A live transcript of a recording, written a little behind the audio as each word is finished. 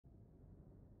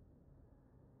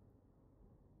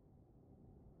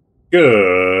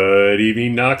Good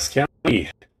evening, Knox County.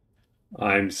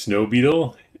 I'm Snow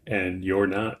Beetle, and you're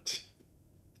not.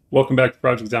 Welcome back to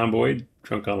Project Zomboid,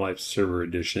 DrunkOnLife Server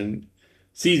Edition,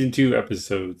 Season 2,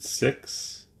 Episode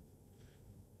 6.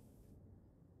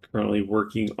 Currently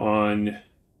working on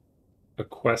a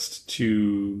quest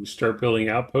to start building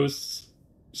outposts,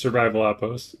 survival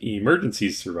outposts,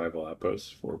 emergency survival outposts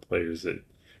for players that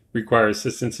require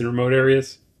assistance in remote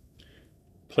areas.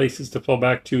 Places to fall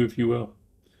back to, if you will.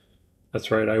 That's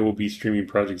right, I will be streaming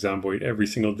Project Zomboid every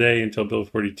single day until Build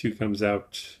 42 comes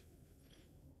out.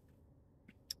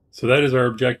 So that is our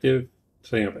objective,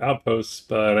 setting up outposts,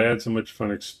 but I had so much fun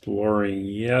exploring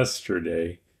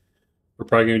yesterday. We're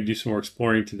probably going to do some more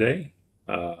exploring today.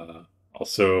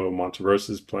 Also,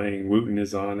 Monterosa's playing, Wooten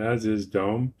is on, as is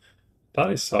Dome.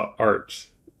 Thought I saw Art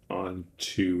on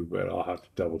too, but I'll have to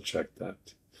double check that.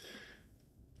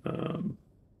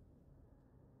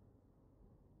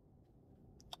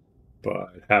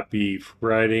 But happy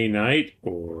Friday night,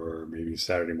 or maybe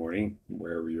Saturday morning,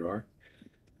 wherever you are.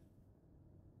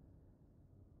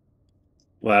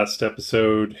 Last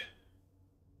episode,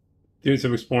 doing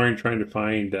some exploring, trying to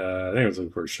find, I think I was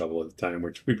looking for a shovel at the time,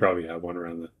 which we probably have one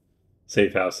around the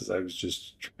safe houses. I was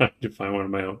just trying to find one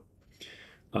of my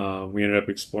own. We ended up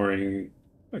exploring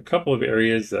a couple of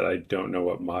areas that I don't know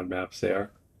what mod maps they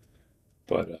are,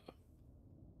 but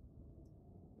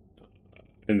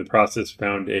in the process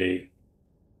found a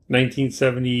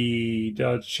 1970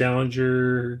 Dodge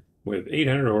Challenger with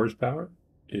 800 horsepower.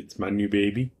 It's my new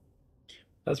baby.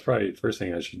 That's probably the first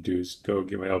thing I should do is go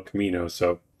get my El Camino.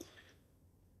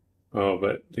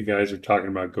 But the guys are talking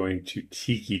about going to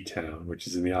Tiki Town, which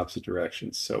is in the opposite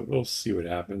direction. So we'll see what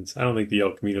happens. I don't think the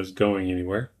El Camino's going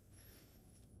anywhere.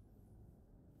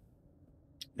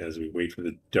 As we wait for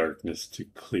the darkness to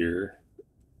clear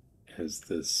as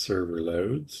the server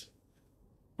loads.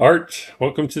 Art,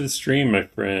 welcome to the stream, my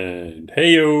friend.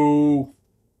 Heyo!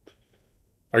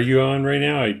 Are you on right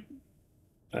now?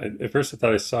 At first I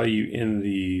thought I saw you in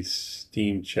the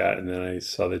Steam chat, and then I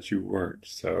saw that you weren't.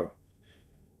 So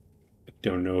I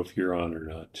don't know if you're on or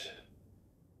not.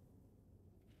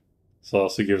 This will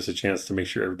also give us a chance to make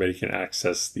sure everybody can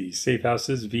access the safe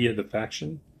houses via the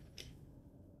faction.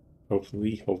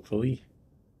 Hopefully.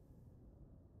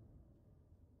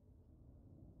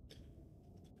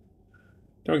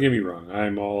 Don't get me wrong,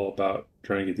 I'm all about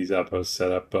trying to get these outposts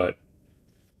set up, but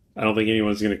I don't think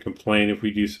anyone's going to complain if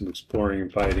we do some exploring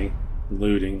and fighting and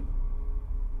looting.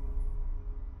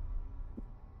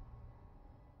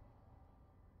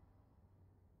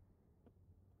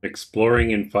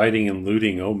 Exploring and fighting and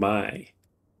looting, oh my.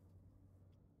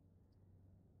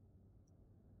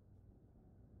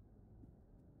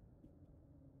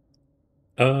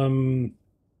 You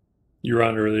were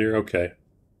on earlier, okay.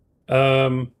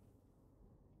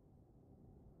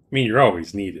 I mean, you're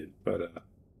always needed, but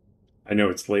I know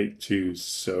it's late too,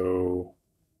 so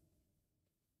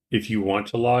if you want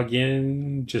to log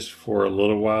in just for a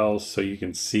little while so you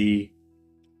can see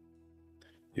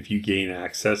if you gain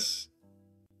access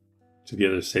to the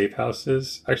other safe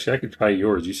houses. Actually, I could try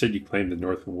yours. You said you claimed the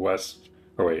northwest,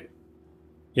 or wait,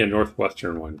 yeah,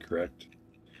 northwestern one, correct?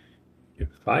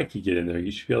 If I could get in there,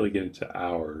 you should be able to get into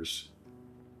ours.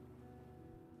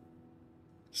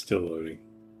 Still loading.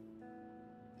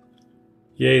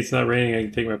 Yay, it's not raining. I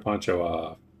can take my poncho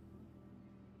off.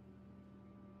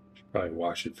 Should probably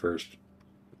wash it first.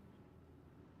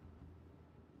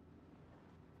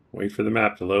 Wait for the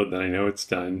map to load, then I know it's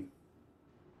done.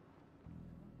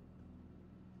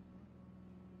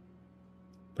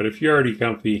 But if you're already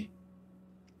comfy...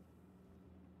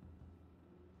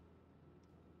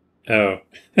 Oh.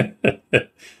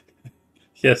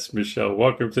 Yes, Michelle,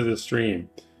 welcome to the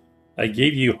stream. I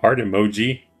gave you heart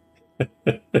emoji.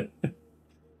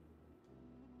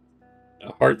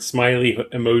 A heart smiley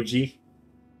emoji.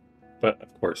 But,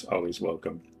 of course, always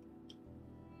welcome.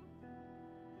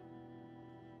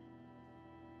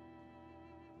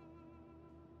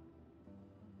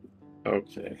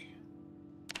 Okay.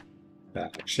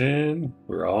 Faction.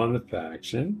 We're all in the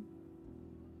faction.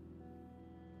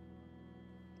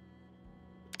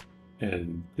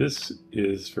 And this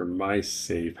is for my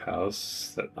safe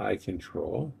house that I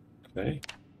control. Okay.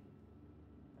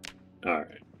 All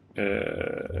right.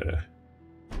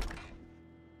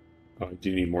 Oh, I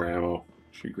do need more ammo.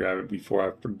 Should grab it before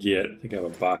I forget. I think I have a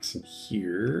box in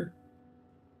here.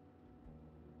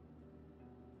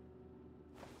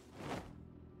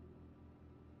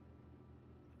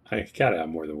 I gotta have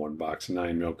more than one box of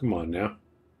 9mm. Come on now.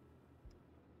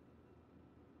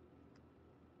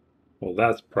 Well,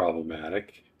 that's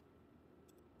problematic.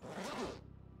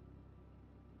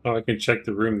 Oh, I can check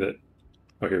the room that...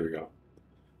 Oh, here we go.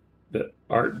 that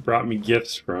Art brought me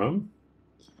gifts from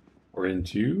or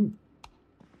into.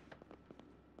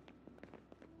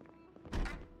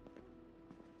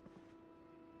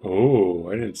 Oh,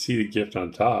 I didn't see the gift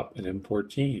on top, an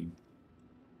M14.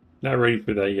 Not ready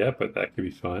for that yet, but that could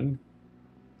be fun.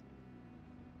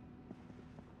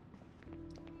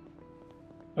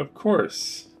 Of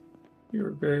course.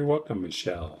 You're very welcome,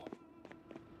 Michelle.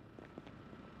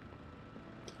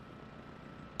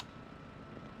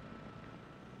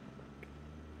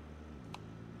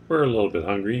 We're a little bit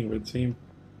hungry, it would seem.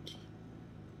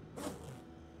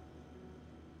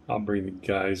 I'll bring the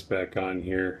guys back on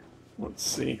here. Let's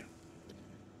see.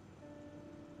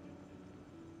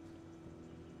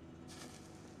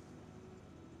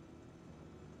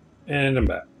 And I'm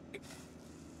back.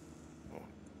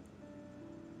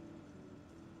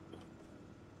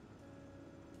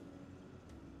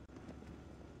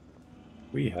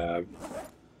 We have...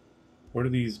 What are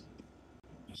these?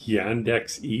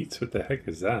 Yandex Eats? What the heck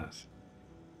is that?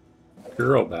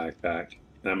 Girl backpack.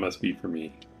 That must be for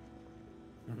me.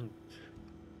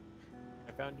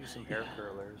 I found you some hair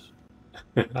curlers.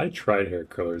 I tried hair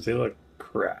colors. They look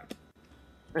crap.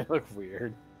 They look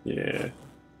weird. Yeah.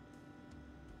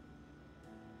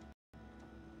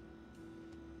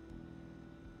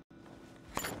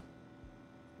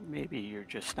 Maybe you're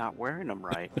just not wearing them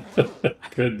right.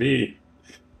 Could be.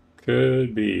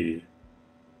 Could be.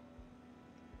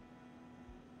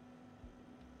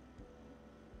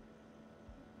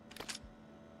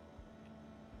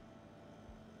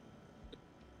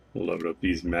 Load up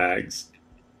these mags.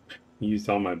 Used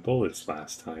all my bullets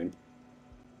last time.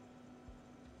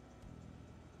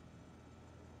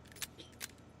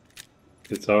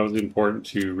 It's always important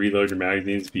to reload your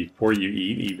magazines before you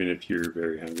eat, even if you're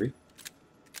very hungry.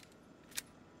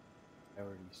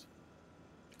 Priorities.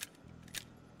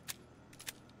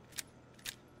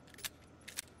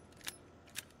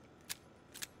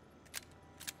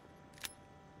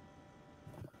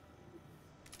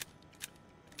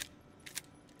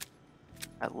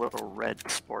 That little red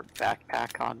sport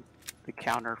backpack on the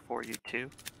counter for you too.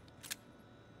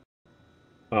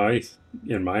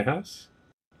 In my house?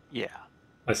 Yeah.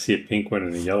 I see a pink one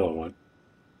and a yellow one.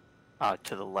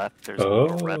 To the left, there's a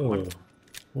little red one.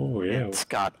 Oh, yeah. It's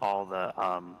got all the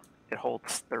it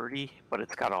holds 30, but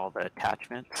it's got all the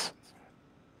attachments.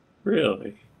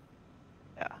 Really?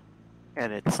 Yeah.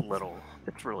 And it's little.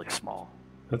 It's really small.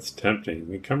 That's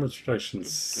tempting. Encumbrance protection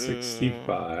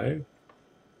 65.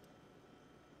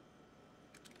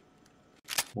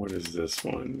 What is this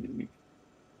one?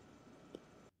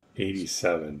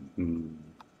 87.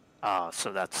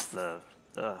 So that's the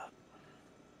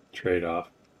Trade-off.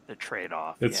 the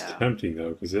trade-off. It's yeah. tempting, though,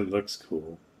 because it looks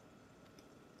cool.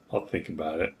 I'll think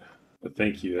about it. But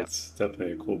thank you. That's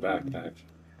definitely a cool backpack.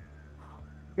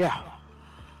 Yeah.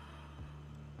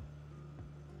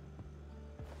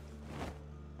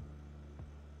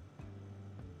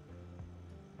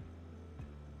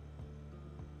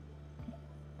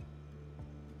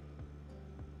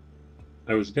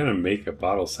 I was going to make a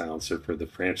bottle silencer for the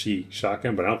Franchi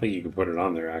shotgun, but I don't think you can put it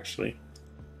on there, actually.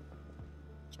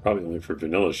 It's probably only for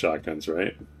vanilla shotguns,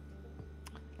 right?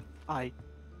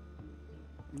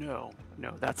 No,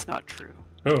 that's not true.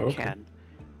 Oh, You okay. can.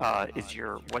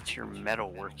 What's your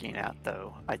metal working at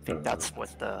though? I think that's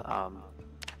what the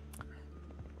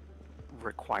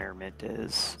requirement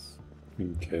is.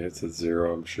 Okay, it's a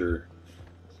 0, I'm sure.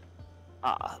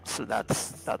 So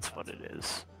that's what it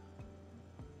is.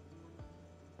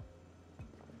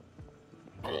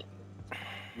 It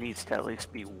needs to at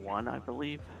least be 1, I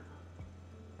believe.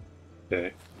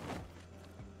 Okay.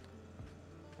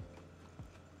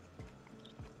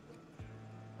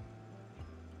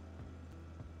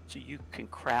 So you can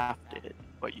craft it,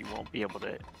 but you won't be able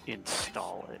to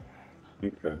install it.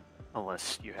 Okay.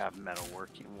 Unless you have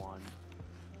metalworking 1.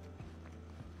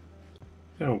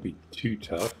 That won't be too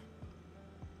tough.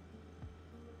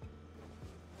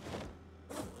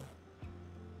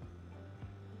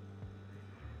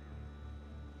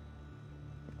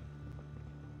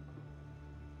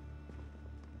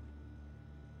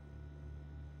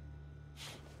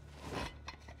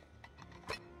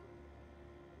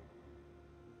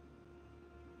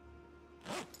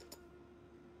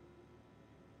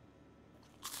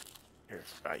 Here,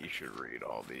 Scott, you should read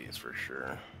all these for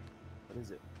sure. What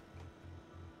is it?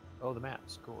 Oh, the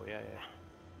maps. Cool. Yeah. And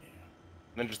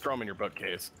then just throw them in your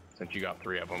bookcase. Since you got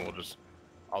 3 of them, we'll just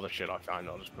all the shit I find,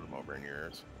 I'll just put them over in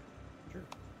yours. Sure.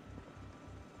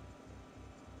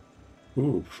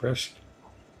 Ooh, fresh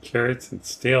carrots and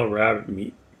stale rabbit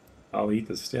meat. I'll eat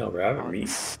the stale rabbit meat.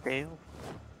 Stale?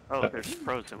 Oh, there's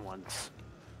frozen ones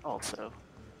also.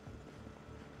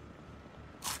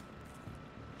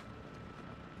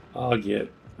 I'll get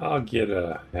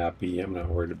a happy. I'm not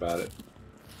worried about it.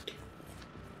 Is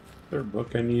there a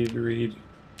book I needed to read?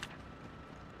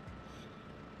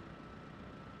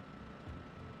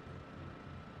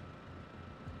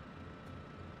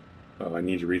 Oh, I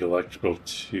need to read electrical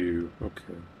too.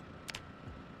 Okay.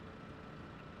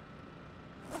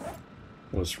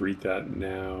 Let's read that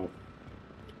now.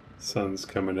 Sun's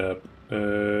coming up.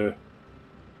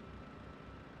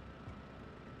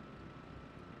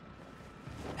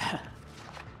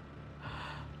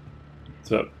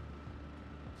 What's up?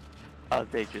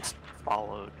 They just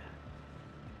followed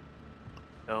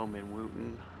Dome and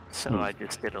Wooten, so I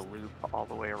just did a loop all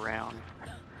the way around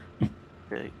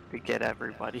to get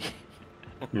everybody.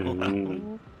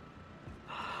 Mm.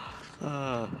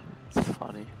 It's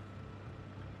funny.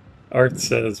 Art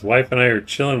says, wife and I are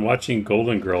chilling watching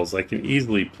Golden Girls. I can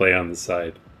easily play on the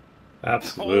side.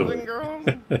 Absolutely. Golden Girls?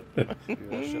 Dude, that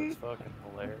shit's fucking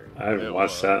hilarious. I haven't It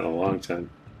watched was. that in a long time.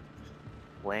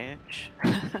 Blanche.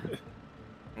 No,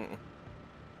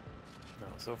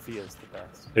 Sophia's the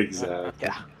best. Exactly.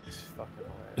 Yeah. It's fucking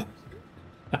hilarious.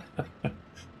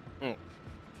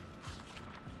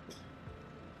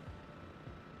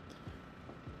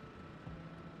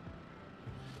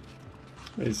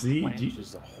 Is the Blanche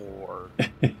is a whore.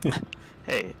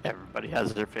 Hey, everybody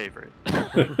has their favorite.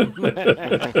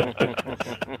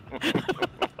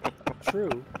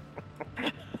 True.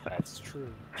 That's true.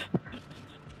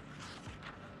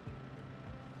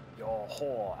 You're a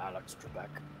whore, Alex Trebek.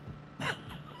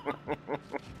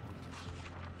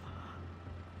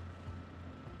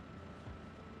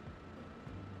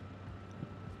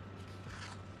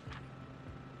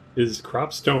 is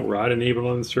crops don't rot enabled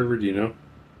on the server? Do you know?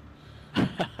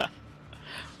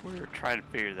 We were trying to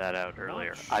figure that out Not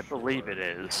earlier. I believe sure. it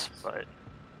is, but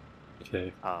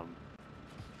Okay.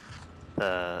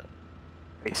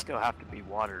 they still have to be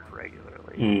watered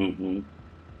regularly. Mm-hmm.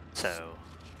 So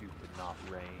You would not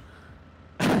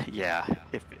rain. yeah,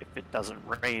 if it doesn't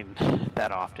rain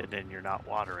that often and you're not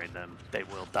watering them, they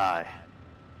will die.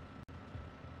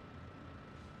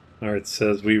 Art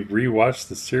says we've rewatched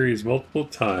the series multiple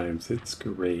times. It's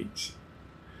great.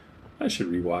 I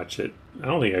should rewatch it. I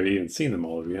don't think I've even seen them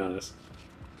all, to be honest.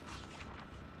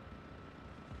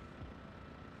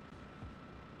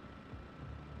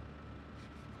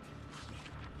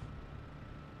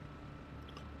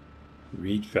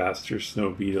 Read faster,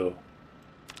 Snow Beetle.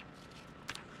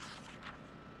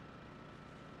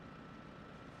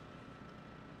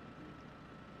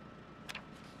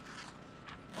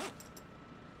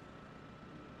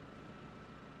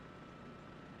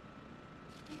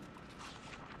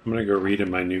 I'm gonna go read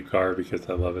in my new car because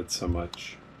I love it so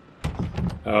much.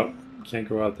 Oh, can't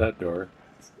go out that door.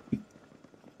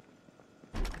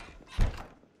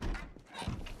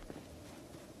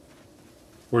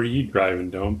 Where are you driving,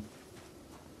 Dome?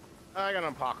 I got an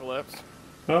Apocalypse.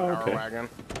 Oh, Power okay. wagon.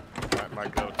 My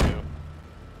go-to.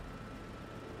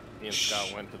 Me and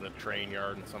Scott went to the train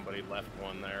yard and somebody left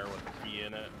one there with a key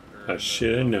in it. I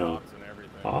should have known. And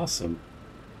everything. Awesome.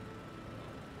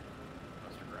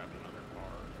 Must have grabbed another car.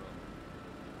 So.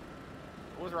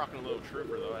 I was rocking a little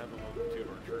Trooper though. I had the little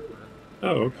two-door Trooper.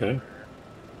 Oh, okay.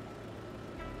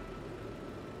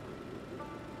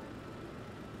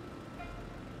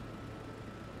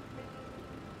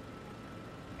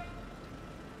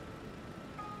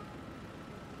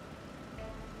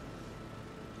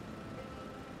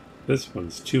 This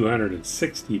one's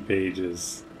 260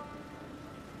 pages.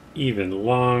 Even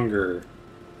longer.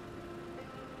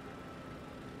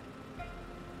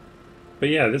 But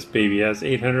yeah, this baby has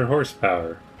 800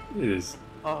 horsepower. It is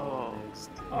Oh,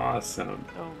 awesome.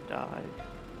 don't die.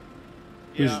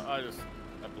 Yeah, I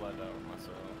bled out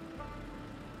myself.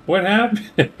 What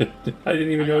happened? I didn't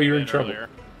even know you were in bit trouble. earlier.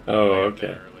 Oh, I got bit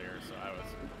okay. Earlier, so I was.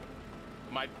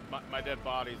 My dead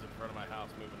body's in front of my house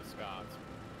moving to Scott's.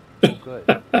 Oh, good.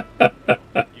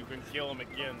 You can kill him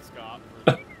again, Scott.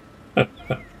 For the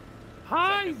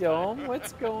Hi, second Dome. time.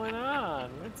 What's going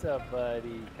on? What's up,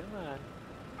 buddy? Come on.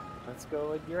 Let's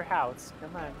go into your house.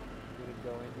 Come on. We're gonna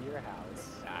go into your house.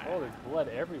 Oh, there's blood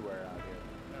everywhere out here.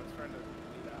 I was trying to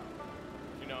bleed out.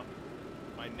 You know,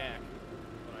 my neck.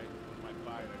 When my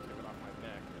bite, I took it off my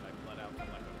neck, and I bled out to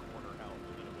like a quarter health,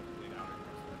 and then it would bleed out and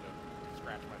I started to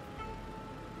scratch my feet.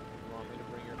 You want me to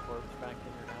bring your corpse back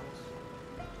in your house?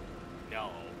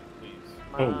 No, please.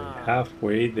 Only Mom.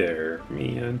 halfway there,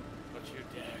 man. Don't you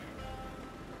dare.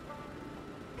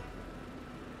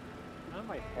 Not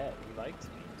my pet. He likes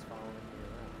me. He's following me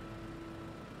around.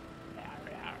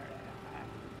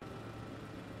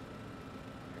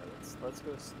 Here, let's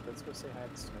go say hi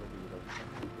to Snow Beetle.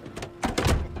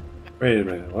 Wait a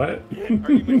minute, what? Are you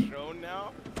Michonne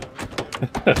now? Is that what you're doing?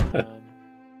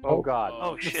 Oh God.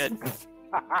 Oh shit.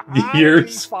 You're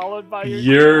Being followed by your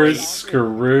You're dog.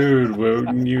 screwed,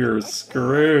 Woden. You're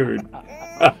screwed.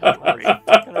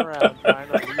 Fucking around trying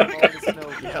to leave all the snow.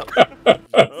 Yeah.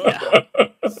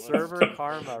 Server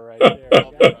karma right there.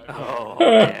 God Oh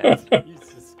damn. man.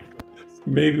 Jesus Christ.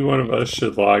 Maybe one of us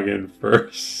should log in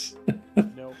first.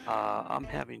 Nope. I'm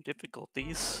having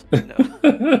difficulties.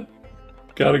 No.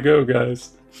 Gotta go,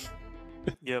 guys.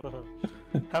 Yep.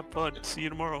 Have fun. See you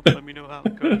tomorrow. Let me know how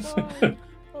it goes. Bye.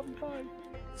 I'll be fine.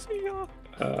 See ya.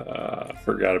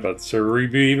 Forgot about the server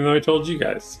reboot, even though I told you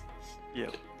guys.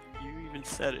 Yep. You even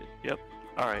said it. Yep.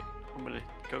 Alright. I'm gonna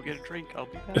go get a drink. I'll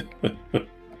be back. I'm gonna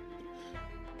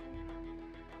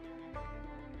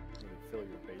fill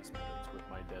your basement with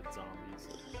my dead zombies.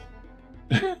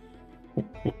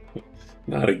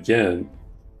 Not again.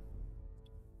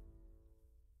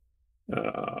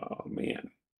 Oh,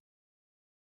 man.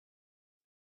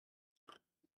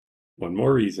 One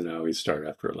more reason I always start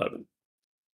after 11.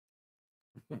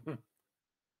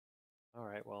 All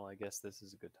right, well, I guess this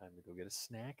is a good time to go get a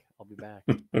snack. I'll be back.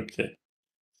 Okay.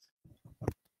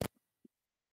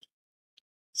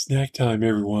 Snack time,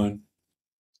 everyone.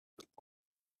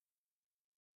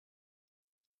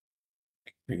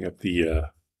 Bring up the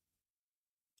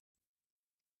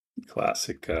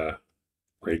classic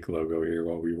break logo here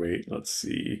while we wait. Let's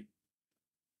see.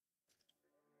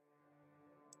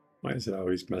 Why does it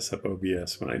always mess up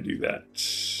OBS when I do that?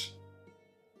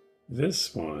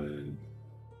 This one.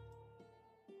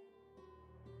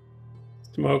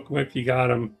 Smoke him if you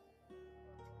got him.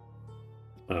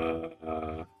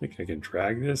 I think I can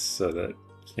drag this so that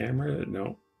camera.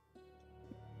 No.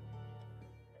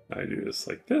 I do this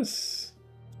like this.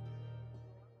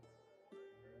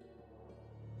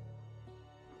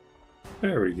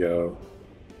 There we go.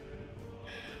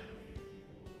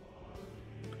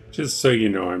 Just so you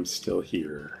know, I'm still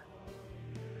here.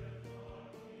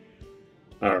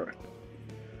 All right.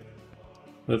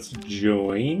 Let's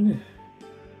join.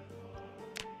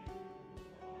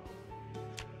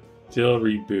 Still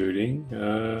rebooting.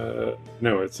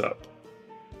 No, it's up.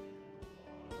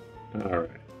 All right.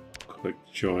 Click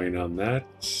join on that.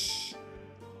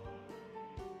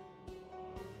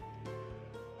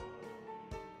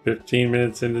 "15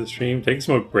 minutes into the stream. Take a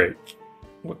smoke break."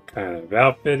 What kind of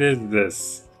outfit is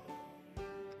this?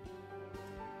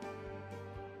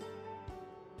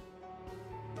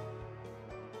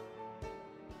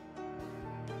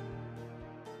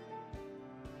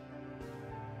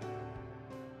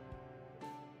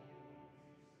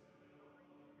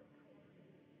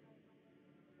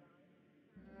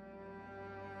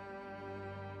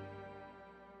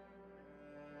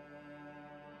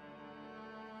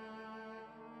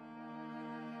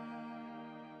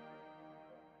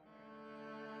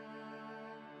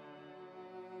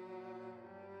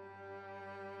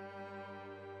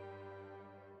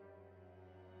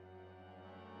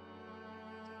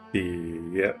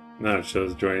 Yep, now it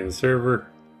shows joining the server.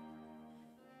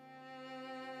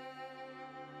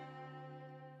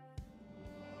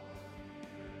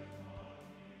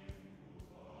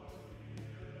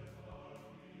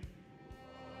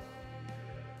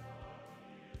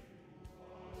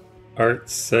 Art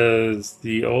says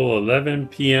the old 11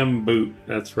 p.m. boot.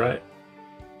 That's right.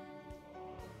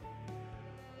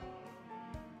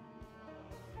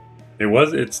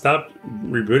 It stopped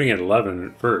rebooting at 11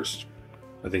 at first.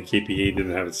 I think KPA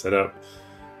didn't have it set up,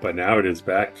 but now it is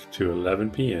back to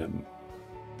 11 p.m.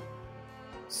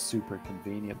 Super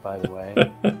convenient, by the way.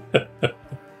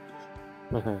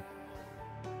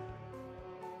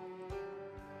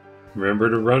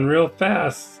 Remember to run real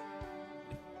fast.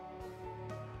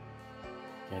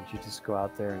 Can't you just go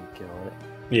out there and kill it?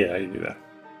 Yeah, you do that.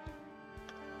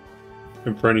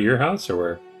 In front of your house or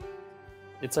where?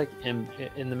 It's like in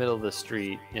the middle of the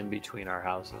street, in between our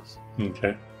houses.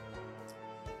 Okay.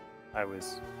 I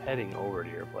was heading over to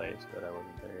your place, but I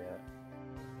wasn't there yet.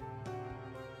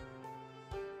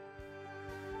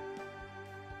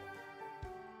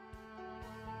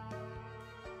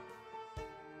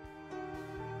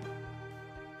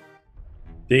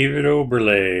 David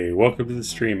Oberlay, welcome to the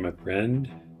stream, my friend.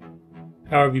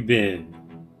 How have you been?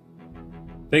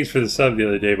 Thanks for the sub the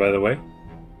other day, by the way.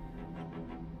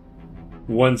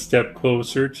 One step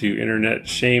closer to internet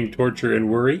shame, torture, and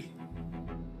worry.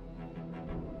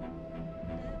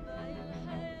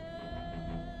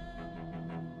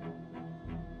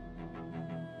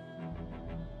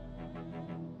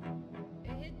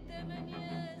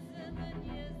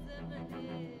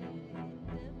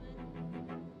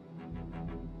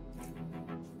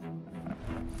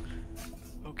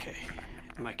 Okay.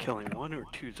 Am I killing one or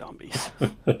two zombies?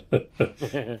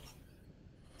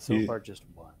 So You- far, just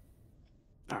one.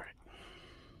 All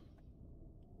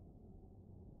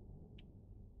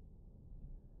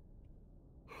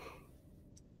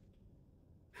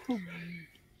right.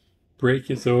 Break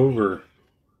is over.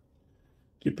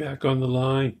 Get back on the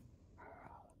line.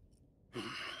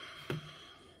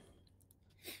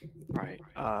 Right.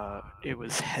 It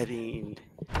was heading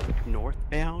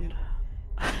northbound.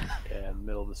 Yeah,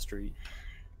 middle of the street.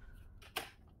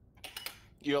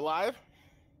 You alive?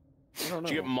 I don't know.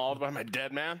 Did you get mauled by my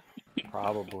dead man?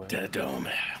 Probably. Dead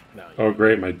man. No. Oh,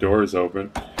 great. My door's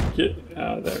open. Get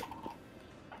out of there.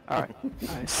 All right.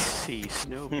 I see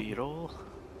snow beetle.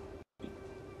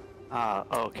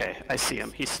 Okay. I see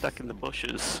him. He's stuck in the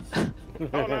bushes.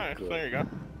 Oh, nice. Good. There you go.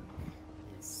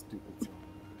 Stupid zombie.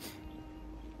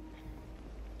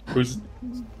 Who's...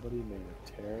 Somebody made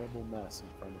a terrible mess in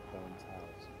front of Bone's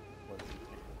house. What did he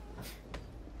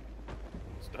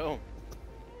do? Stone.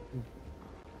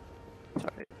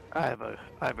 Sorry. I have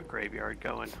a graveyard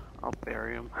going. I'll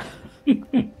bury him.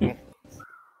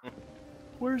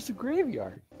 Where's the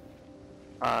graveyard?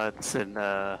 It's in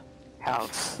the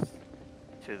house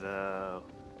to the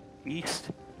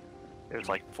east. There's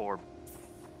like four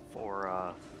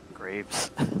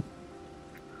graves.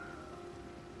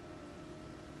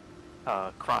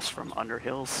 Across from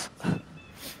Underhills.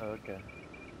 Okay.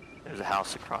 There's a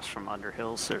house across from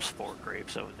Underhills. There's 4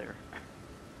 graves over there.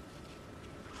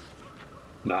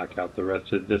 Knock out the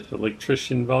rest of this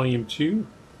Electrician Volume 2.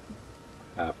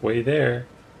 Halfway there.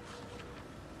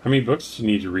 How many books do you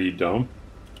need to read, Dome?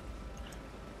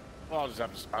 Well, I'll just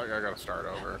have to. I gotta start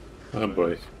over. Oh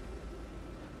boy.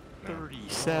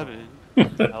 37. I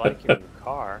like your new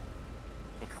car.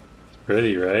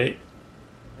 Pretty, right?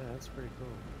 Yeah, that's pretty cool.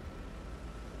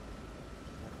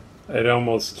 It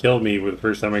almost killed me with the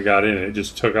first time I got in. It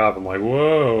just took off. I'm like,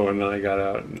 whoa! And then I got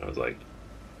out and I was like,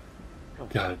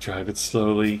 gotta drive it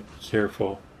slowly,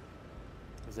 careful.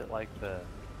 Is it like the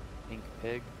Pink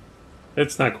Pig?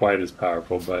 It's not quite as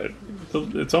powerful, but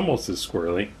it's almost as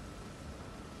squirrely.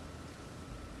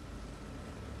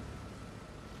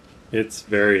 It's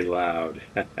very loud.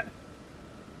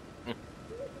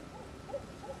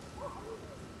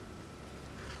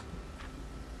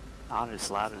 Not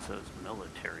as loud as those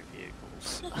military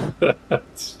vehicles.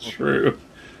 That's true.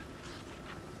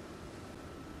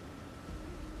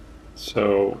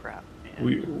 So, Crap, man.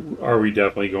 we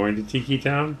definitely going to Tiki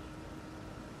Town?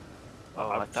 Oh,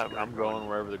 I thought we I'm were going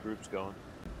wherever the group's going.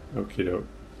 Okie doke.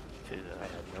 to I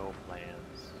had no plans.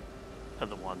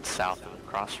 the one south of the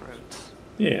crossroads.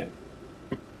 Yeah.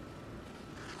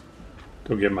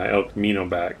 Go get my El Camino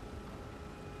back.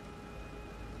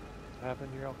 What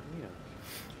happened to your El Camino?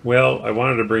 Well, I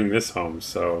wanted to bring this home,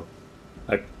 so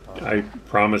I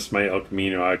promised my El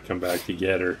Camino I'd come back to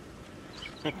get her.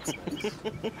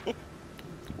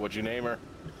 What'd you name her?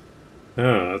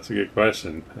 Oh, that's a good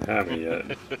question. I haven't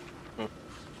yet.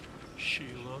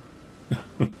 Sheila.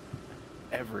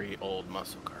 Every old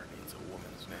muscle car needs a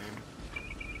woman's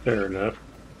name. Fair enough.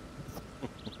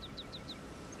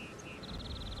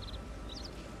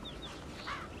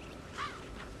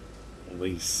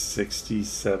 Only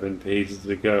 67 pages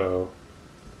to go.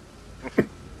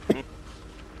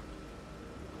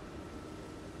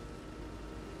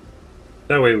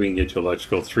 That way we can get to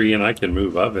electrical 3 and I can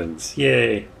move ovens.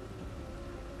 Yay!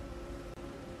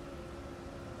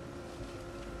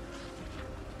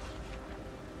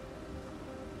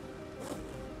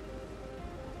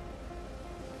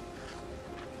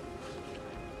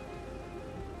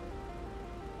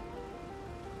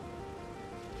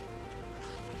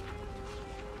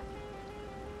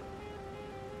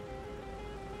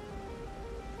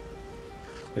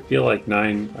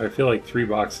 I feel like 3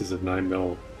 boxes of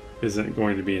 9mm isn't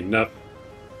going to be enough.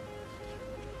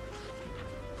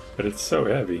 But it's so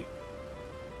heavy.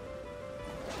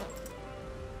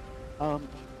 So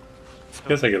I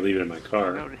guess I could leave it in my I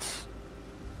car. notice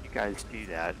you guys do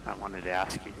that. I wanted to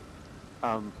ask you,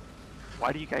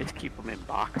 why do you guys keep them in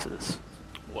boxes?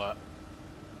 What?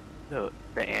 The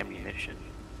ammunition.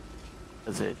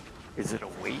 Is it a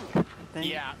weight thing?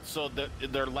 Yeah, so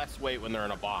they're less weight when they're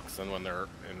in a box than when they're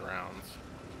in rounds.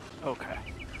 Okay.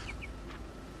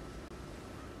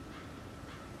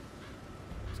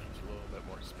 Gives you a little bit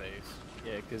more space.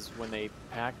 Yeah, because when they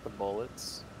pack the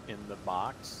bullets in the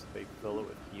box, they fill it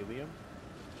with helium.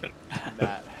 And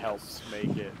that helps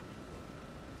make it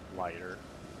lighter.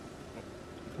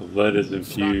 The lead is Stop,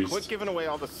 infused. quit giving away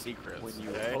all the secrets. When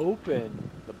you okay? open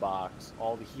the box,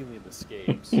 all the helium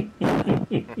escapes. And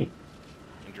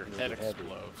your It'll head be heavy.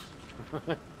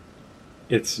 explodes.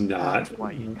 It's not. That's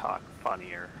why you talk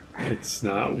funnier. It's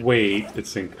not weight,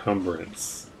 it's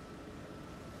encumbrance.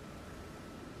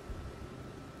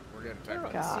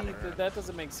 technically. God. See, that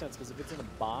doesn't make sense because if it's in a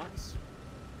box,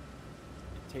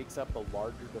 it takes up a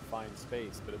larger defined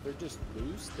space. But if they're just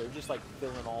loose, they're just like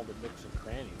filling all the nooks and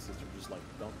crannies because they're just like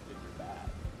dumped in your bag.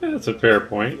 Yeah, that's a fair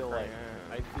point.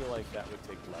 I feel like that would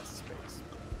take less space.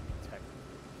 Technically.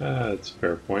 That's a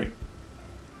fair point.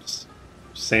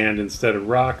 Sand instead of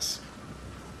rocks.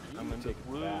 I'm gonna take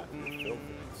that and fill it.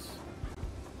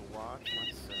 Watch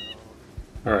myself.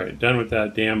 All right, done with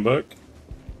that damn book.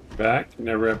 Back.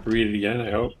 Never have to read it again,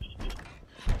 I hope.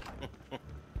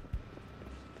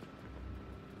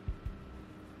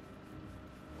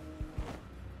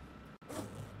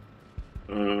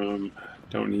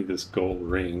 Don't need this gold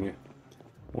ring.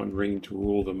 One ring to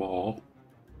rule them all.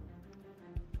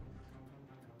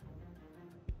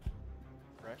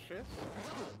 Precious?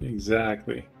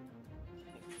 Exactly.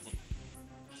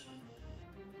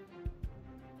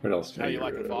 What else can How I you get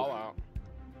like rid the of? Fallout?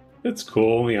 It's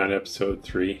cool. Only on episode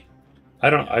 3.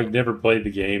 I've never played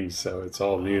the game, so it's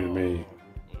all new to me.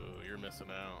 Ooh, you're missing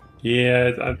out.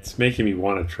 Yeah, it's making me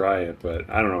want to try it, but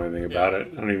I don't know anything about it.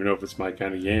 I don't even know if it's my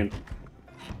kind of game.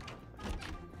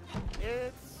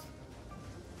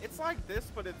 It's like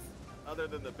this, but it's other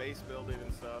than the base building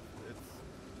and stuff. I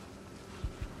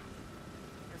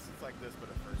guess it's like this, but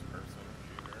a first-person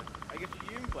shooter. I guess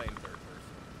you can play in third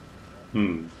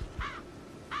person.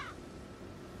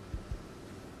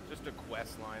 Just a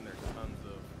quest line. There's tons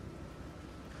of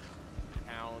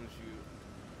towns you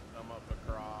come up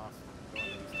across, go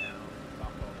into these towns,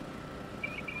 stop all the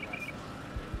quest lines,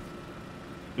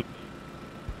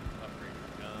 upgrade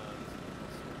your guns.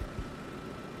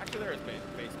 Actually, there is base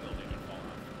building in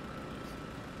Fallout.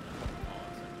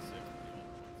 Fallout 76.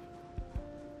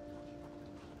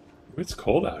 It's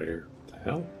cold out here. What the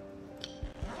hell?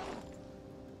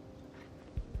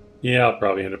 Yeah, I'll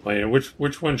probably end up playing it.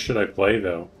 Which one should I play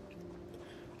though?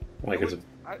 Like as a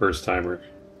first timer.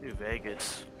 New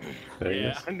Vegas.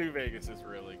 Vegas. Yeah, New Vegas is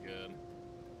really good.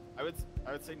 I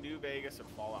would say New Vegas and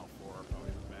Fallout 4 are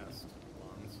probably the best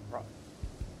ones.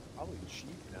 Probably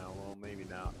cheap now. Well, maybe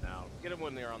not now. Get them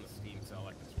when they're on the Steam sale,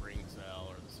 like the spring sale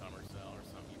or the summer sale or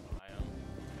something. You buy them.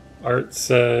 Art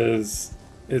says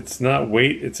it's not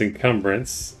weight, it's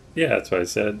encumbrance. Yeah, that's what I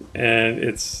said. And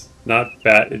it's not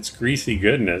fat, it's greasy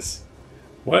goodness.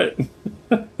 What?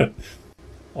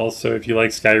 Also, if you like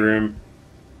Skyrim,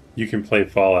 you can play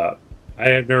Fallout. I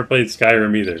have never played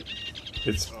Skyrim either.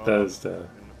 It's Bethesda.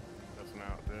 That's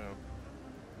not yeah.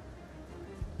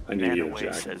 I need to get a Manaway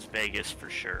jacket. says Vegas for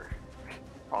sure.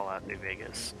 Fallout New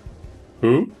Vegas.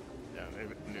 Who? Yeah,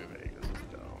 New Vegas is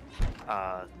dope.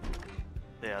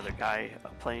 The other guy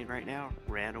playing right now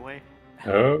ran away.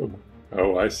 Oh,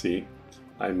 I see.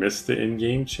 I missed the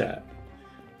in-game chat.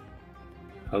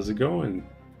 How's it going?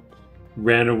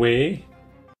 Ran away?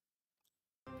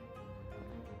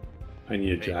 I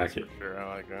need a Vegas jacket. For sure,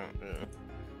 I like that.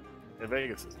 Yeah,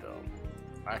 Vegas is dope.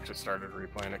 I actually started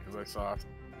replaying it because I saw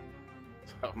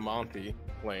Monty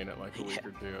playing it like a week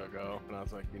or two ago, and I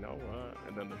was like, you know what?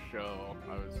 And then the show,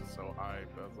 I was just so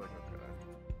hyped. I was like, okay.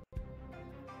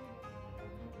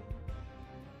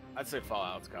 I'd say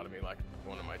Fallout's got to be like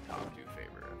one of my top 2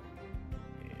 favorite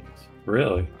games.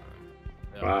 Really?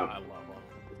 Yeah, Wow. I love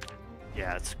them.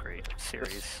 Yeah, it's a great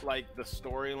series. Like the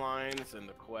storylines and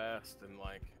the quest, and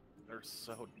like they're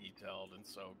so detailed and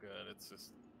so good. It's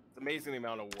amazing the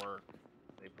amount of work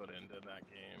they put into that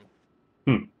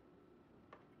game.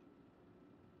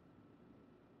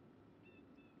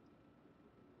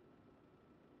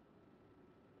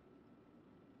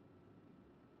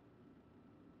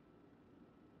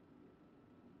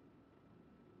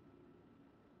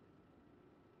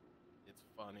 It's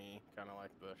funny, kind of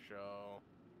like the show.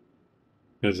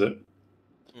 Is it?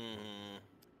 Mm-hmm.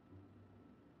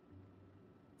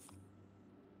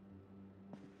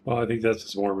 Well, I think that's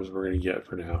as warm as we're going to get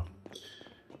for now.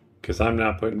 Because I'm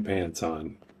not putting pants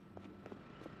on.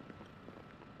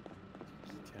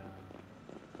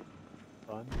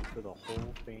 Fun for the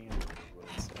whole family is what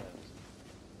it says.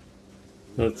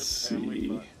 Let's Good family see.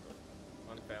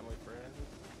 fun family friend.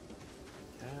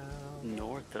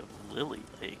 North of Lily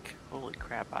Lake. Holy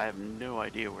crap, I have no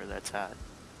idea where that's at.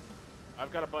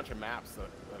 I've got a bunch of maps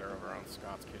that are over on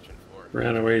Scott's kitchen floor.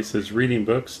 Ran away says reading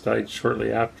books, died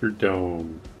shortly after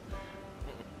Dome.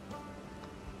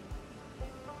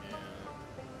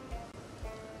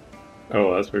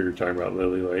 Oh, that's what you're talking about,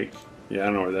 Lily Lake. Yeah, I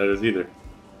don't know where that is either.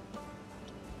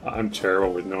 I'm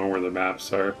terrible with knowing where the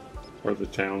maps are, where the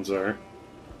towns are.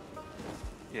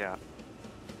 Yeah.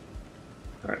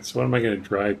 Alright, so what am I going to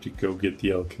drive to go get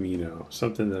the El Camino?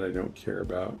 Something that I don't care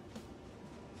about.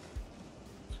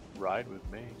 Ride with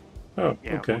me. Oh,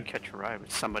 Yeah, okay. we'll catch a ride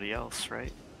with somebody else,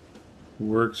 right?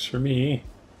 Works for me.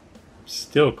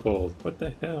 Still cold. What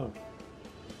the hell?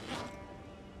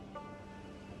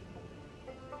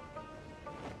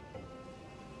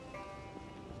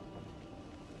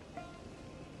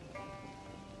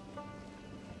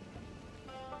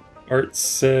 Art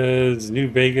says New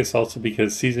Vegas also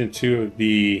because season 2 of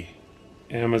the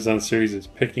Amazon series is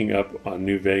picking up on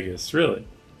New Vegas. Really?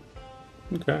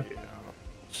 Okay. Yeah.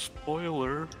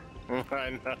 Spoiler.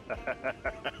 I know.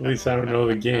 At least I don't know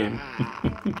the game.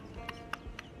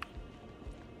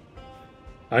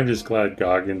 I'm just glad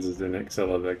Goggins is in it because I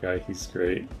love that guy. He's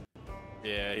great.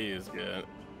 Yeah, he is good.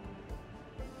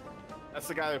 That's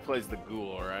the guy that plays the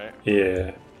ghoul, right?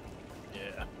 Yeah.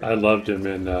 Yeah. I loved him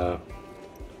in, now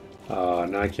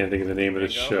I can't think of the name of the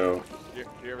Django? show.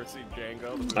 You ever see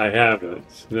Django? I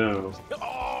haven't. No.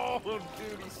 Oh, dude,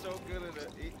 he's so good at it.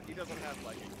 He doesn't have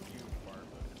like a huge part,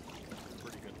 but it's a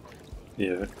pretty good part.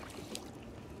 Yeah.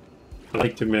 I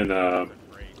liked him in, He's a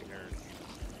great character.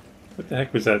 what the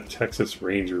heck was that Texas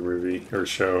Ranger movie or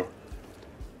show?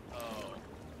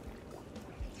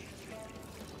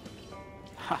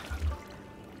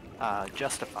 Oh,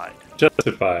 Justified.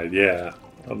 Justified, yeah.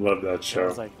 I love that I was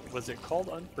show. like, was it called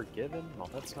Unforgiven? Well,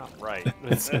 that's not right.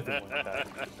 It's something like that.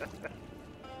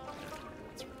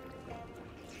 That's right.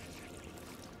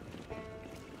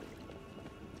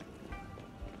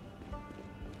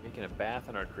 Making a bath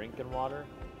in our drinking water?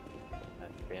 God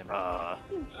damn it. I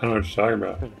don't know what you're talking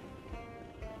about.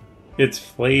 It's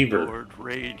flavor. Lord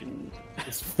Reagan.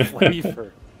 It's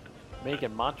flavor.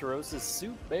 Making Monterosa's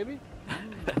soup, baby.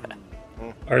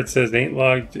 Art says ain't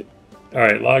logged.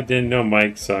 Alright, logged in, no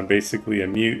mic, so I'm basically a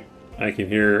mute. I can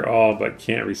hear all but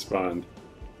can't respond.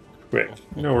 Quick.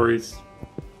 No worries.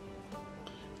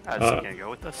 Is he gonna go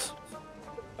with us?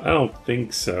 I don't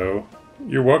think so.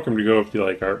 You're welcome to go if you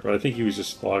like, Art, but I think he was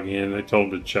just logging in. I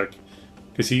told him to check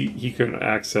because he couldn't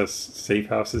access safe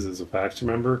houses as a faction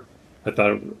member. I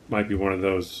thought it might be one of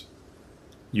those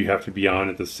you have to be on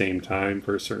at the same time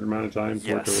for a certain amount of time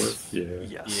for it to work. Yes. Yeah.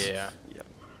 Yes. yeah. Yep.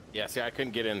 Yeah, see, I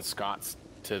couldn't get in Scott's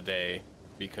today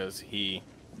because he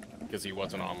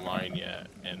wasn't online yet,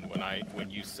 and when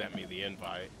you sent me the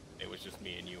invite, it was just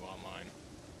me and you online.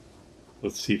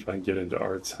 Let's see if I can get into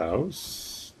Art's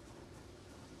house.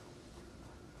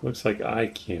 Looks like I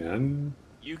can.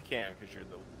 You can because you're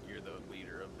the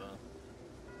leader of the.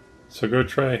 So go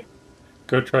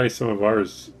try some of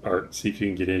ours, Art. See if you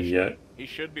can get in yet. He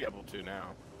should be able to now.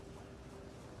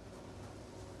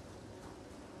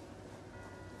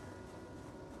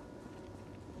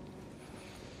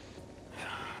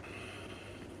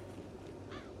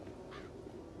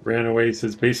 Ran away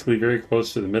says basically very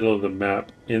close to the middle of the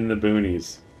map in the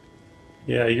boonies.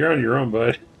 Yeah, you're on your own,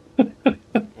 bud. I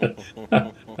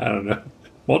don't know.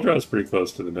 Muldrow's pretty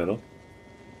close to the middle.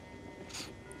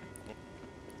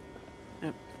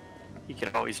 You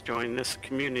can always join this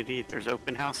community. There's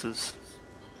open houses.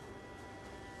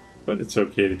 But it's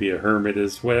okay to be a hermit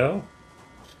as well.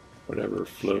 Whatever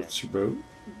floats your boat.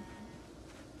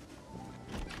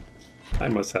 I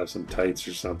must have some tights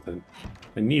or something.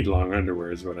 I need long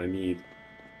underwear is what I need.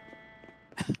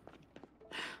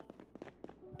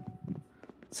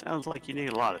 Sounds like you need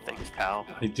a lot of things, pal.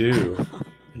 I do.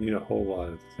 I need a whole lot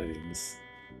of things.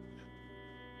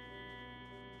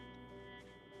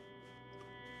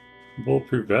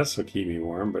 Bulletproof vest will keep me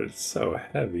warm, but it's so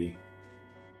heavy.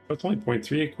 Oh, it's only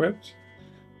 0.3 equipped?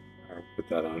 I'll put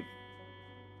that on.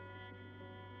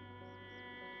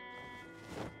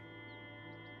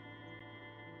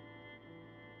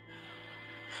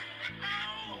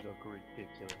 You look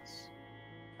ridiculous.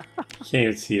 Can't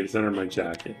even see it. It's under my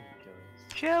jacket.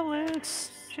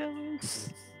 Ridiculous. Jealous.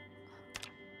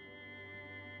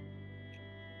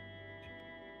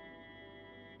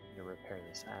 I'm gonna repair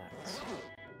this axe.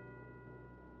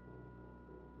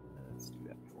 Let's do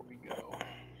that before we go.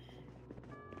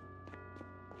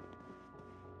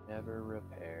 Never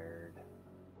repaired.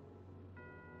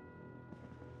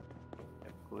 I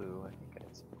have glue. I think I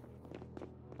had some glue.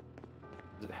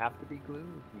 Does it have to be glue?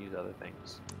 We can use other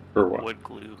things For what? Wood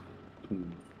glue.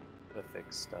 to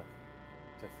fix stuff.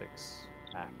 To fix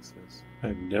axes.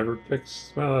 I've never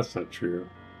fixed. Well, that's not true.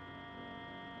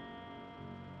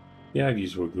 Yeah, I've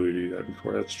used wood glue to do that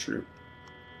before. That's true.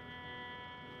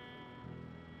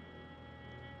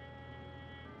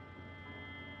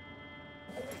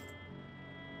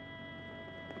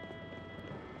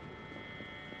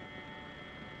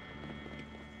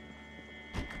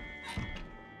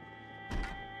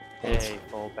 Hey,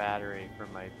 full battery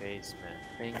from my basement.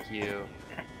 Thank you.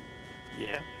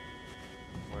 Yeah.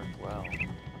 Worked well. Easy.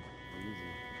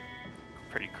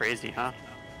 Pretty crazy, huh?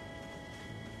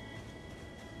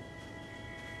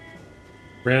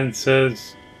 Rand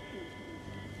says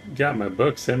got my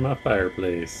books in my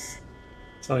fireplace.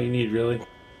 That's all you need, really.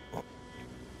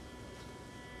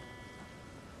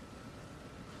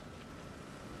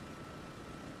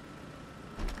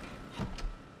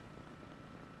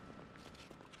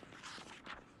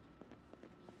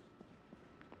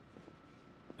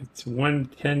 It's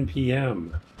 1:10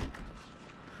 p.m.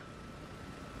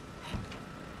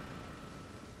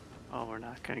 Oh, we're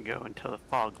not gonna go until the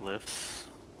fog lifts.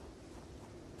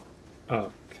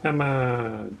 Oh, come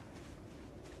on.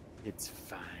 It's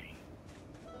fine.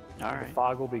 All The right.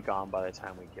 fog will be gone by the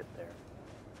time we get there.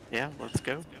 Yeah, let's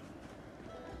go.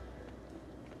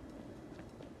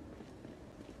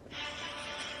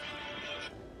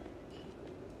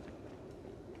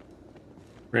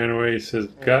 Ranaway says,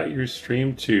 got your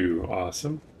stream too.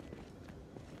 Awesome.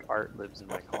 Art lives in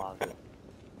my closet.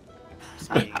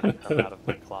 Seeing him come out of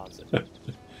my closet.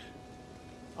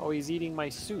 Oh, he's eating my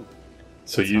soup.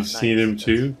 So That's you've not seen nice. him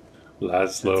too? Laszlo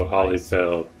That's my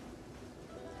Holyfeld.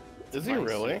 Is he my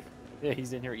really? soup. Yeah,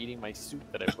 he's in here eating my soup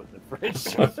that I put in the fridge.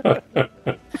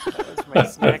 That was my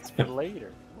snacks for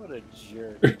later. What a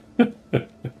jerk.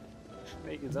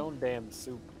 Make his own damn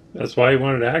soup. That's why he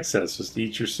wanted access, was to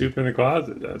eat your soup in the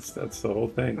closet. That's the whole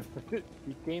thing.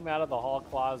 He came out of the hall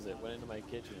closet, went into my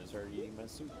kitchen, and started eating my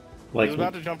soup. He Like was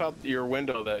about to jump out your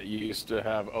window that you used to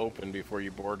have open before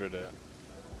you boarded it.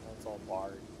 That's all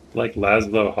barred. like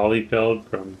Laszlo Holyfeld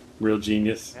from Real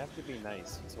Genius. I have to be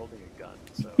nice. He's holding a gun,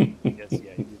 so I guess,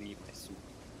 yeah, he would eat my soup.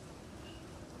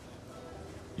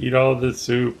 Eat all the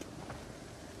soup.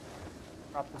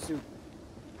 Drop the soup.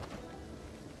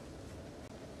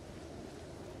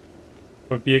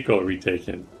 What vehicle are we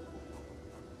taking?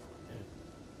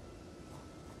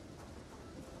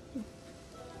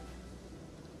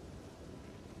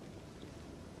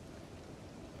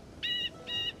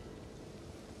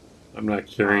 I'm not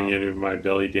carrying any of my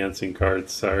belly dancing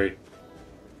cards, sorry.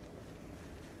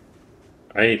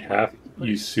 I ate half,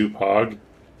 you soup hog.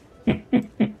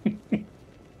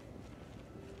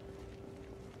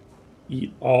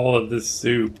 Eat all of the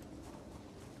soup.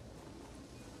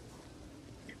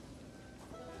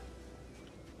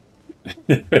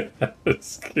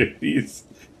 That's cooties.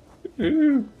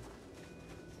 Ooh.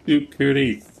 Soup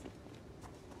cooties.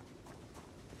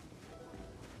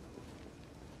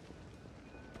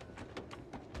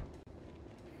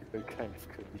 Good kind of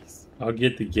cookies. I'll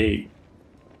get the gate.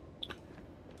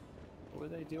 What were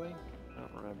they doing? I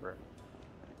don't remember.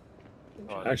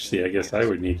 Oh, Actually, I guess I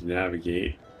would need to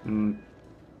navigate. Can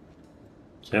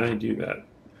I do that?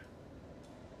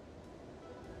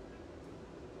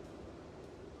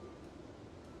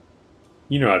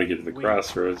 You know how to get to the Wait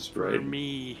crossroads, For right?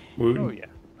 me. Wooten? Oh, yeah.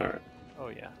 Alright. Oh,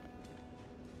 yeah.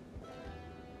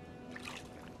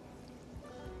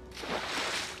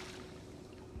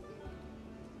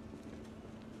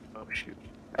 Oh shoot,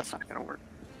 that's not gonna work.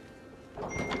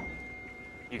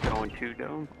 You going to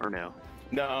Dome or no?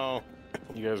 No,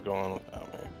 you guys go on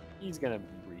without me. He's gonna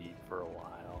breathe for a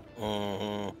while.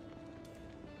 Mm-hmm.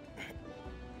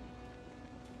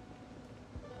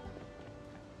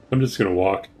 I'm just gonna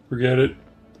walk. Forget it.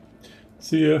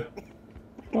 See ya.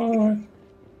 Bye.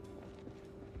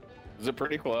 Is it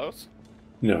pretty close?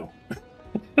 No.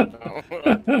 No.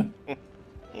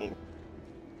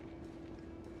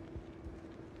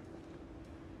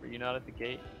 Were you not at the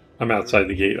gate? I'm outside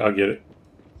the gate. I'll get it.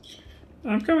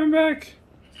 I'm coming back.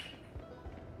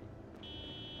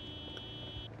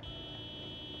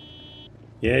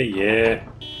 Yeah, yeah.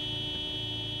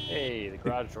 Hey, the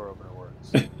garage door opener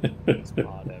works. Best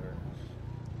mod ever.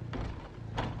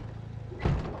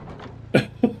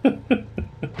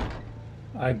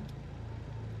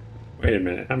 Wait a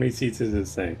minute. How many seats is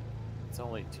this thing? It's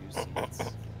only 2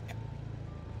 seats.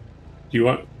 Do you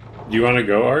want to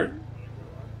go, Art?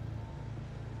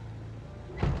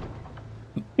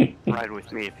 Ride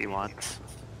with me if he wants.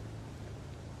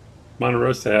 Monte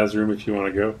Rosa has room if you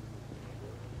want to go.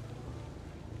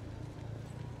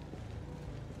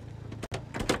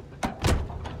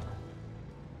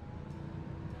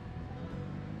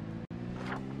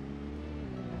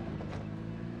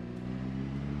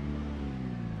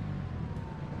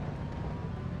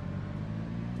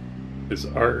 Is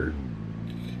Art?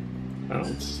 I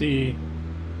don't see.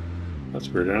 That's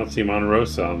weird. I don't see Monte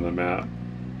Rosa on the map.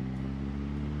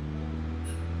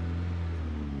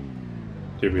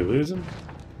 Did we lose him?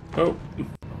 Oh, I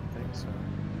think so.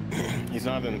 He's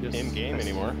not in game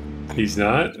anymore. he's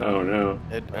not? Oh no.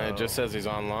 It just says he's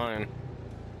online.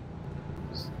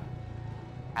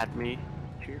 Add me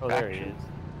to your Oh, there he faction.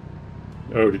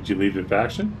 is. Oh, did you leave the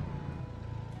faction?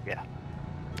 Yeah.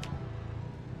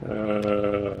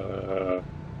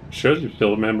 Shows you're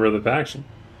still a member of the faction.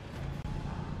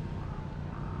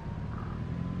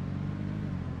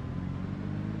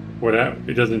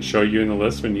 it doesn't show you in the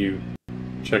list when you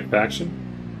check faction?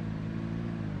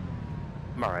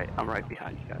 I'm alright. I'm right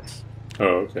behind you guys.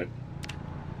 Oh, okay.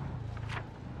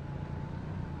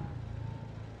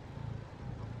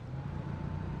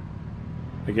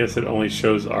 I guess it only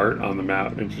shows art on the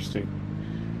map. Interesting.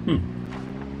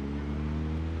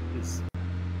 Is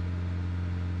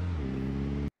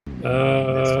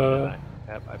I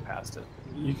passed it.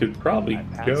 You could probably I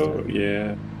passed go. it.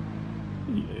 Yeah.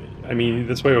 I mean,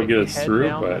 this way will If get you us head through,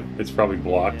 down but it's probably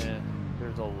blocked. Yeah,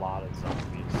 there's a lot of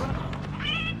zombies.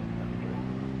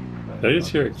 Did I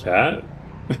just hear a cat?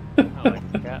 Not like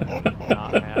a cat.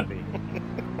 Not happy.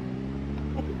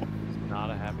 He's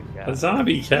not a happy cat. A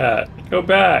zombie cat. Go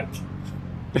back.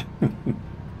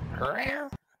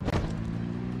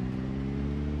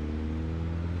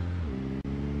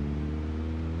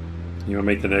 You want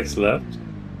to make the next left?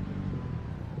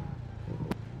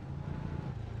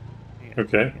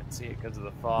 Okay. I can't see it because of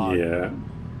the fog. Yeah.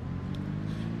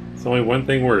 It's only one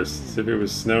thing worse. It's if it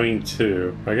was snowing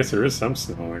too. I guess there is some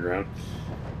snow on the ground.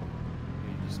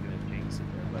 You're just gonna jinx it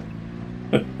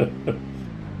there, but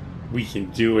We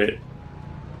can do it.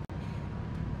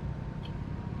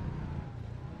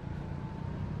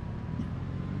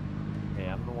 hey,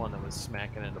 I'm the one that was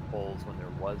smacking into poles when there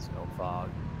was no fog.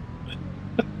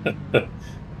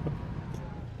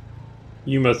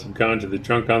 You must have gone to the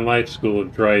DrunkOnLife School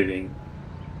of Driving.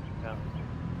 Yeah.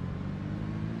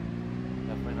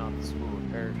 Definitely not the school of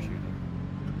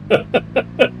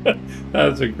parachuting.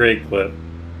 That's a great clip.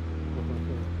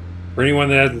 For anyone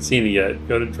that hasn't seen it yet,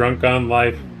 go to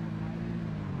DrunkOnLife,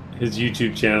 his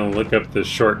YouTube channel, and look up the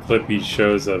short clip he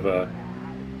shows of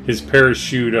his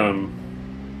parachute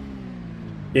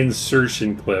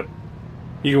insertion clip.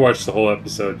 You can watch the whole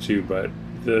episode too, but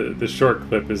the short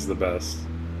clip is the best.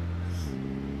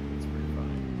 It's pretty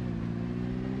funny.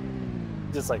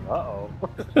 Just like, uh-oh.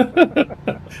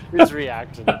 His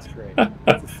reaction is great.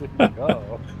 Just like,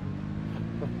 uh-oh.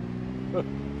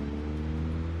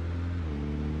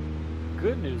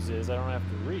 Good news is I don't have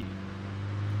to read.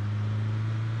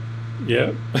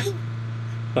 Yep.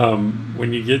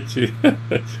 When you get to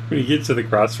when you get to the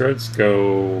crossroads,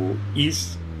 go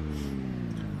east.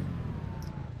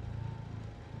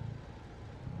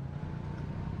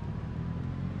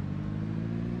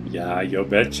 Yeah, you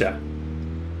betcha.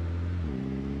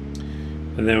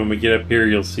 And then when we get up here,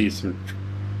 you'll see some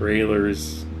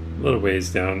trailers a little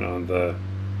ways down on the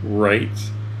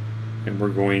right, and we're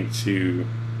going to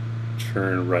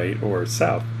turn right or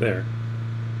south there.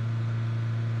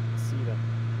 See them.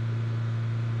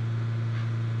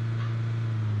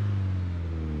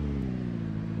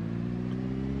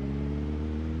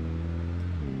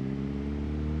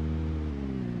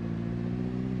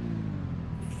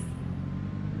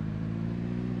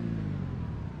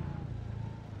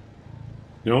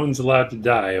 No one's allowed to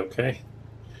die, okay?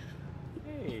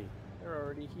 Hey, they're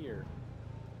already here.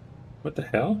 What the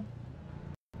hell?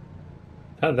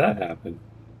 How'd that happen?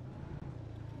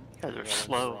 You guys are Going the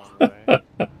slow. wrong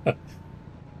way.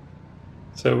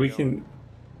 So we can...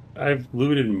 I've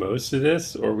looted most of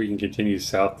this, or we can continue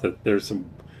south. There's some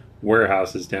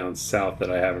warehouses down south that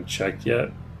I haven't checked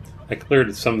yet. I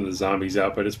cleared some of the zombies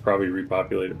out, but it's probably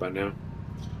repopulated by now.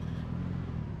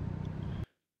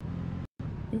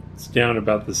 It's down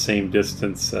about the same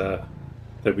distance that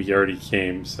we already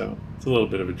came, so it's a little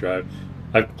bit of a drive.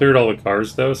 I've cleared all the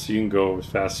cars, though, so you can go as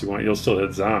fast as you want. You'll still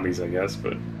hit zombies, I guess,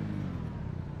 but... I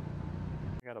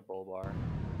got a bull bar.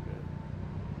 Good.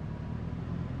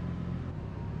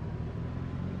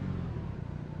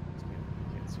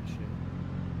 Can't see shit.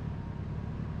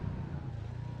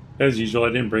 As usual, I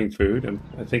didn't bring food.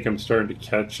 I think I'm starting to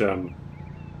catch... There's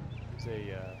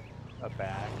a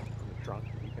bag in the trunk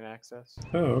that you can access.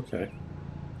 Oh, okay.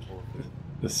 Full of food.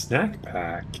 The snack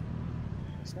pack.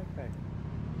 Snack bag.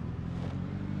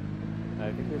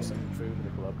 I think there's some food in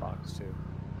the glove box too.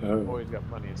 Oh, Always got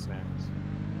plenty of snacks.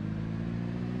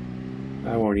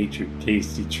 I won't eat your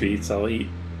tasty treats. I'll eat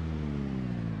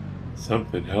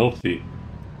something healthy.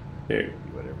 Here,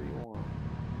 Do whatever you want.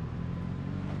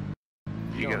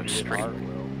 You don't go need it, straight. Art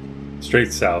will.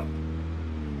 straight south.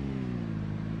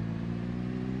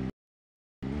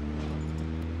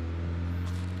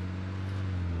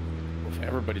 If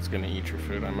everybody's gonna eat your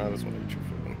food, I might as well eat your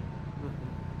food.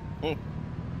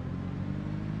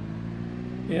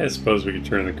 Yeah, I suppose we could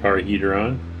turn the car heater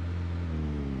on.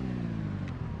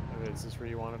 Okay, is this where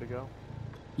you wanted to go?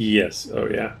 Yes. Oh,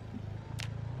 yeah.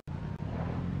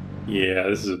 Yeah,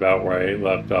 this is about where I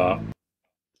left off.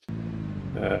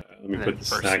 Let me And put then the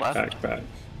first snack left? pack back.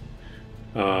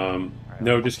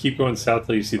 No, just keep going south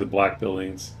till you see the black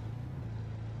buildings.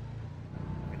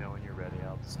 Let me know when you're ready.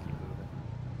 I'll just keep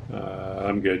moving.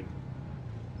 I'm good.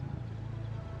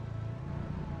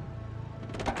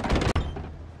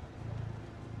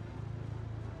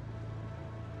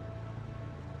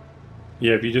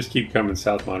 Yeah, if you just keep coming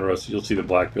south Monterosa, you'll see the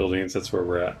black buildings. That's where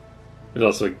we're at. There's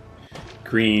also a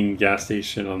green gas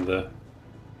station on the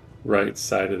right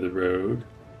side of the road.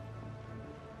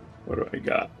 What do I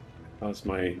got? How's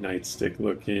my nightstick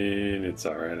looking? It's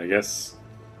alright, I guess.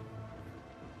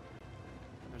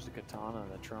 There's a katana in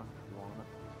the trunk if you want it.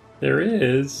 There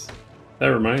is. That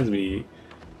reminds me,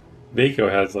 Vaco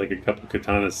has like a couple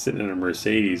katanas sitting in a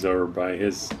Mercedes over by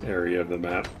his area of the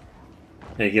map.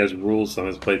 And he has rules on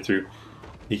his playthrough.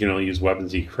 He can only use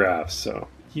weapons he crafts, so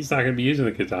he's not going to be using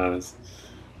the katanas.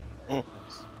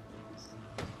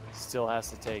 Still has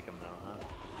to take them though,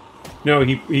 huh? No,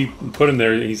 he put him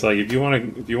there. He's like, if you want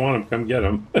him, come get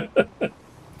him,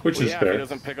 which Well, is yeah, fair. if he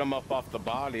doesn't pick them up off the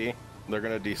body, they're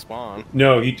gonna despawn.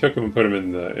 No, he took him and put him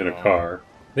in a car.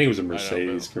 I think it was a I know,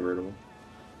 Mercedes but convertible.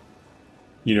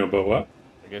 You know, but what?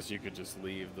 I guess you could just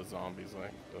leave the zombies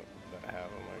like that have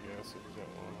them. I guess if you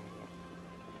don't want them.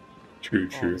 True,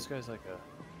 Oh, true. this guy's like a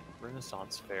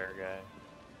Renaissance fair guy.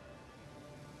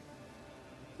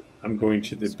 I'm going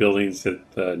to the buildings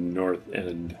at the north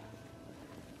end.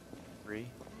 3?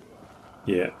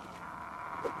 Yeah.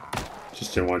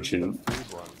 Just didn't want These are you. the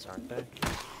food ones, aren't they?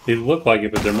 They look like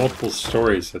it, but they're multiple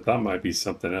stories, so I thought it might be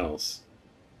something else.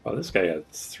 Wow, this guy has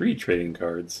 3 trading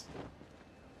cards.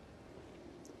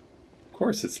 Of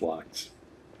course it's locked.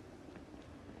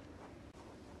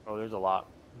 Oh, there's a lot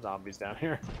of zombies down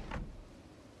here.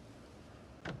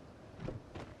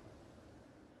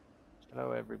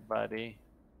 Hello, everybody.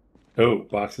 Oh,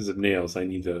 boxes of nails. I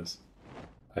need those.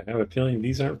 I have a feeling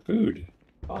these aren't food.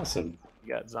 Awesome.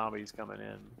 You got zombies coming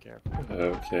in. Careful.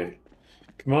 Okay.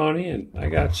 Come on in. I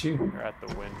got you. They're at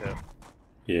the window.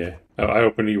 Yeah. Oh, I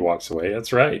opened it. He walks away.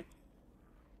 That's right.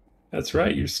 That's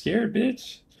right. You're scared,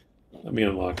 bitch. Let me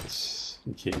unlock this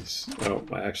in case. Oh,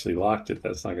 I actually locked it.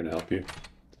 That's not going to help you.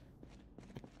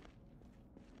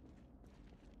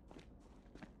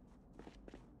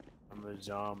 I'm a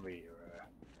zombie.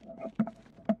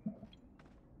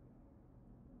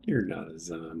 You're not a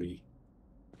zombie.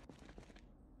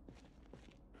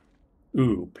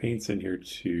 Ooh, paint's in here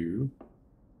too.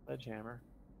 Sledgehammer.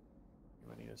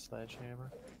 You need a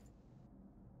sledgehammer?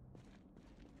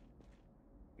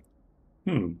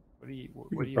 Hmm. What do you? We What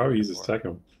do could you? probably looking use a for?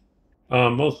 second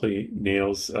one. Mostly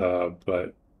nails,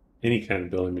 but any kind of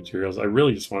building materials. I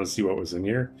really just want to see what was in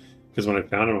here because when I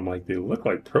found them, I'm like, they look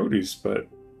like produce, but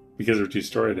because they're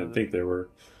two-story, I didn't think they were.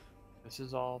 This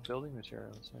is all building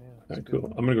materials. So yeah. Ah, It's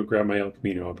cool. I'm gonna go grab my El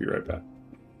Camino. I'll be right back.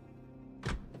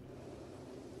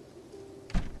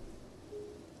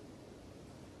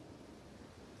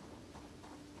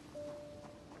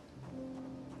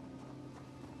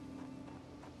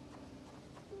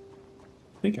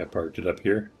 I think I parked it up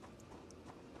here.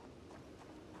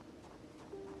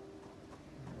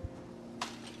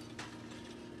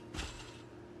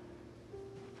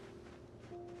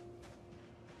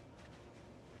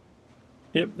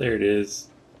 Yep, there it is.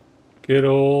 Good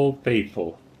old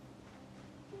Faithful.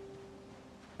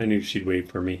 I knew she'd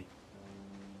wait for me.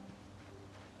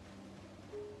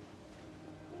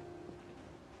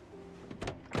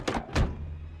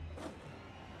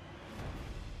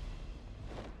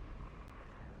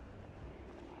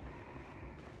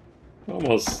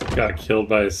 Almost got killed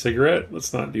by a cigarette.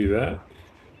 Let's not do that.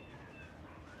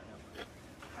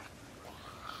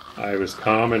 I was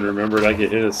calm and remembered I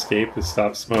could hit escape to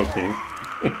stop smoking.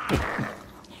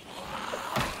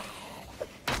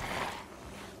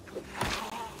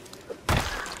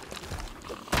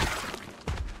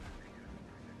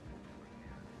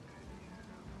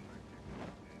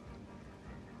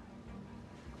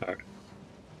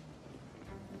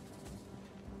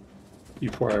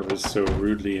 Before I was so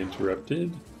rudely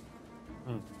interrupted.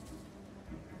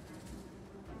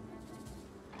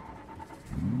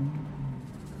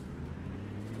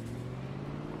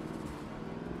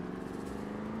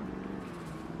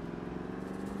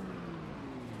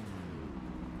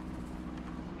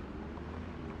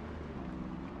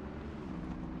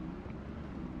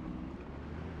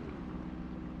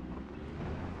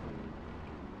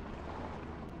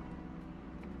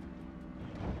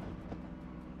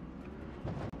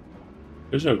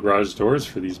 There's no garage doors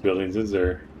for these buildings, is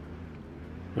there?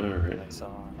 Alright. I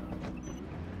saw.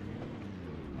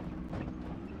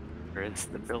 There's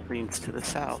the buildings to the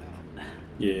south.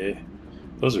 Yeah.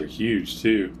 Those are huge,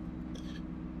 too.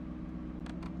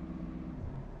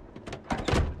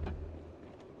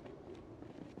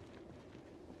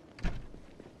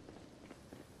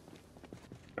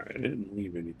 Alright, I didn't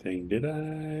leave anything, did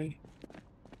I?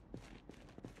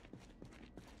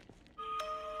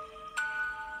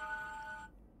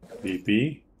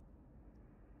 BP.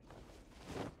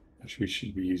 Actually, we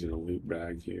should be using a loot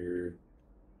bag here.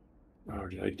 Oh,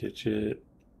 did I ditch it?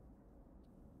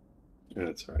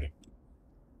 That's all right.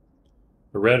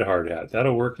 A red hard hat.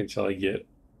 That'll work until I get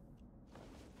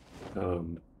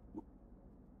the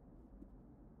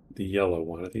yellow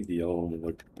one. I think the yellow one will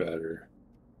look better.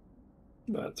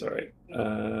 That's all right.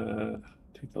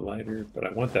 Take the lighter, but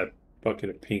I want that bucket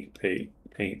of pink paint.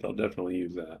 I'll definitely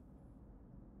use that.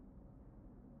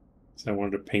 So I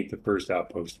wanted to paint the first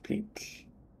outpost pink.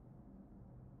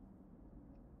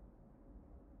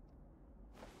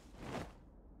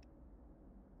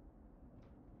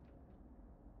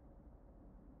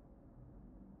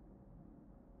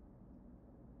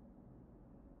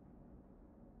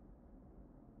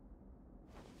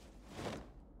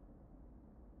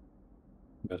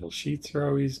 Metal sheets are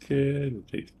always good. We'll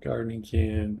take the gardening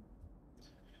can.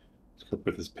 Let's go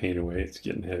put this paint away. It's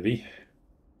getting heavy.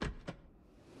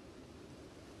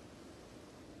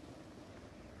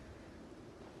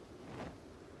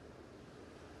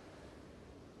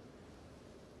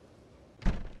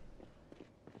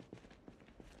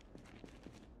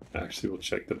 Actually, we'll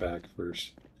check the back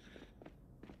first.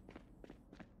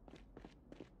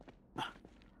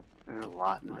 There's a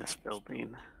lot in this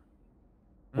building.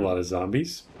 A lot of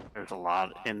zombies. There's a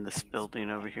lot in this building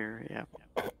over here. Yeah.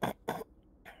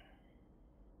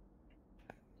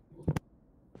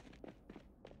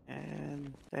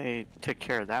 And they took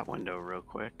care of that window real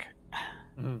quick.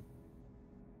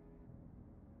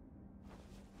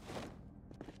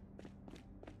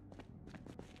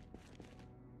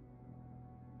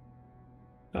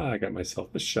 I got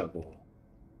myself a shovel.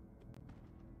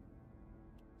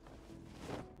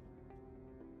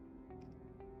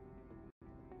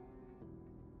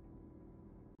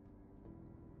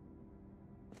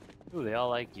 Ooh, they all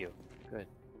like you. Good.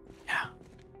 Yeah.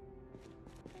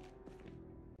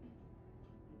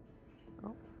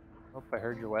 Hope I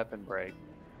heard your weapon break.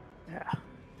 Yeah.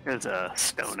 There's a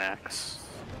stone axe.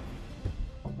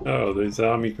 Oh, the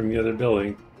zombie from the other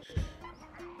building.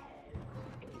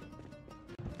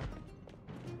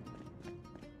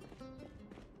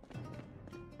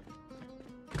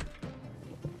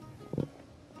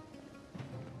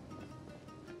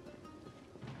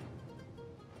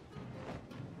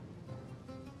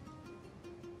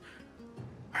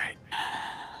 Alright.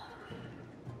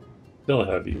 Still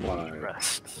heavy. Why?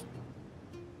 Rest.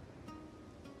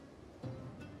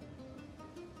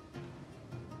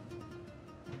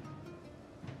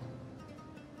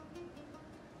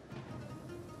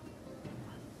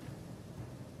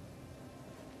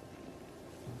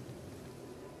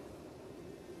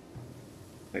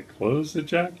 I close the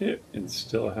jacket and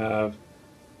still have.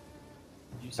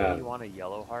 Did you say you want a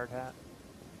yellow hard hat?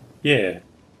 Yeah.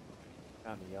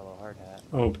 Found a yellow hard hat.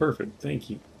 Oh, perfect. Thank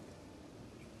you.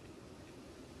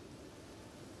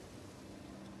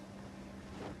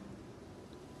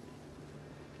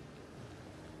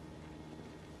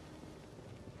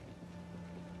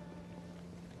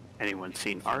 Anyone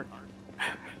seen Art?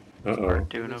 Uh-oh. Art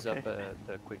doing He was okay? up at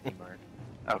the Quickie Mart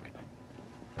Okay.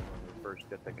 when we first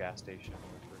at the gas station.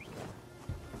 When we first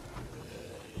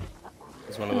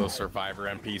He's one of those survivor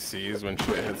NPCs. When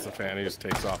shit hits the fan, he just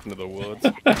takes off into the woods.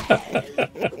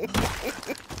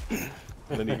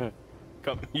 And then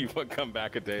you come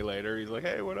back a day later. He's like,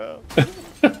 "Hey, what up?"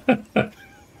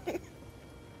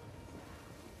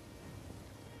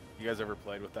 You guys ever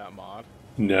played with that mod?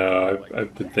 No,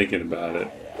 I've been thinking about it.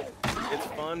 It's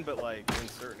fun, but like in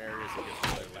certain areas it gets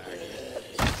really laggy.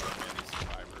 So many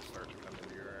survivors start to come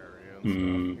into your area and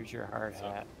stuff. Here's your hard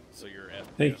hat. So your FPS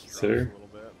Thank you, drops sir. a little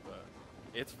bit, but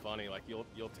it's funny. Like you'll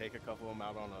take a couple of them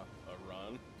out on a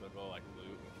run to go like loot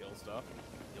and kill stuff.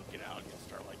 You'll get out and you'll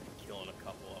start like killing a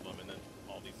couple of them, and then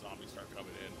all these zombies start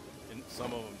coming in, and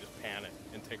some of them just panic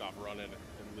and take off running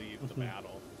and leave the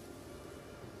battle.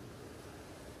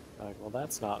 Like, well,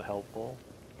 that's not helpful.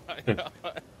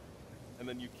 And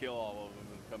then you kill all of them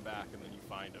and come back, and then you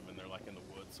find them, and they're like in the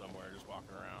woods somewhere, just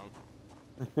walking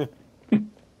around.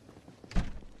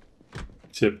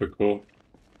 Typical.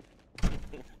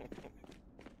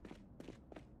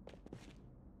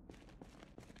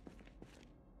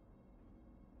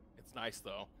 It's nice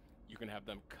though. You can have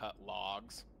them cut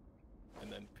logs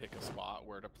and then pick a spot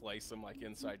where to place them, like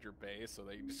inside your base, so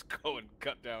they just go and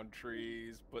cut down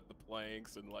trees, put the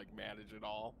planks, and like manage it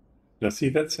all. Now, see,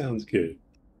 that sounds good.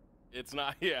 It's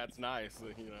not, yeah, it's nice,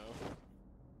 you know,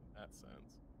 in that sense.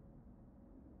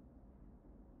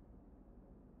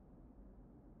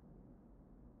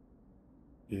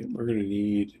 Yeah, we're gonna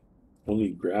need only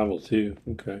gravel too.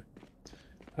 Okay.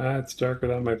 It's dark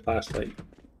without my flashlight.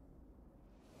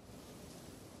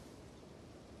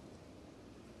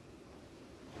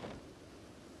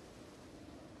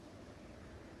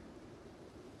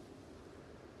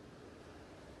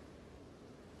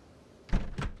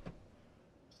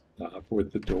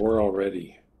 with the door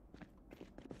already.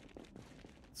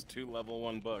 It's 2 level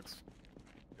 1 books,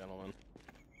 gentlemen.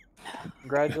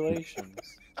 Congratulations.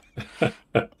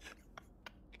 Good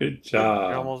You're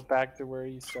job. almost back to where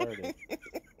you started.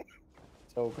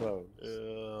 So close.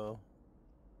 It's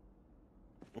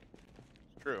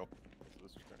true.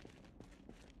 This is true.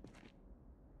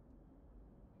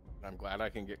 I'm glad I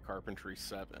can get Carpentry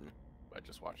 7 by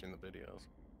just watching the videos.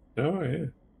 Oh, yeah.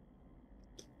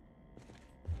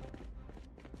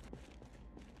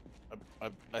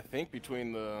 I think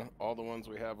between all the ones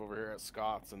we have over here at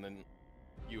Scott's and then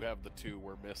you have the 2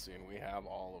 we're missing, we have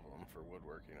all of them for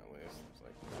woodworking at least. There's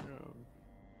like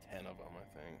 10 of them, I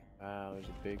think. Wow, there's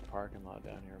a big parking lot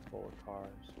down here full of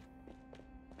cars.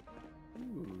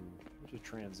 Ooh, there's a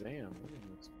Trans Am. That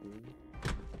looks cool.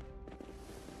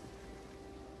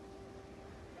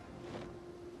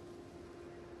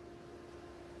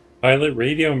 Pilot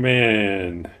Radio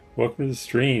Man, welcome to the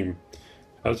stream.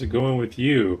 How's it going with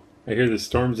you? I hear the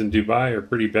storms in Dubai are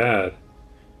pretty bad.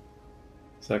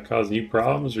 Is that causing you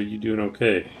problems, or are you doing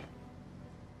okay?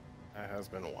 That has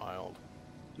been wild.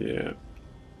 Yeah.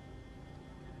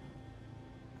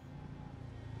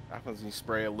 Happens when you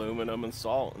spray aluminum and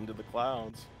salt into the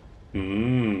clouds.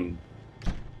 Mmm.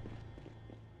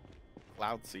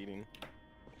 Cloud seeding.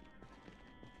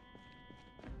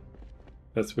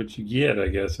 That's what you get, I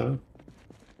guess, huh?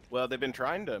 Well, they've been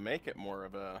trying to make it more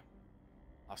of a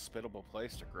hospitable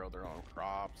place to grow their own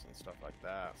crops and stuff like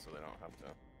that, so they don't have to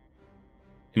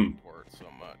import so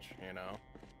much, you know?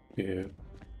 Yeah.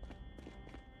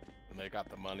 And they got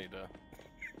the money to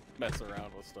mess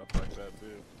around with stuff like that,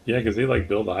 too. Yeah, because they like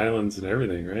build islands and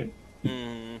everything, right?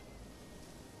 Mm-hmm.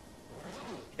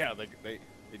 Yeah, they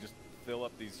just fill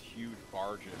up these huge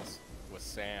barges with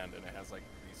sand, and it has like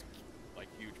these like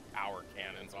huge power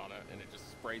cannons on it, and it just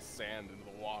sprays sand into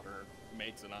the water,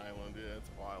 makes an island. Yeah,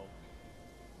 it's wild.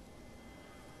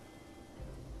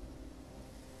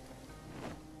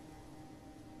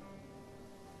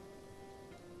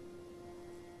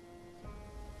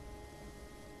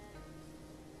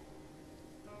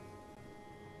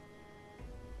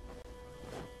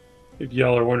 If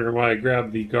y'all are wondering why I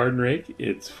grabbed the garden rake,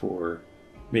 it's for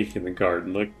making the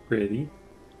garden look pretty.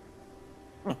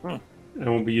 I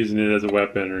won't be using it as a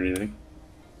weapon or anything.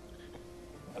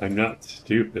 I'm not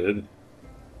stupid.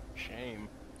 Shame.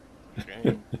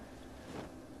 Shame.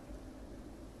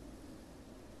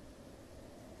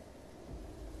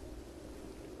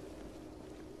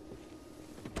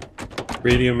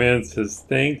 Radio Man says,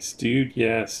 thanks, dude.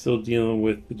 Yeah, still dealing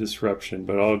with the disruption,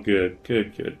 but all good.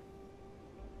 Good, good.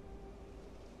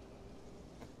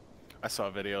 I saw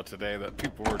a video today that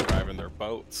people were driving their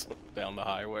boats down the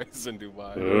highways in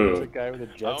Dubai. There's a guy with a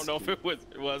jet ski. I don't know if it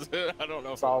was it. I don't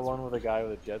know. I saw one with a guy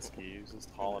with a jet ski. He was just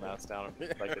hauling ass down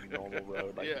like a normal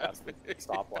road, like past the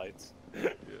stoplights.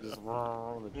 Just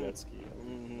with a jet ski.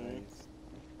 Nice.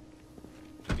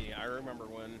 I mean, I remember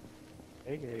when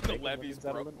the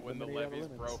levees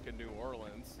broke in New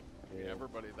Orleans. Yeah.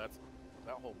 Everybody, that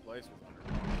whole place was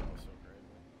underwater. That was so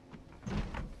crazy.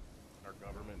 Our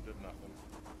government did nothing.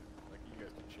 Like, you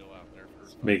guys can chill out there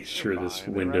first. Make sure this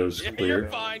window's Yeah, clear. you're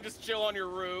fine. Just chill on your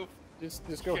roof. Just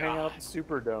go hang out at the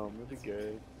Superdome. It'll be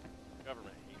good.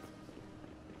 Government hates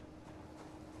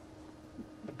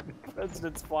us. The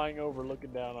president's flying over,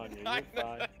 looking down on you. You're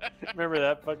fine. Remember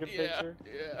that fucking picture?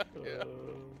 Yeah.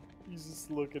 He's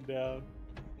just looking down.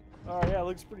 Oh yeah, it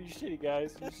looks pretty shitty,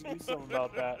 guys. You should do something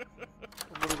about that.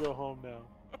 I'm gonna go home now.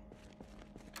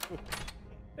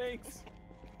 Thanks.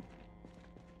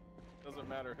 Doesn't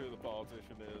matter who the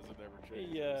politician is, it never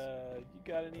changes. Hey, you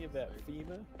got any of that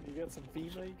FEMA? You got some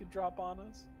FEMA you can drop on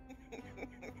us?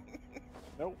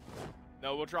 Nope.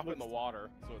 No, we'll drop it in the water,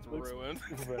 so it's ruined.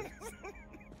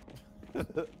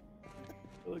 It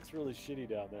looks really shitty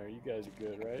down there. You guys are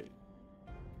good, right?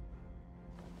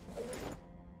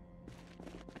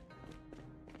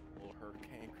 Little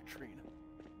Hurricane Katrina.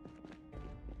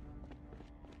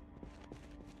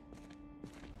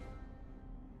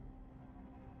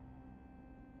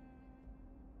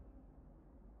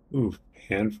 Ooh,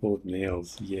 handful of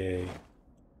nails. Yay.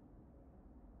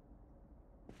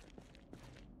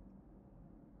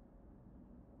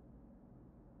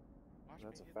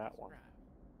 That's a fat one.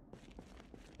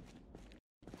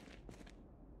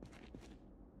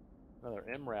 Another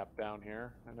M-Rap down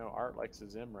here. I know Art likes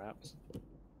his M-Raps.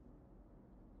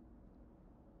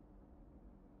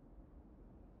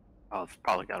 Oh, it's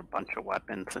probably got a bunch of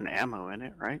weapons and ammo in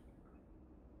it, right?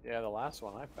 Yeah, the last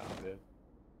one I found did.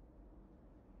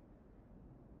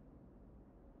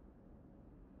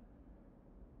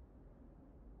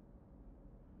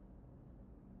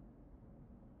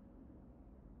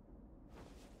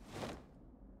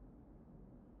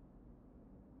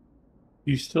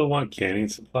 You still want canning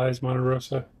supplies, Monte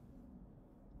Rosa?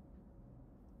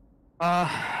 Uh,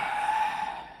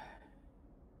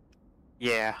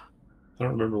 yeah. I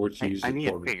don't remember what you used I it need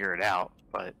for. to figure it out,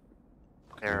 but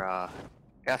Okay. they're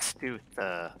got to do with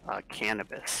the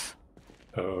cannabis,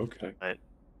 Oh, okay. but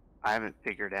I haven't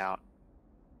figured out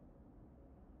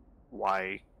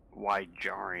why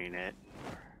jarring it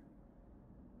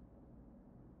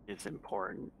is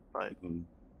important, but Mm.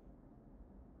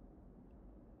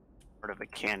 part of a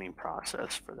canning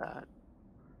process for that.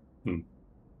 Hmm.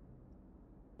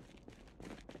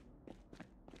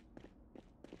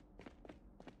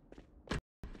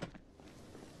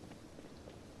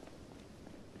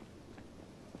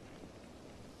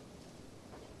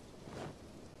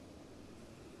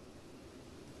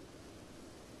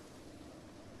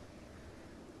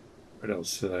 What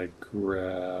else did I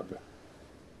grab?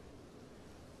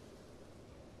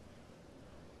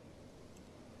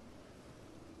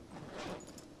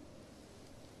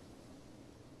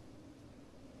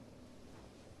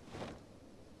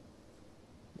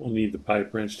 We'll need the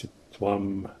pipe wrench to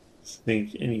plumb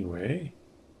sink anyway.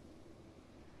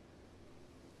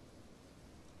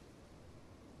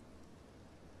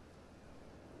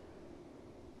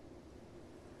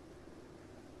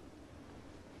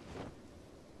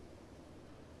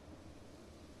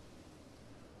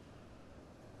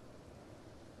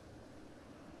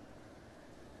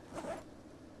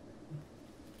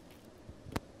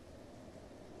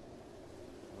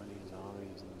 Many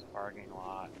zombies in this parking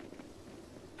lot.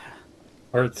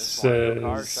 Art Just want to go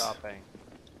car says shopping.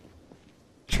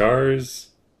 chars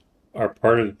are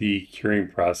part of the curing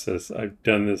process. I've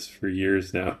done this for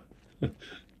years now.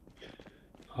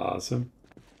 Awesome.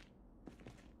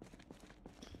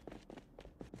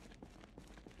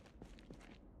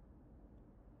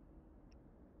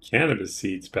 Cannabis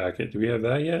seeds packet. Do we have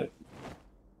that yet?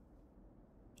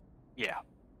 Yeah.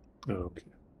 Oh, okay.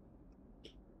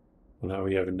 Well, now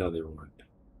we have another one.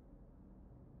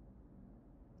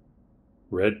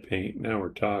 Red paint. Now we're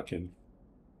talking.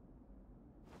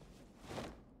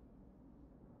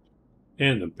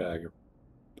 And a bag of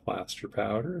plaster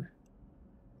powder.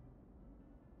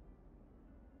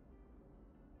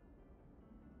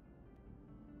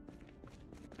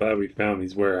 Glad we found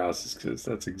these warehouses because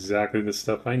that's exactly the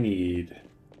stuff I need.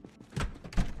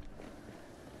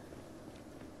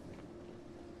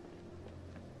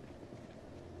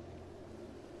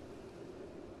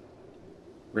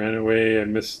 Ran away. I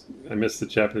missed the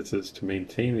chapter that says to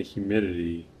maintain the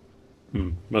humidity.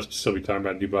 Must still be talking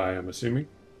about Dubai, I'm assuming.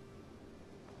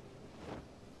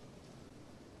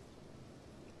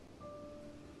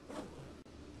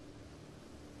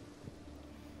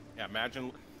 Yeah,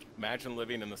 imagine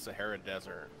living in the Sahara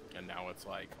Desert, and now it's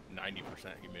like 90%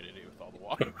 humidity with all the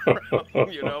water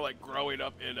around. You know, like growing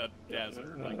up in a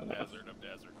desert, like desert of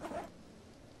desert.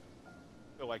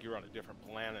 Feel like you're on a different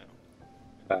planet.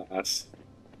 Pass.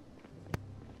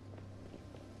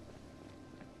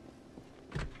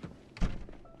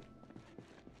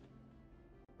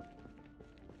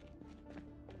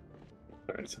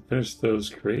 Alright, so finish those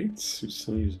crates. We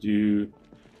still need to do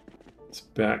this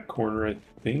back corner, I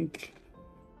think.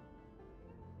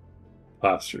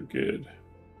 Plaster, good.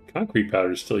 Concrete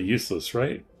powder is still useless,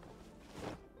 right?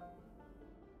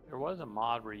 There was a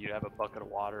mod where you'd have a bucket of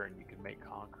water and you could make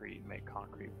concrete,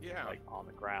 Yeah. like on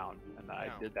the ground. And I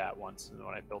Yeah. did that once. And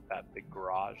when I built that big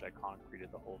garage, I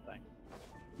concreted the whole thing.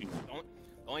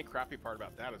 The only crappy part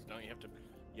about that is you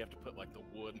have to put like a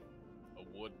wood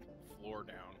floor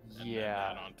down and then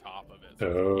that on top of it. So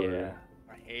Oh, yeah,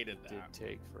 I hated it did that.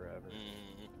 take forever.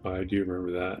 I do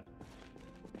remember that.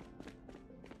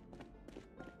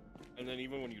 And then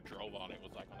even when you drove on it, it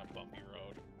was like on a bumpy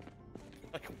road,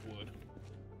 like wood.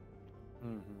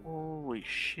 Holy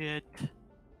shit.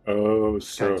 Oh, Those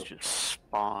so guys just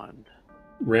spawned.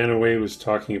 Ranaway was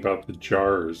talking about the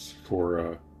jars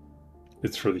for,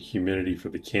 it's for the humidity for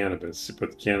the cannabis. You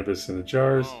put the cannabis in the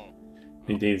jars,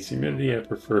 maintains humidity. I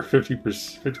prefer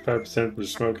 55% for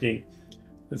smoking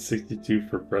and 62%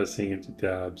 for pressing into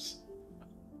dabs.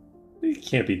 It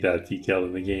can't be that detailed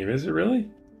in the game, is it really?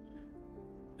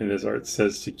 And as Art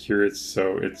says to cure it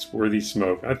so it's worthy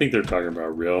smoke. I think they're talking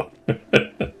about real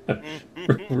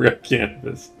real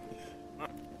cannabis.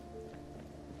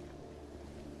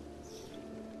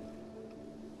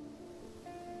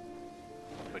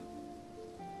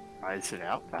 Dries it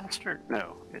out faster?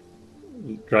 No. It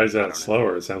dries out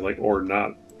slower, it sounds like, or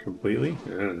not completely. I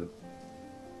don't know.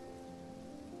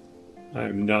 I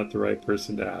am not the right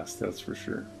person to ask, that's for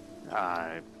sure.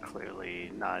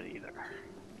 Clearly not either.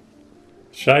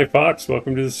 Shy Fox,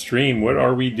 welcome to the stream. What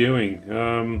are we doing?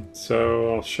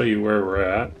 So I'll show you where we're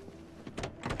at.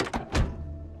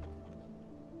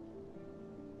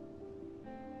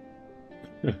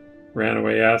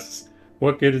 Ranaway asks,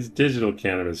 "What good is digital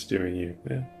cannabis doing you?"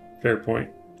 Yeah, fair point.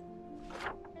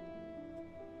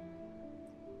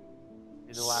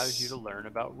 It allows you to learn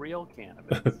about real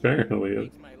cannabis. Apparently,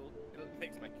 It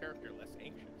makes my character less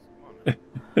anxious. Come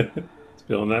on. it's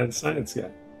Bill Nye the Science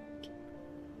Guy.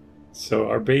 So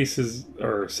our bases,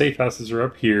 our safe houses are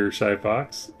up here, Shy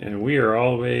Fox, and we are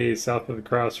all the way south of the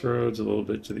crossroads, a little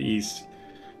bit to the east,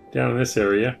 down in this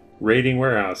area, raiding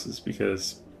warehouses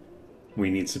because we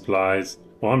need supplies.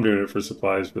 Well, I'm doing it for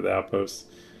supplies for the outposts.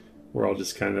 We're all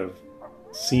just kind of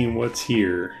seeing what's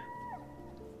here.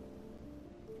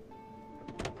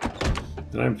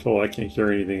 And I'm full, I can't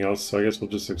carry anything else, so I guess we'll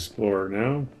just explore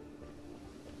now.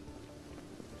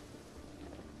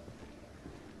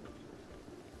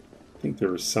 I think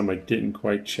there was some I didn't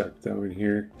quite check though in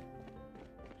here.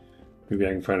 Maybe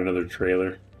I can find another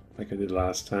trailer like I did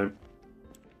last time.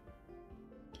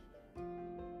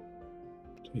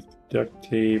 Take the duct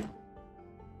tape,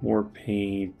 more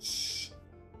paint,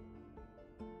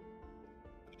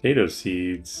 potato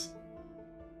seeds,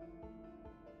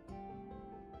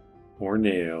 more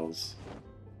nails.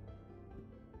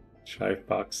 Shy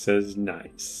Fox says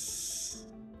nice.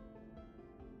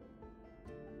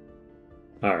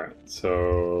 Alright,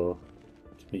 so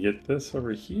can we get this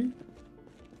over here?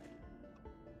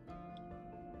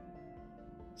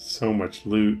 So much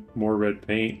loot, more red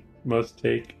paint, must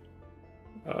take.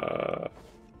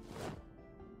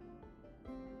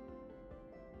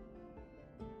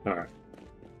 Alright.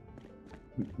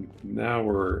 Now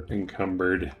we're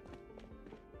encumbered.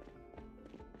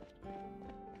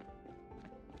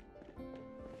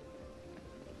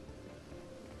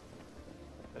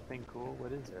 That thing cool?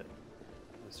 What is it?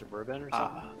 A Suburban or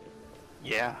something?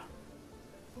 Yeah.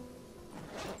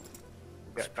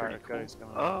 Got pretty car guys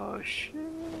going. Oh shit.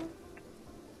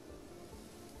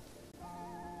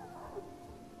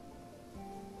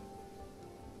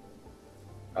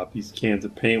 Got these cans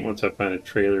of paint. Once I find a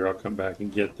trailer, I'll come back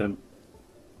and get them.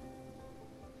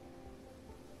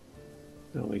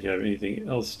 I don't think I have anything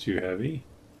else too heavy.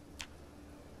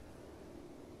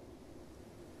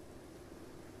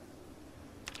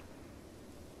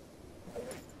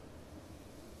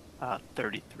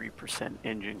 33%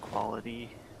 engine quality,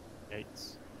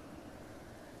 Yikes.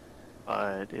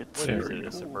 but it's What is Very it? A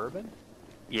cool. Suburban?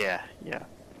 yeah.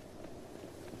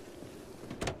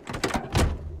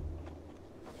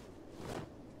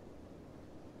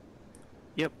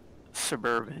 Yep,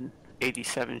 Suburban,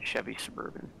 87 Chevy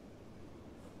Suburban.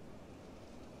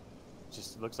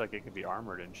 Just looks like it could be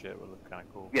armored and shit. Would look kind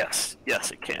of cool. Yes,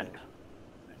 it can.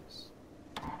 Nice.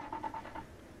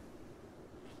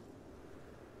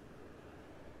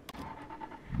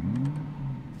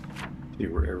 See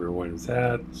where everyone's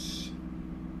at.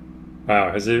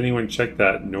 Wow, has anyone checked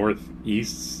that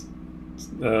northeast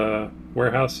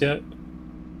warehouse yet?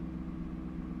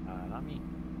 Not me.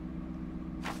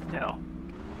 No.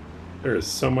 There is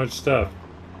so much stuff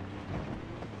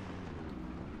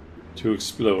to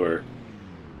explore.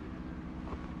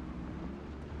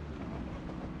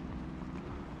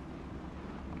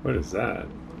 What is that?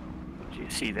 Do you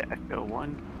see the Echo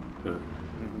one?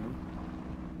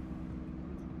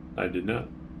 I did not.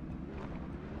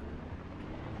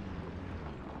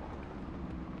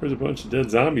 There's a bunch of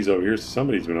dead zombies over here.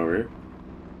 Somebody's been over here.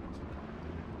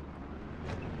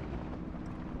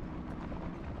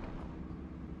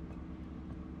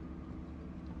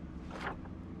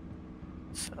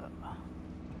 So,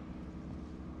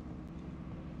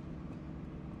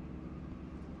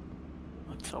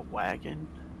 what's a wagon?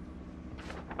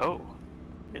 Oh,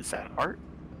 is that Art?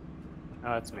 Oh,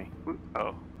 that's me.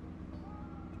 Oh.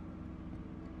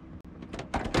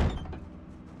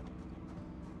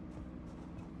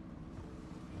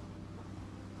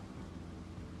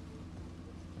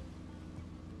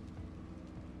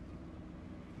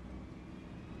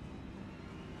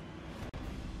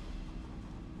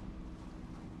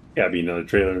 Gotta be another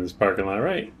trailer in this parking lot,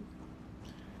 right?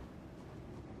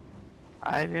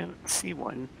 I didn't see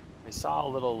one. I saw a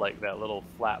little, like, that little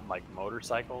flat, like,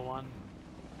 motorcycle one.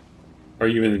 Are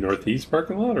you in the northeast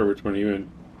parking lot, or which one are you in?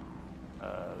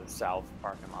 The south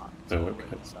parking lot. Oh, So we're okay.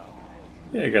 in the south.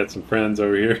 Yeah, I got some friends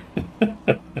over here.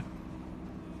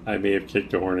 I may have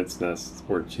kicked a hornet's nest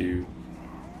or two.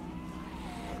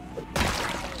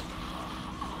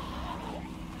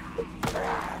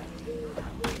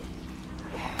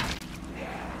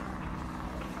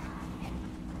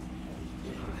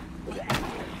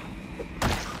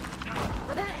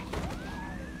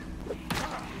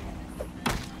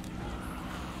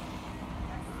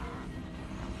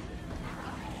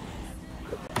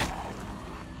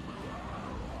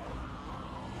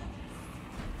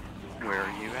 Where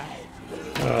are you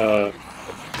at?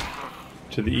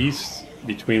 To the east,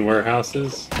 between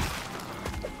warehouses.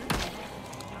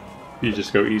 You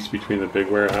just go east between the big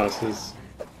warehouses.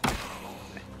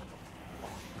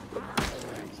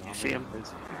 You see him? You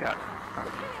got.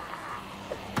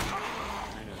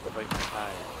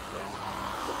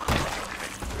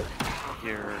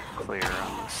 You're clear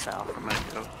on the south. I'm gonna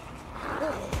go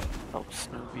help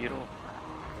Snow Beetle.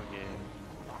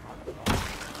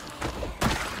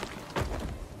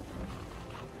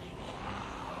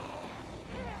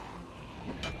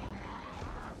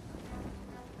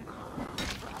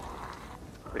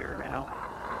 Clear now.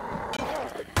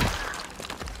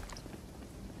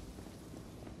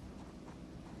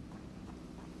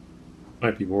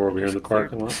 Might be more over here in the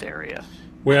parking lot. This area.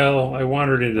 Well, I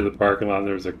wandered into the parking lot and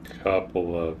there was a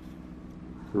couple of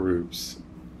groups.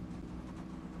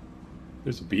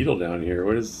 There's a beetle down here.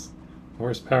 What is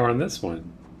horsepower on this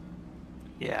one?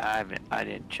 Yeah, I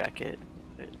didn't check it.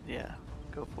 But yeah,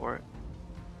 go for it.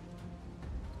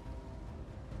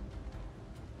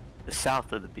 The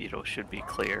south of the beetle should be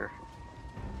clear.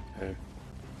 Okay.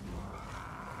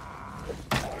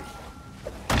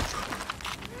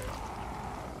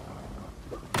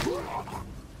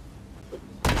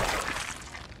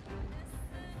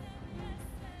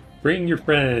 Bring your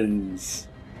friends.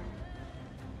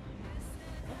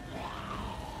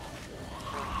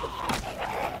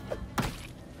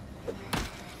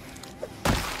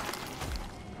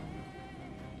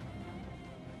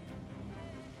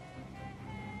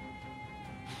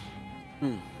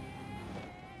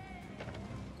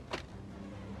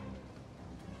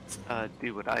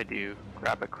 Do what I do.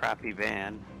 Grab a crappy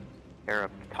van, tear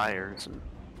up the tires, and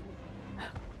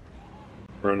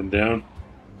Run them down.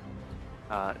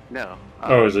 no.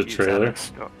 Oh, is it a use that trailer?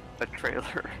 as a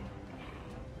trailer.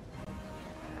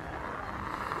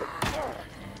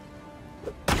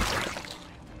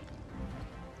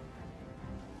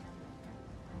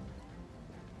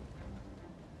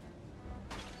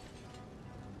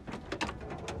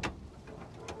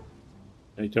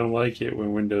 I don't like it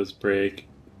when windows break.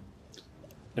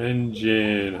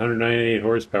 Engine, 198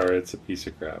 horsepower. It's a piece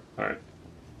of crap. All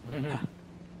right.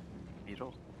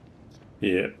 Beetle.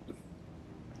 Yeah.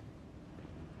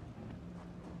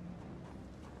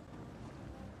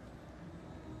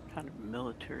 What kind of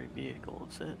military vehicle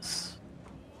is this?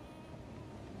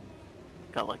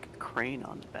 Got like a crane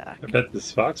on the back. I bet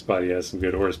this Fox body has some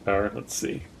good horsepower. Let's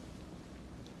see.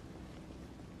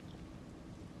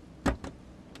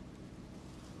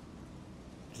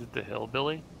 Is it the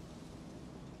hillbilly?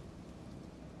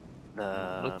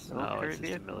 The Looks, no, military it's just a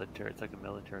vehicle. military. It's like a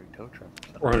military tow truck.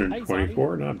 Or something.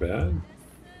 424, not bad.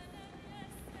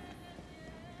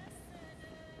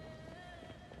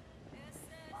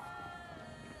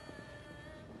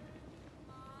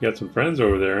 You got some friends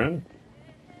over there, huh?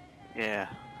 Yeah.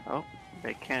 Oh,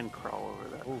 they can crawl over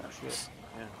that. Oh fence. shit!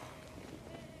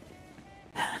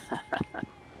 Yeah.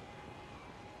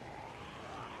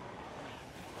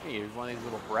 Hey, here's one of these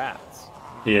little brats.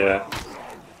 Yeah.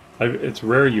 It's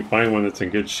rare you find one that's in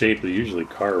good shape. They're usually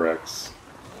car wrecks.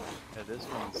 Yeah, this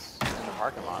one's in the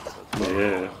parking lot. So it's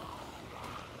Yeah.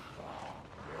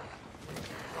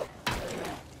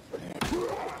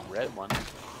 red one.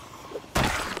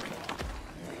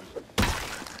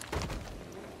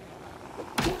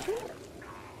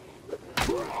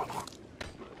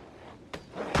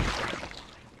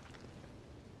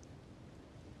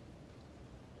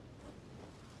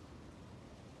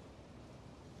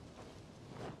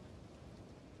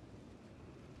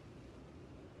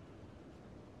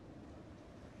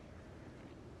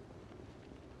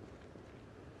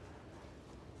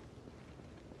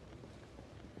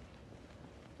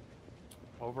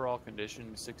 Overall condition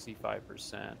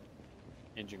 65%.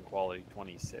 Engine quality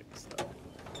 26 though.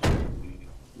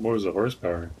 What was the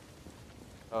horsepower?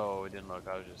 Oh, it didn't look.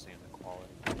 I was just seeing the quality.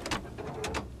 I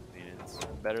mean, it's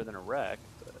better than a wreck,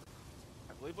 but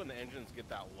I believe when the engines get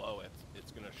that low,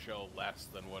 it's gonna show less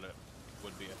than what it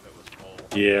would be if it was full.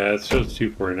 Yeah, it shows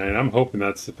 249. I'm hoping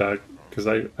that's the fact, because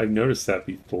I've noticed that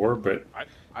before, but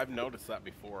I've noticed that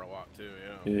before a lot too.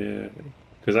 Yeah. yeah,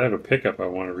 because I have a pickup I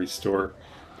want to restore,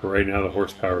 but right now the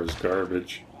horsepower is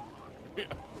garbage. I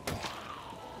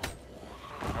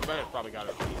bet it's probably got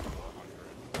at least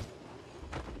 400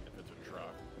 if it's a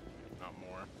truck, if not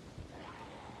more.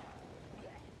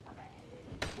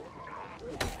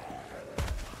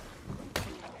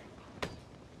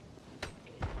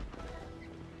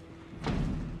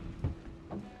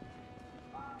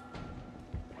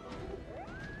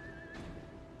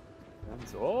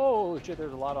 oh shit!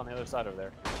 There's a lot on the other side over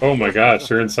there. Oh my gosh,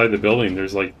 they're inside the building.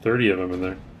 There's like 30 of them in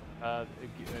there. And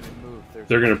it moved.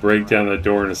 They're going to break down that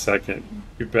door in a second.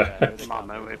 You're Yeah, back. there's I'm on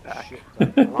my way back. shit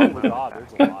ton. I'm on Oh my my way god, back.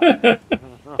 there's a lot.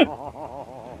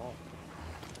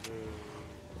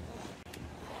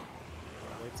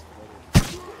 It's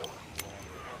footage.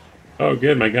 Oh,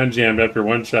 good. My gun jammed after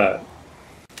one shot.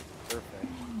 Perfect.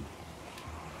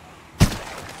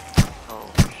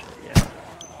 Oh shit,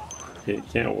 yeah. You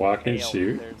can't walk and Hail,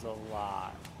 shoot. there's a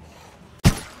lot.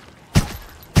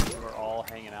 We're all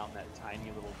hanging out in that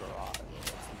tiny little garage.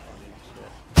 That's the funniest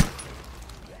shit.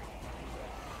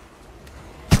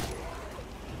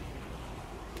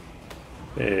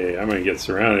 Hey, I'm gonna get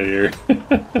surrounded here. Trying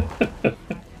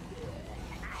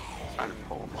to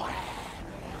pull them off.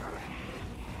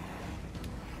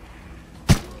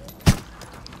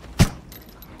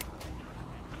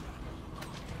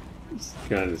 This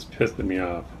gun is pissing me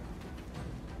off.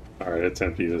 Alright, it's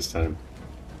empty this time.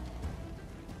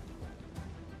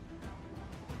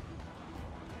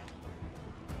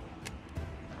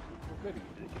 Well, good. You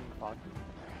did keep talking.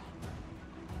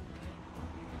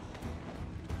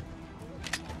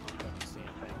 I'm seeing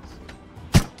things.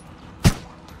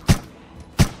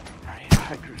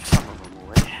 I drew some of them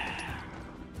away.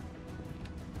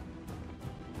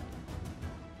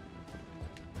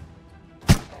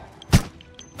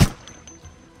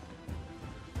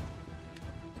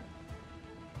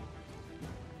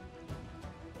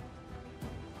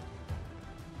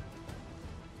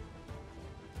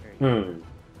 There you go.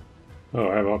 Oh,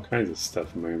 I have all kinds of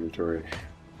stuff in my inventory.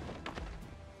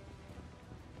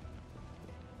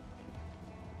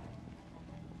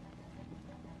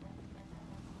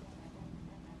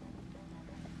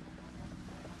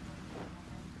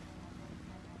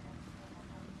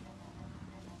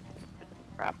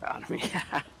 Crap out of me.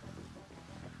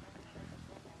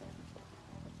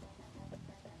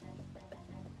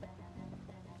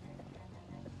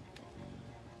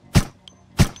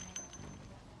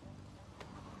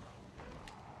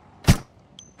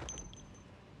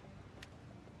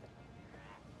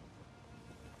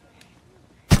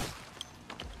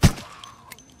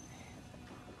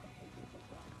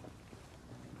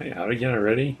 Hey, out again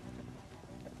already?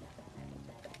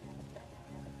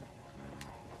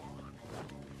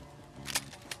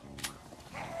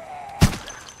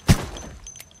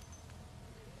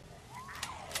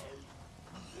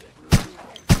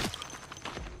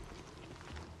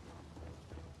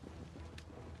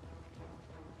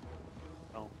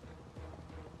 Oh,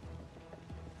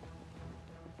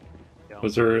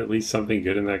 Was there at least something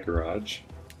good in that garage?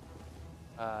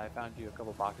 I found you a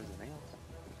couple boxes of nails.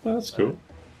 Oh, that's cool.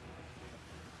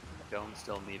 Jones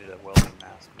still needed a welding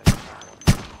mask.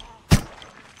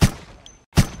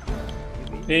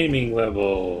 Aiming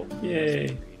level. Yay.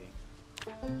 Here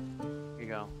you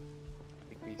go.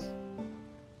 Big piece.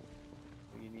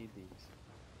 You need these.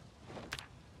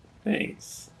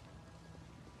 Thanks.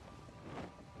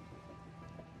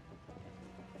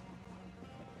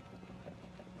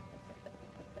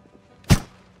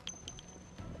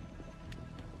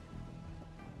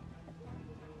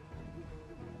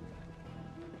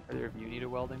 Either of you need a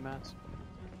welding mask?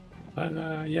 Yeah,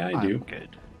 I I'm do. good.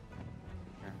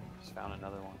 Here, just found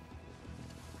another one.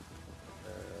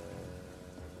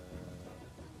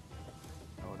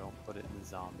 Oh, don't put it in the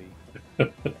zombie.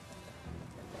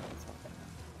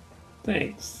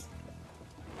 Thanks.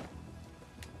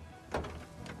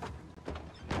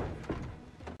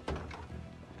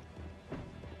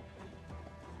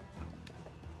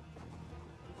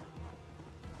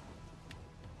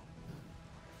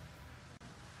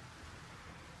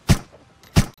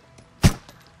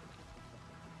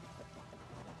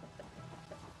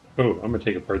 Oh, I'm gonna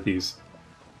take apart these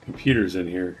computers in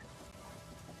here.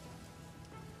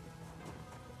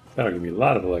 That'll give me a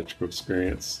lot of electrical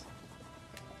experience.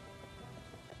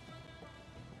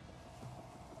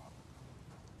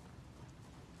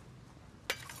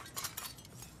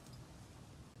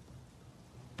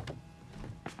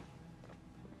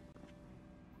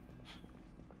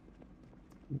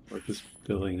 What this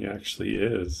building actually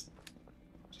is.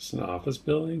 Just an office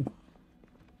building?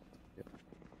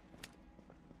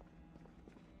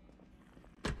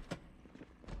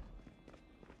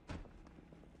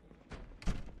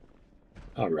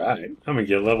 All right, I'm gonna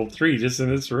get level 3 just in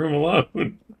this room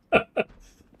alone.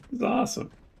 It's awesome.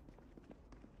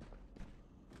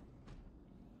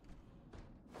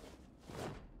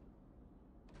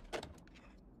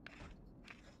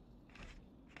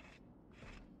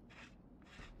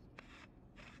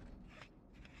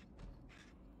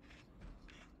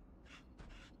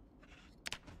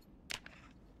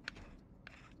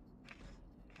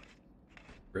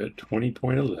 We're at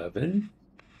 20.11.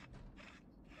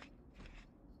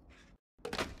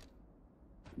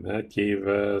 That gave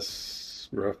us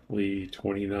roughly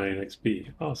 29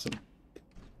 XP. Awesome.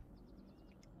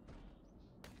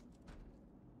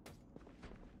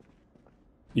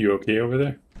 You okay over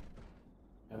there?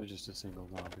 That was just a single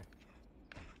zombie.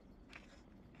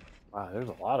 Wow, there's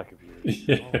a lot of computers.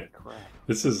 Yeah. Holy crap.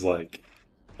 This is like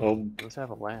old Let's have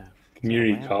a LAN.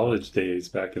 community college days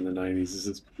back in the 90s. This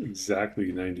is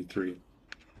exactly 93.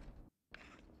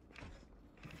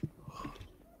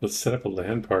 Let's set up a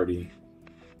LAN party.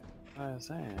 I was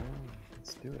saying,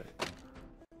 let's do it.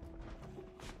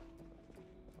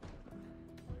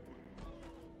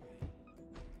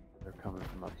 They're coming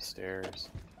from upstairs.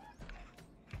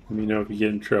 Let me know if you get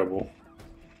in trouble.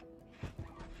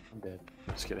 I'm dead.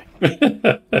 Just kidding.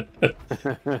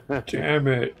 Damn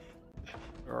it.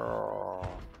 Oh,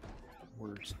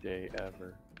 worst day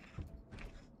ever.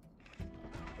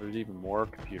 There's even more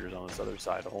computers on this other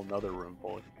side. A whole nother room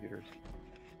full of computers.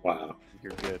 Wow.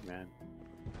 You're good, man.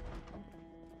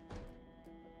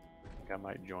 I think I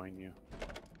might join you.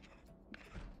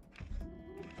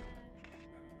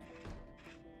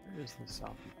 Where is this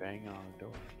zombie banging on the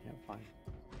door? I can't find it.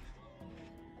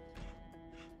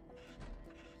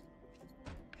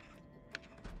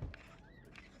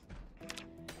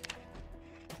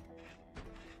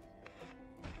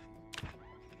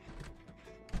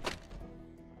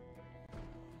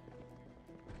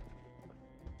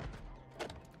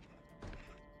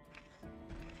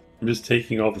 I'm just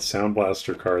taking all the Sound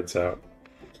Blaster cards out.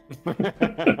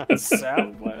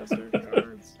 Sound Blaster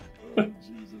cards. Oh,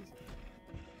 Jesus.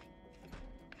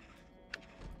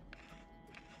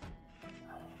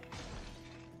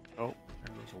 Oh,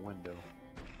 there goes a window.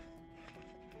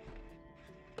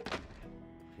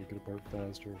 Make it apart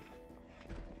faster. You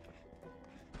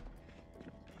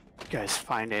guys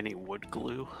find any wood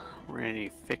glue? We're gonna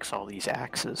fix all these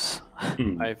axes.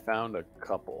 I found a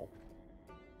couple.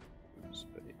 Space.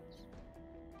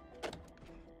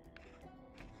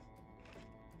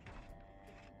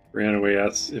 Ran away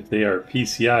asks if they are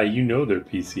PCI. You know they're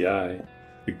PCI.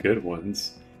 The good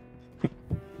ones.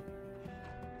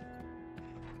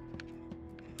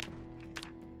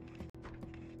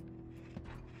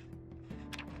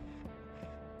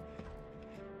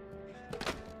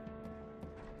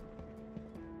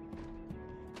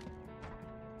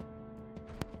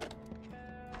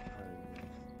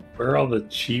 Where are all the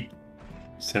cheap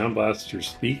Sound Blaster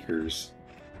speakers?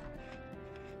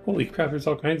 Holy crap, there's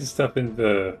all kinds of stuff in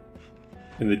the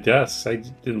desks. I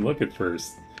didn't look at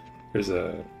first. There's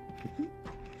a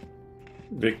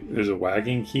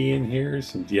wagging key in here,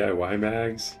 some DIY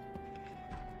mags.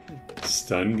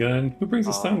 Stun gun. Who brings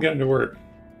a stun gun to work?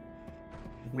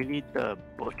 We need the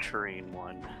butchering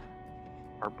one.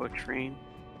 Our butchering.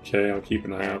 Okay, I'll keep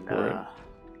an eye out for it.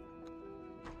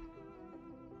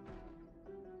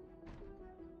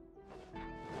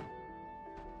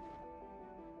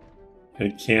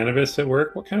 And cannabis at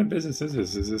work? What kind of business is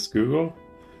this? Is this Google?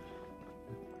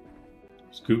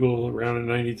 Was Google around in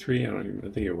 93? I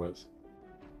think it was.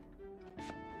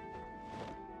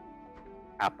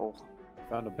 Apple.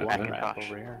 Found a blunt wrap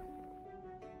Macintosh. over here.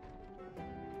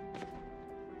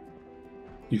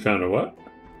 You found a what?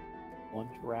 Blunt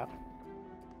wrap.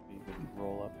 You can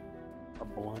roll up a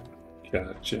blunt.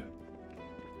 Gotcha.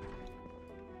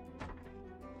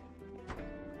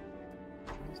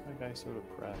 Why is my guy so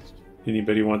depressed?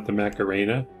 Anybody want the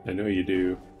Macarena? I know you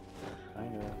do. I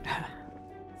know.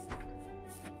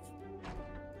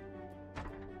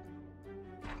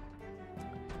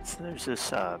 So there's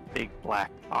this big black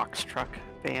box truck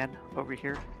van over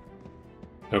here.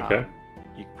 Okay.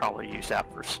 You could probably use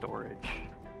that for storage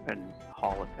and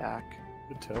haul it back.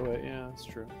 To tow it, yeah, that's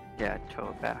true. Yeah, tow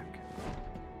it back.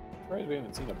 Surprised we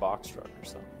haven't seen a box truck or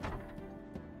something.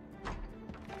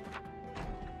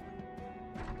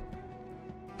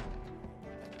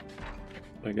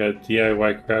 I got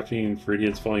DIY Crafting for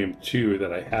Idiots Volume 2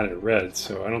 that I hadn't read,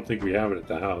 so I don't think we have it at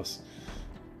the house.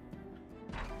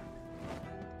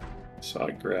 So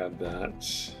I grabbed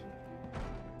that.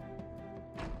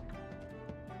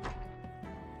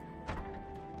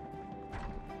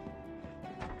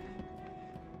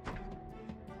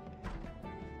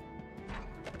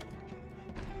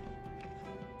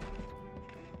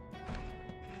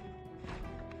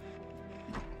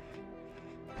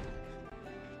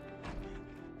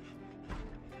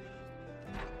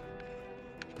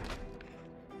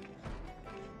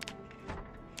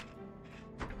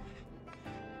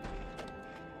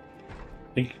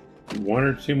 I think one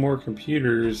or two more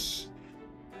computers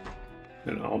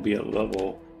and I'll be at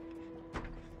level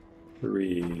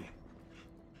 3.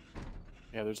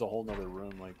 Yeah, there's a whole nother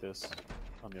room like this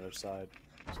on the other side.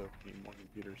 So if you need more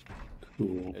computers,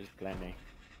 Cool. there's plenty.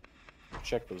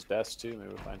 Check those desks too, maybe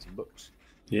we'll find some books.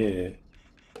 Yeah.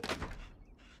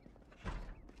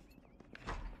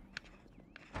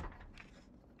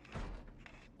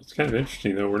 It's kind of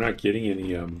interesting though. We're not getting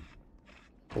any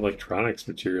electronics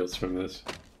materials from this.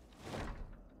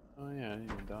 Oh yeah, I didn't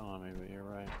even dawn on me, but you're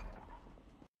right.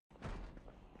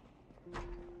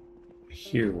 I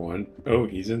hear one. Oh,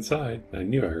 he's inside. I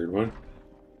knew I heard one.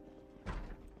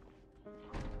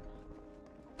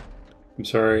 I'm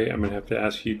sorry, I'm gonna have to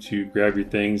ask you to grab your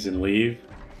things and leave.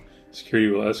 Security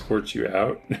will escort you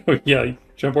out. Yeah,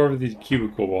 jump over the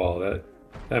cubicle wall.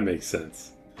 That makes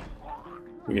sense.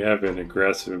 We have an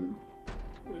aggressive,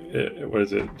 what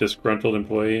is it, disgruntled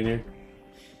employee in here?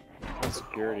 On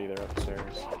security, they're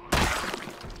upstairs.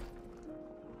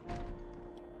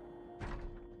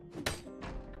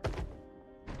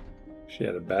 She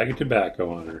had a bag of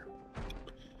tobacco on her.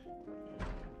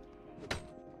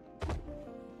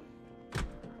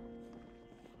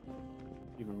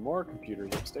 Even more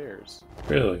computers upstairs.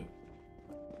 Really?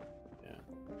 Yeah.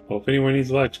 Well, if anyone needs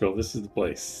electrical, this is the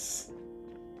place.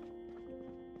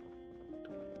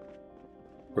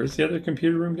 Where's the other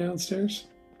computer room downstairs?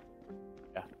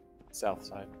 Yeah. South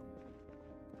side.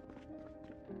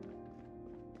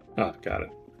 Ah, got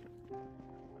it.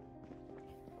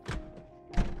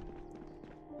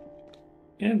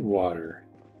 And water.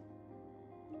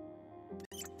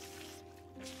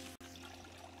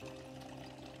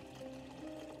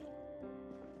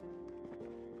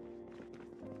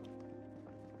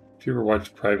 If you ever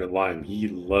watch Private Line, he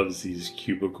loves these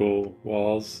cubicle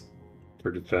walls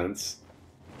for defense.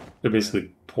 They're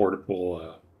basically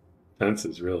portable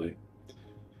fences, really.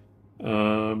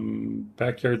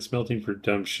 Backyard smelting for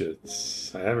dump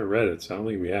shits. I haven't read it, so I don't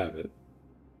think we have it.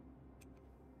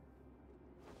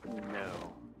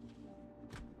 No.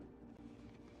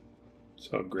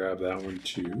 So I'll grab that one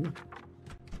too.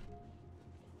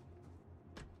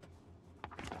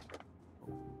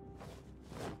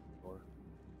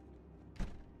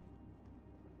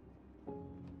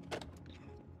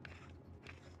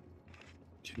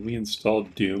 Can we install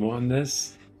Doom on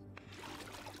this?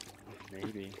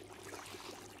 Maybe.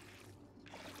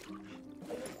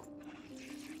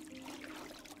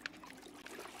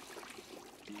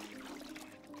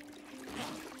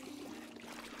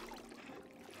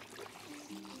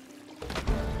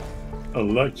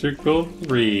 Electrical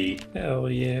 3. Hell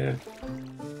yeah.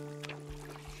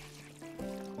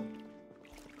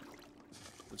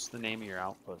 What's the name of your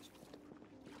outpost?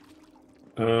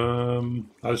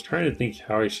 I was trying to think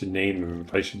how I should name them.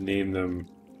 If I should name them.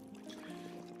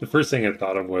 The first thing I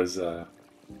thought of was,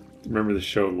 remember the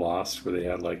show Lost, where they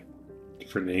had like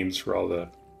different names for all the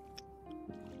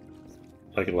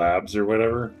like labs or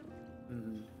whatever.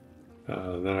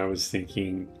 Mm-hmm. Then I was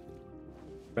thinking,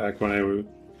 back when I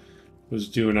was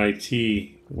doing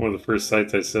IT, one of the first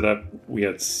sites I set up, we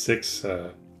had 6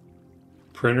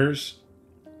 printers,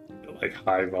 like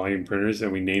high volume printers,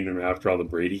 and we named them after all the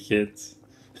Brady kids.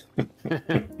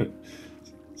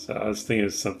 So I was thinking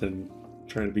of something,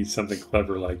 trying to be something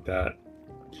clever like that.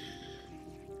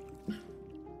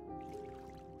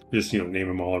 Just, name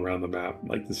them all around the map,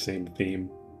 like the same theme.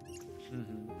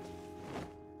 Mm-hmm.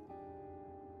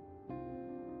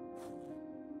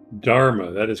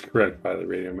 Dharma, that is correct, by the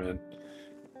Radio Man.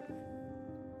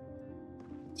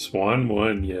 Swan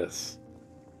 1, yes.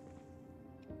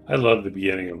 I love the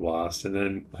beginning of Lost, and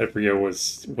then I forget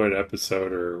what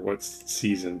episode or what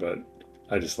season, but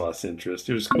I just lost interest.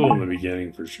 It was cool in the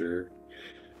beginning for sure.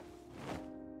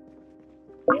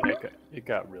 Yeah, it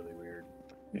got really weird.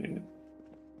 Yeah.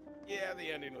 Yeah, the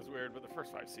ending was weird, but the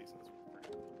first 5 seasons were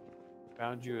great.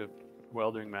 Found you a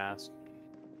welding mask.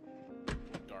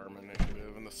 Dharma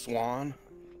Initiative and the Swan.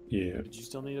 Yeah. Did you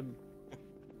still need a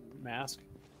mask?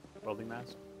 Welding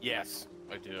mask? Yes,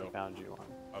 I do. Found you one.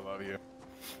 I love you.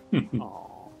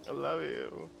 Aw, I love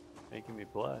you. making me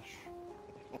blush.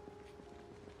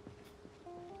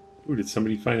 Ooh, did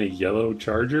somebody find a yellow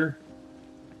charger?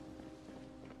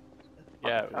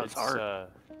 Yeah, That was it's hard.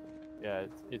 yeah,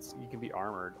 it's you can be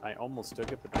armored. I almost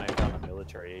took it, but then I found a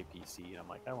military APC, and I'm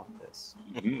like, I want this.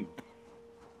 Mm-hmm.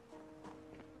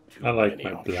 Too I like many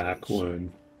my options. black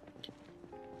one.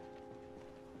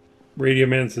 Radio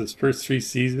Man says first 3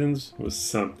 seasons was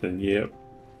something. Yep.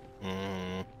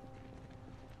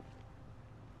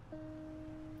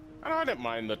 I didn't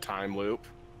mind the time loop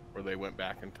where they went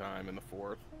back in time in the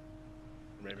 4th.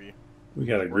 Maybe. We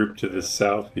got a group to the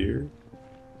south here.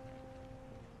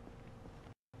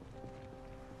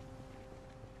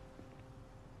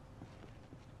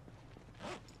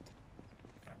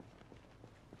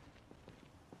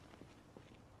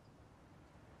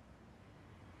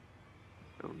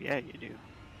 Oh yeah, you do.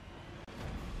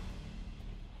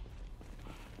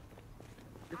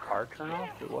 car turn off?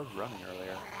 It was running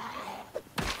earlier.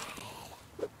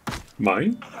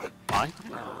 Mine? Mine?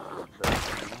 Yeah.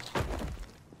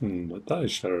 I thought I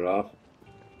shut it off.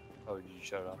 Oh, did you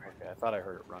shut it off? Okay, I thought I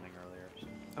heard it running earlier.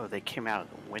 Oh, they came out of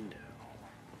the window.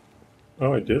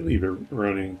 Oh, I did leave it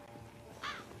running.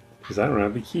 Because I don't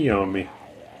have the key on me.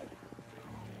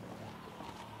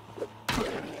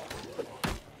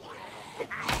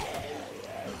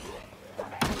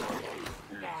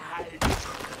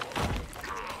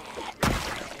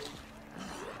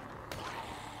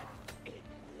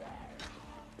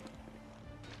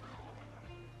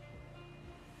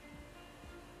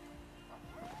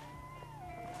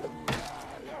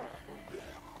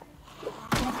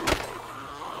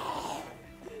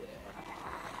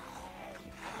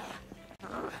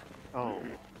 Oh,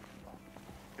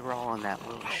 they were all in that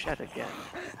little shed again.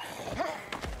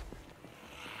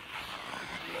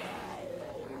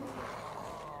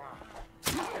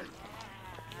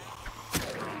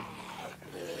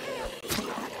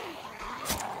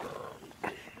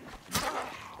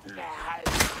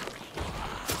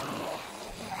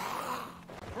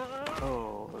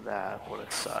 Oh, that would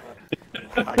have sucked.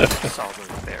 I just saw those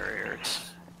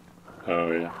barriers.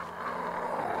 Oh, yeah.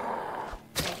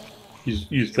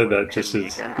 You said that just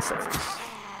as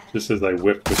I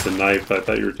whipped with the knife. I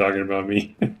thought you were talking about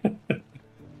me.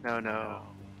 No, no.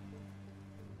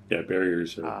 Yeah,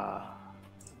 barriers are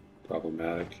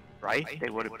problematic. Right?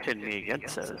 They would have pinned me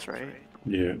against those, right?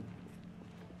 Yeah.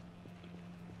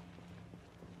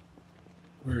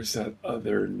 Where's that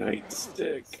other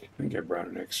nightstick? I think I brought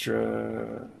an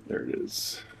extra. There it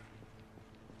is.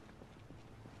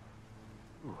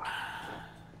 Ooh.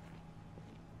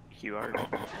 QR.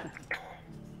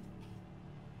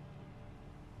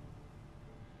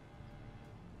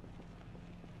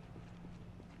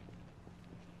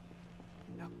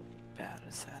 Not bad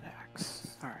as that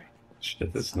axe. Alright.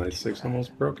 Shit, this nightstick's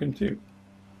almost broken too.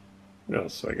 What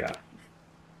else do I got?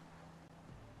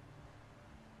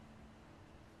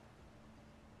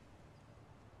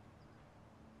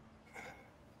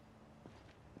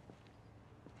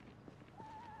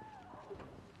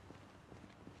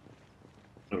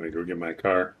 Let me go get my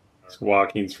car. It's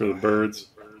walking's for the birds.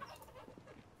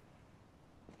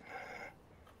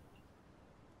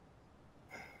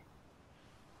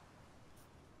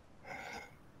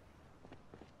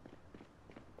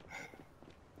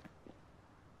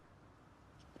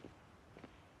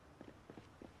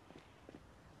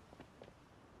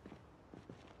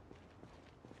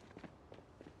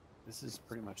 This is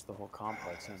pretty much the whole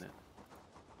complex, isn't it?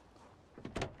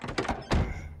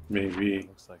 Maybe.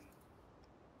 Looks like.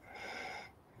 I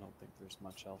don't think there's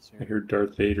much else I here. hear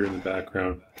Darth Vader in the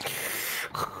background.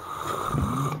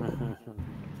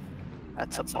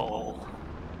 That's a bowl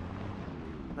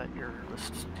that you're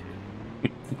listening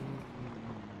to.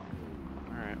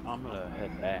 Alright, I'm gonna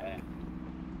head back. I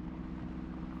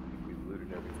think we've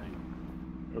looted everything.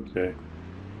 Okay.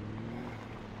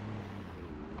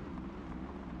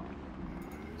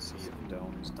 See if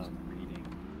Dome's done reading.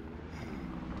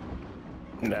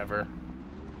 Never.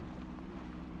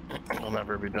 I'll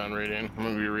never be done reading. I'm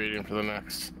gonna be reading for the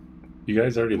next. You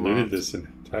guys already looted Month. this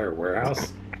entire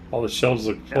warehouse? All the shelves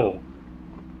look full.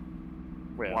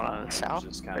 Well, One on the I was south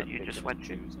just kinda that you just picking went and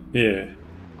to? choosing. Yeah.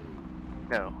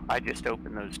 No, I just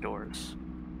opened those doors.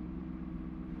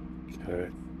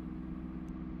 Okay.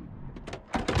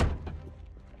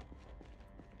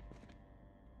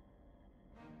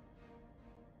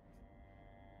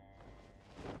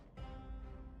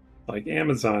 Like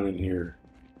Amazon in here.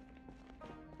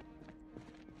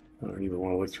 I don't even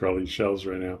want to look through all these shelves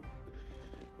right now.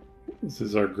 This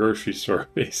is our grocery store,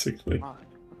 basically. Come on,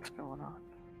 what's going on?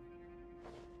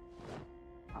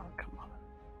 Oh, come on.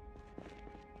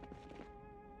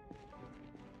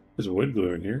 There's wood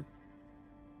glue in here.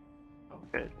 Oh,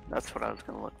 good. That's what I was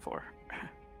gonna look for.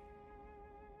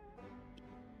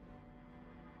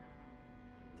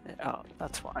 Oh,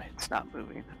 that's why it's not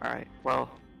moving. Alright,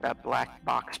 well, that black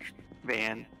box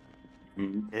van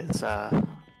is,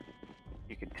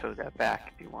 you can tow that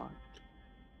back if you want.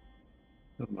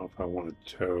 I don't know if I want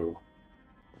to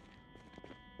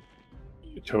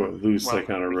tow it loose Well, like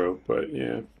on a rope, but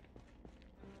yeah.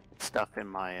 Stuff in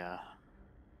my,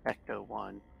 Ecto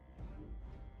 1.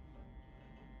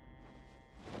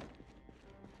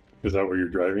 Is that where you're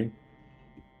driving?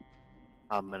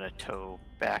 I'm gonna tow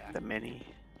back the Mini.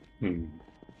 Hmm.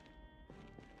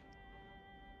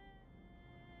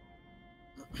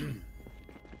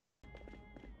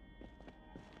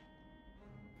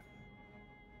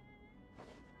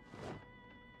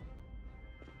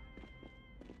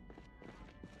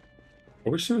 I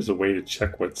wish there was a way to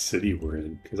check what city we're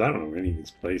in, because I don't know any of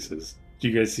these places. Do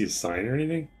you guys see a sign or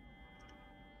anything?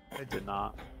 I did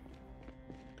not.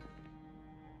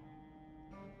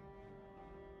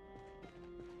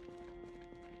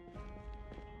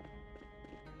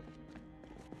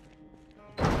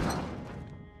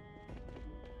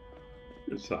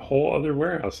 There's a whole other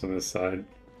warehouse on this side.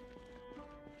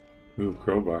 Ooh,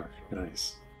 crowbar.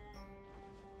 Nice.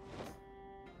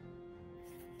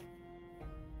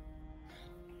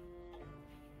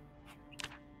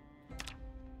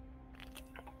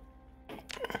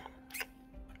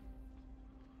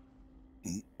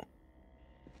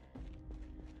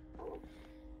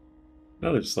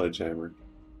 Another sledgehammer.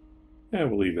 Yeah,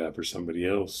 we'll leave that for somebody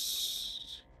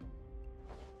else.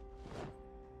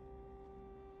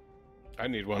 I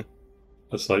need one.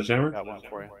 A sledgehammer? Got one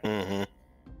for you. Mm-hmm.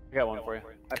 I got one for you.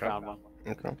 I found one.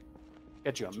 Okay.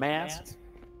 Got you a mask.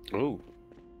 Ooh.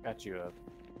 Got you a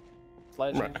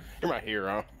sledgehammer. You're my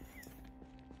hero.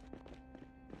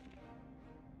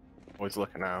 Always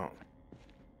looking out.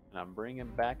 And I'm bringing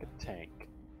back a tank.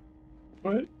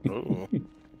 What? Ooh.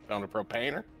 Found a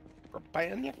propaner?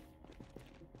 Propane?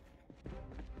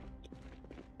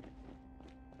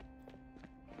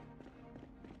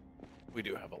 We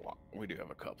do have a lot. We do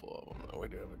have a couple of them, though. We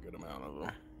do have a good amount of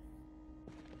them.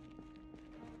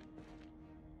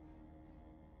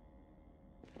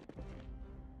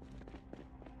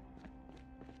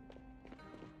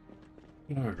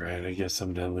 Alright, I guess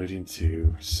I'm done looting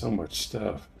too. So much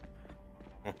stuff.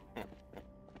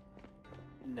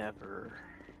 Never.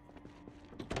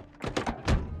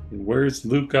 Where's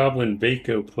Luke Goblin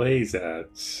Baco Plays at?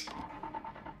 Is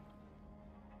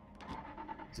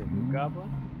it Blue Goblin?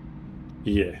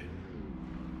 Yeah.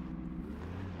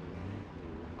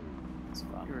 It's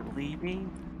fun. You're leaving?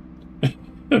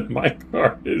 My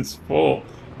car is full,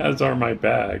 as are my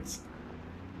bags.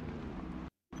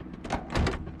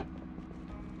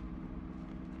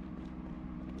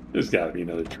 There's gotta be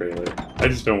another trailer. I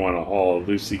just don't want to haul a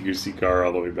loosey-goosey car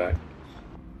all the way back.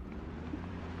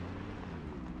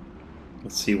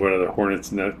 Let's see what other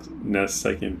hornet's nests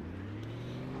I can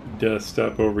dust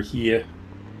up over here.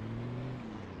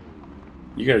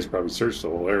 You guys probably searched the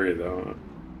whole area, though. Huh?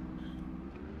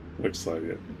 Looks like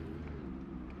it.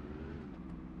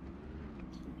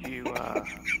 You,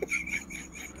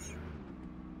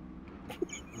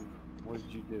 What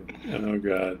did you do? Oh,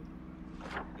 God.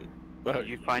 did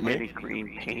you find Me? any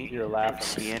green paint? You're laughing.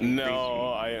 See any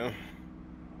No, I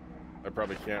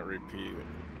probably can't repeat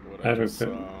what I I just saw.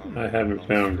 haven't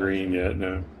found green yet,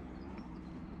 no.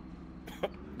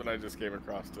 But I just came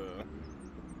across a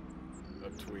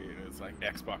tweet. It's like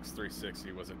Xbox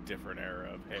 360 was a different era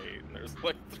of hate. And there's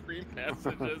like 3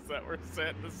 messages that were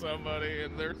sent to somebody,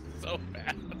 and they're so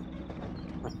bad.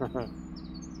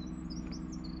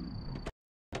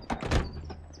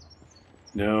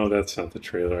 No, that's not the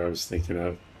trailer I was thinking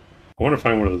of. I want to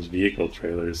find one of those vehicle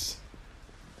trailers.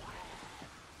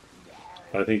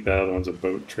 I think that other one's a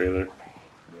boat trailer.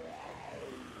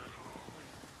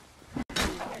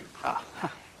 Ah,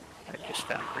 I just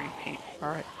found green paint.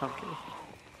 Alright, okay.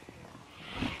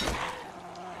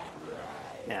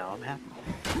 Now I'm happy.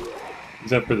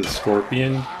 Is that for the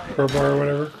scorpion crowbar or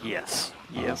whatever? Yes.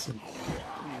 Yep. Awesome.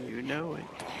 You know it.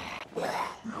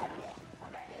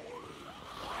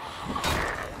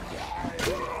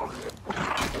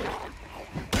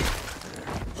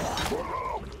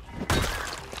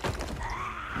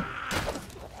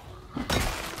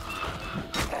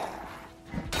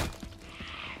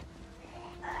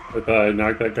 I thought I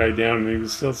knocked that guy down and he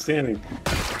was still standing.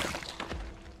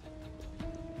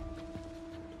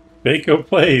 Baco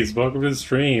Plays, welcome to the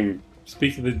stream.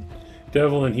 Speak to the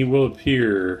devil and he will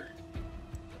appear.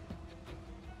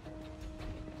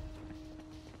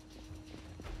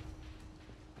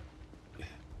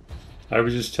 I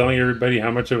was just telling everybody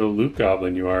how much of a loot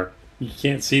goblin you are. You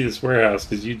can't see this warehouse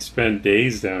because you'd spend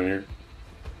days down here.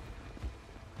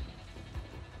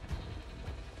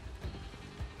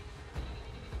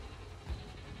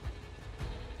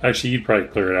 Actually, you'd probably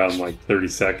clear it out in like 30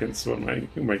 seconds. What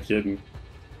am I kidding?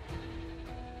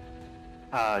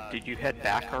 Did you head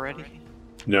back already?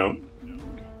 No.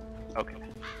 Okay.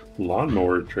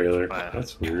 Lawnmower trailer. Wow.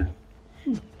 That's weird.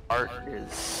 Art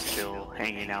is still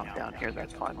hanging out down here,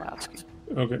 that's why I'm asking.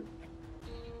 Okay.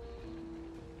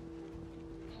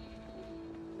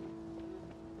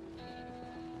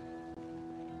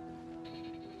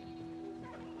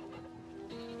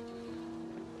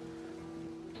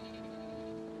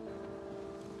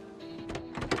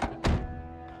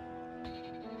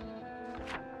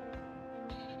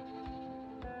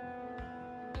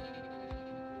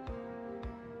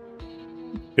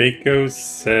 Baco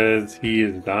says he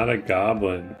is not a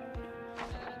goblin.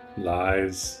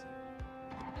 Lies.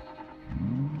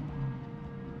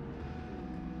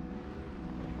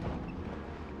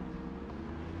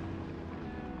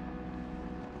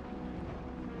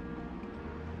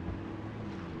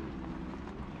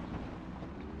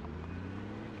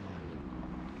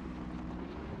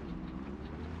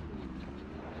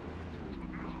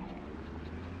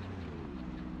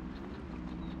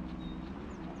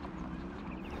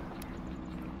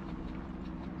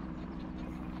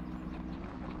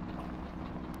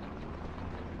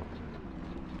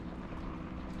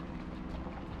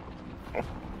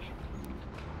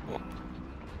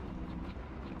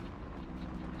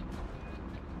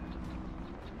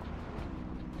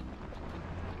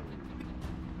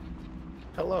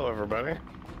 Hello, everybody.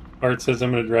 Art says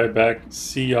I'm gonna drive back.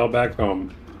 See y'all back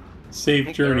home.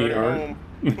 Safe journey, They're Art.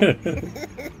 already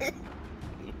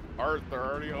Art, they're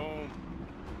already home.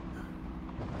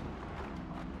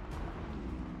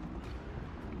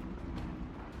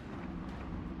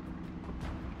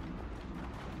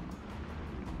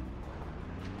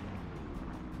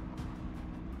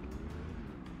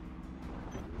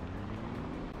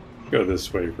 Go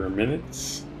this way for a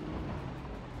minute.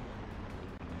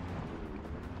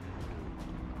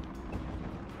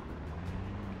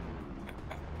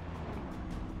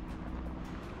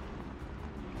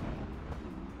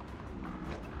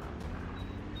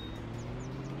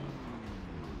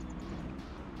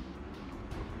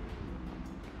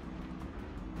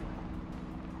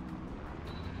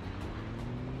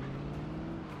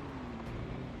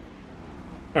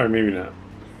 Or maybe not.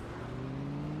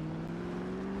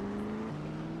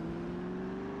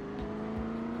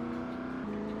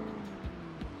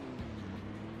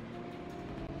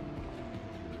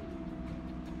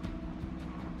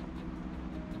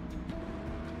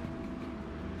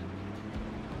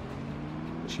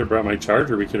 Should have brought my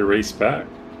charger. We could have raced back.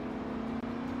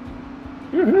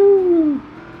 Woohoo!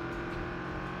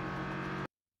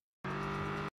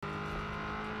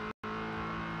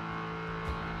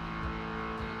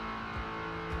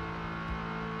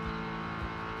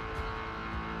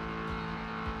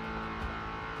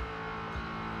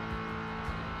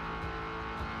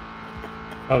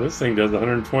 Oh, this thing does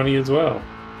 120 as well.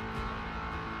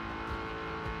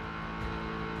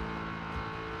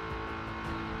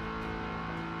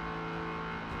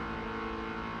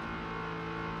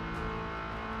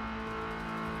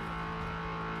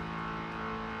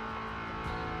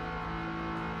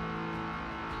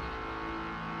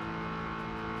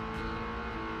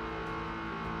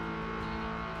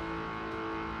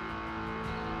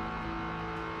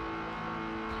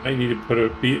 I need to put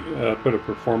a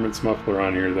performance muffler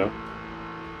on here though.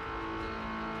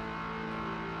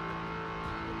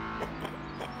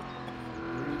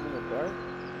 You're using a dart?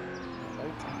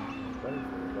 Nighttime. Better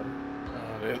for you, buddy.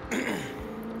 Oh, dude.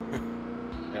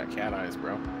 Got cat eyes,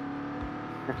 bro.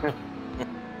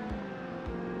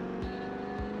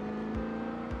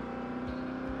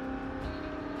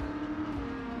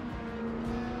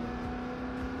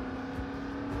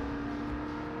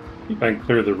 If I can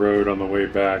clear the road on the way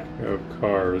back of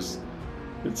cars,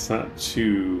 it's not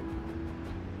too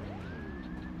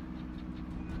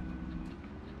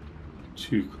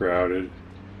crowded.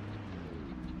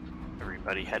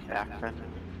 Everybody head back then.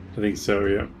 I think so,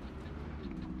 yeah.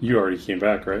 You already came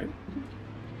back, right?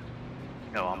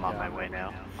 No, I'm on my way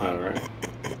now. All right.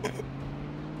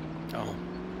 Oh.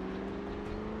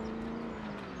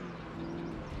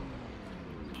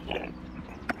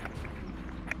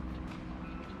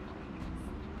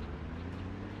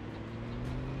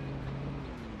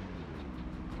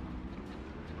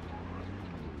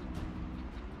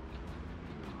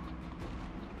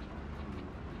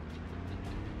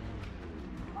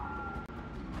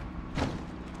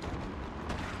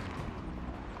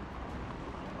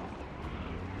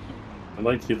 I'd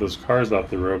like to get those cars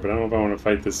off the road, but I don't know if I want to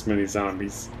fight this many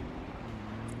zombies.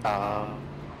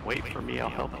 Wait for me, I'll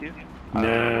help you. I don't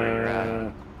know where you're at.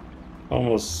 Nah.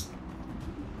 Almost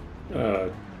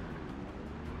on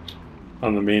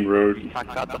the main road.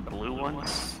 Talk about the blue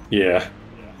ones? Yeah.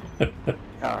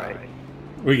 Alright.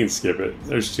 We can skip it.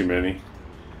 There's too many.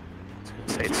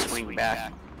 Say swing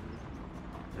back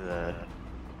to the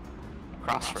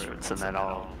crossroads and then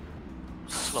I'll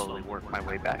slowly work my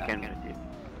way back in with you.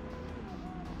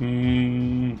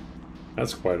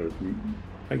 That's quite a...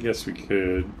 I guess we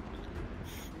could.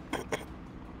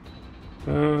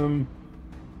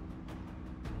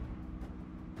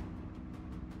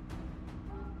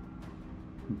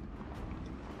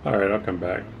 Alright, I'll come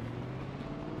back.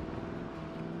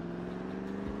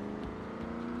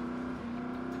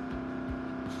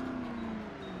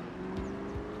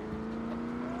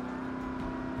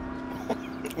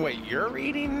 Wait, you're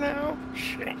eating now?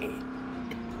 Shame.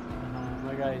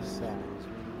 My guy's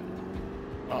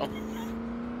Oh.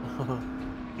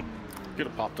 Could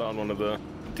have popped on one of the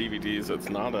DVDs that's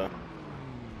not a...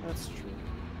 That's true.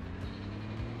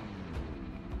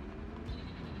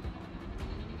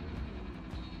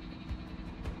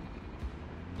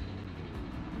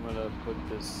 I'm gonna put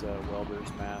this welder's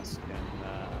mask and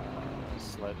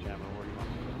sledgehammer. Where do you want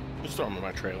me to Just throw them in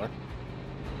my trailer.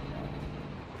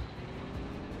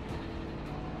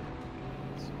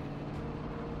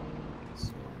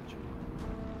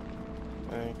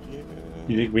 put it? Thanks.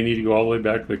 You think we need to go all the way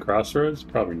back to the crossroads?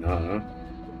 Probably not, huh?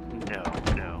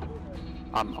 No.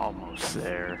 I'm almost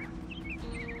there.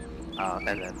 And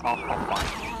then I'll find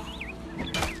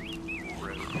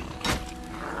road.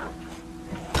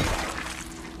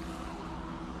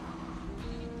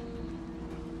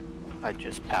 I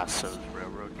just passed those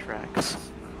railroad tracks.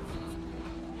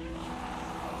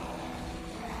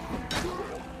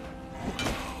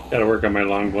 Gotta work on my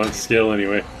long blunt skill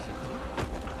anyway.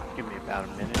 Give me about a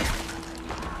minute.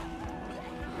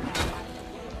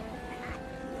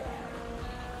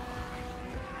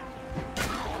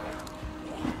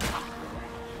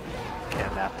 Okay,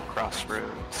 I'm at the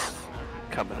crossroads.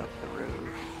 Coming up the road.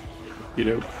 You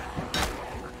know.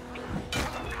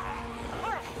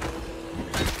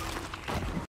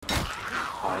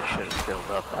 Oh, I should have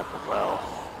filled up at the well.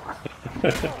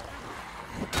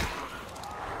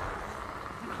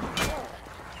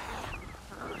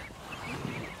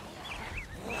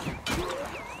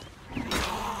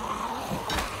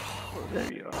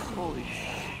 There you are. Holy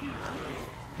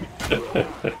shit.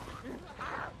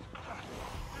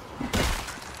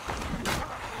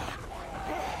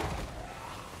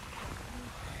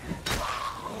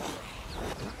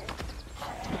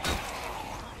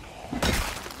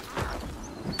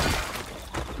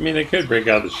 I mean, they could break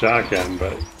out the shotgun,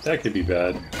 but that could be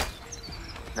bad.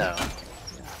 No.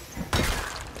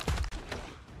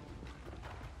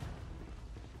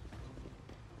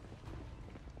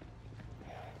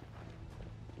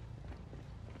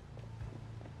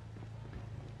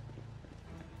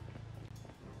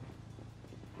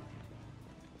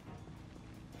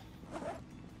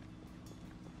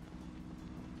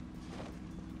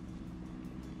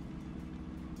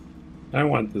 I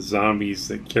want the zombies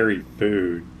that carry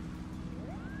food.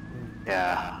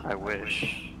 Yeah, I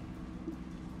wish.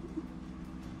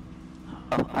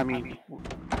 Oh, I mean,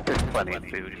 there's plenty of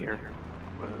food here.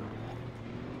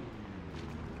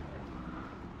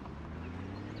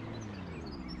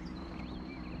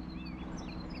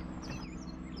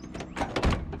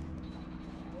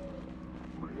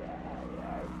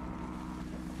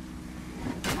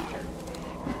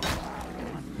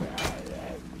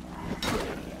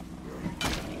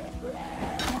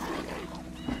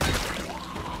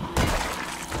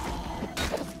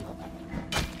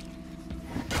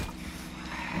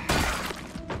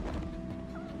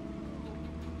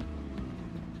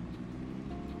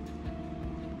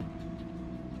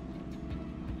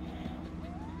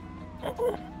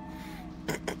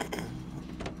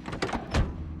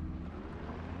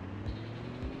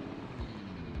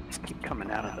 Just keep coming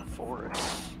out of the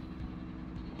forest.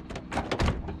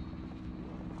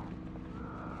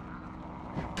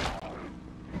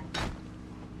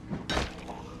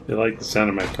 They like the sound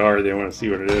of my car. They want to see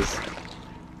what it is.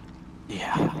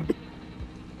 Yeah.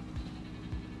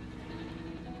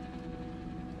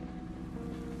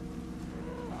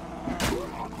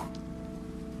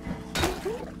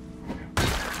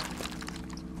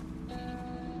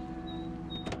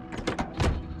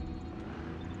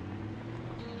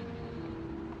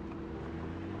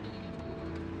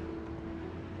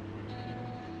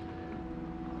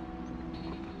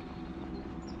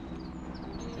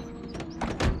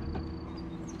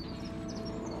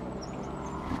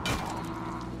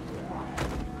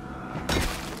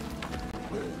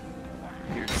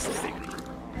 Here's the thing.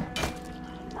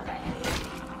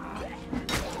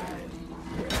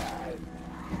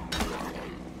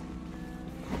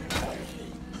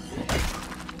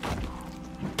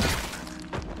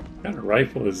 What kind of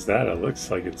rifle is that? It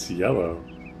looks like it's yellow.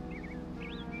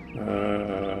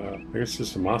 I guess it's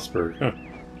just a Mossberg, huh?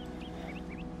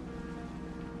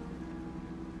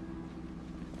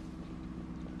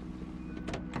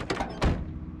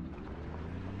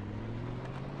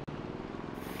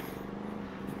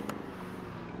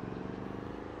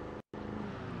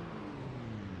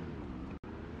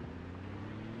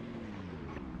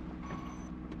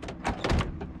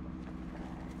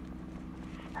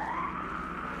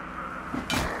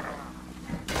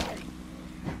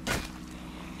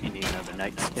 You need another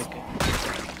nightstick?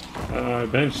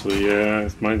 Eventually, yeah.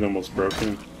 Mine's almost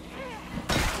broken. So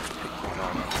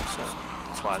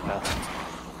that's why I asked.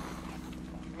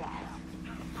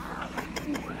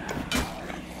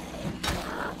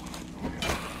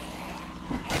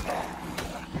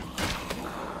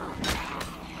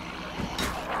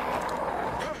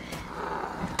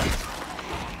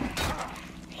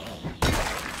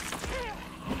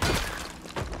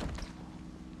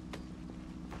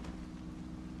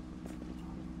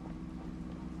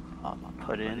 I'm gonna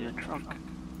put it in the trunk.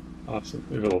 Awesome.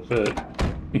 If it'll fit.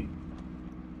 Let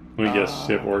me guess,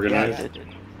 ship organized? Yeah,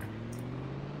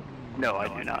 no, I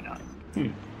do not.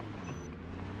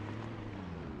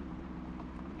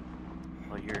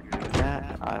 you're doing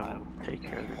that, I will take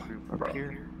care of the group up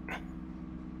here.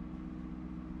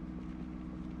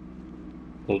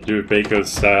 We'll do it Baco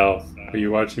style. Are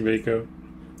you watching Baco?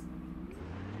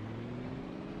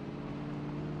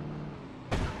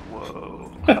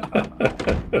 Whoa.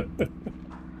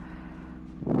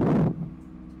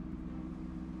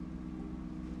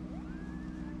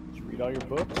 Did you read all your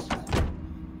books?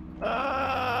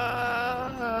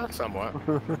 Somewhat.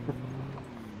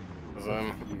 Because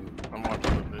I'm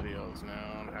watching the videos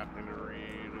now and having to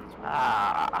read as well.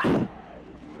 Ah.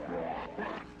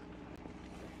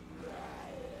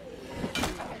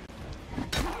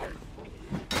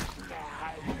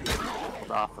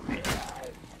 Hold off of me.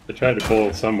 I tried to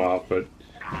pull some off, but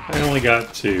I only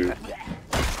got 2.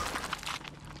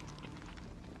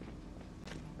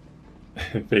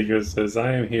 Baco says,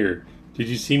 I am here. Did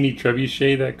you see me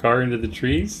trebuchet that car into the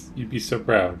trees? You'd be so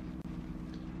proud.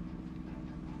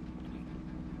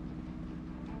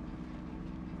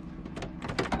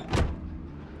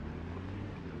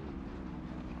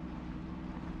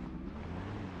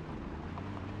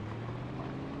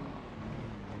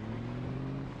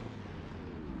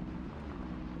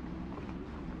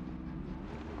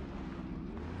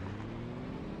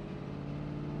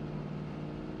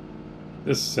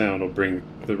 This sound will bring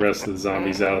the rest of the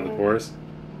zombies out of the forest.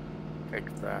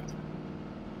 Take that.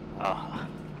 Oh,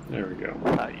 There we go.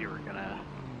 I thought you were gonna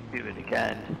do it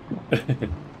again.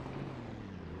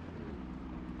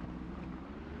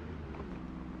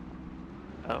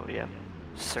 Oh, yeah.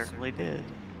 Certainly did.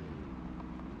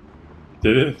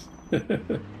 Did it?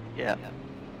 Yeah.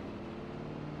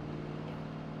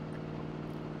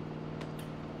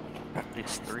 At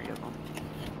least 3 of them.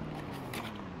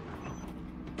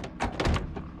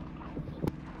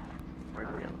 Where'd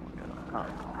the other one go? Oh,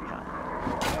 yeah.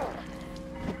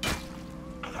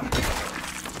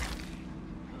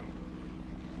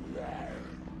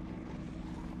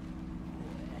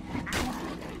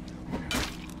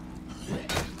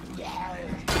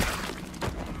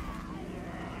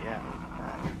 Yeah.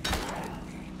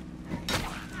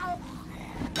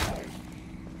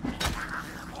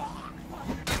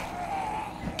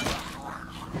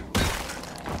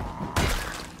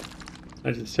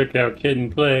 I just took out Kid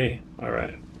and Play.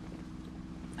 Alright.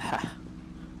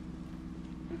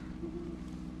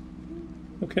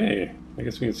 Okay. I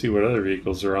guess we can see what other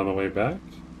vehicles are on the way back.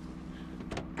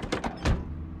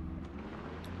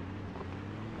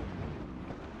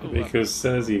 Baco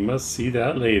says he must see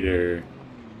that later.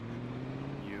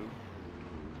 You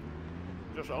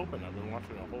just open. I've been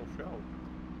watching the whole show.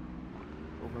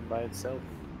 Open by itself.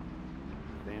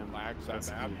 Damn, Lags that that's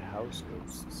the bad? house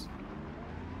ghosts.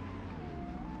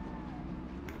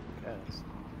 Yes.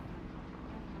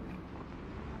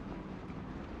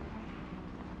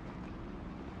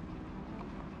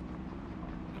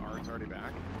 Guard's already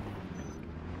back.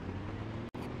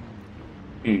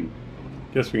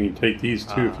 Guess we can take these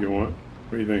too if you want.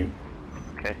 What do you think?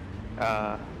 Okay.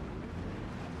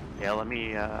 Yeah, let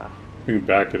me, We can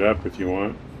back it up if you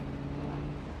want.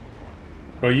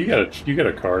 Well, you got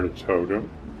a car to tow. Don't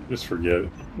just forget it.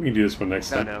 We can do this one next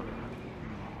time. no.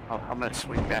 I'm gonna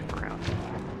swing back around.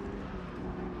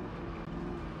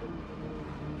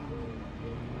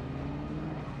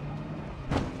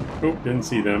 Oh, didn't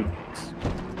see them.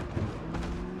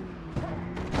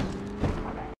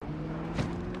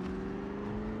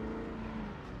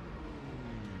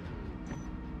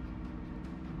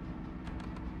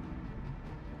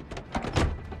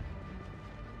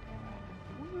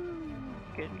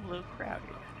 Getting a little crowded.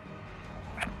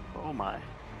 Oh my.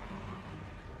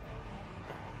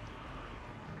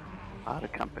 Out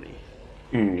of company.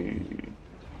 I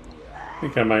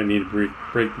think I might need to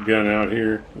break the gun out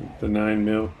here with the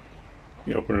 9mm.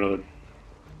 You open another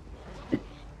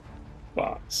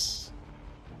box.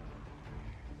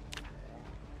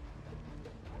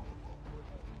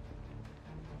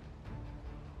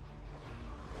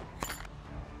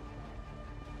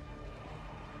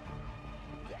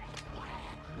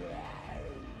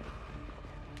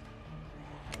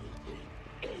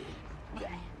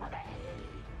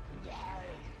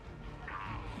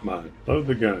 Come on, load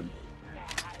the gun.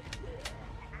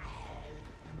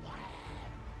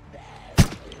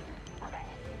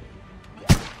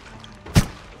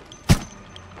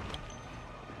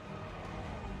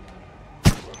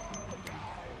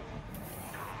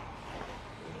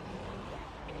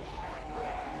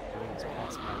 It's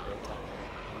past my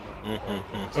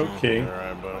bedtime. Okay. All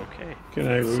right, buddy. Okay. Good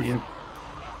night, See ya. Logan.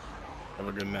 Have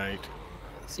a good night.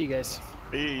 See you guys.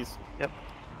 Peace. Yep.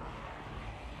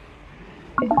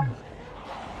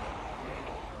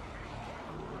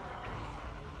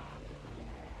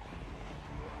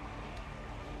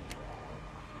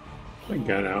 My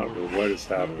gun out, or what is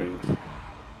happening?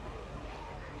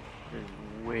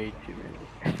 There's way too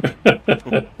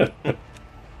many.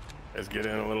 Is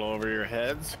getting a little over your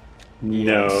heads?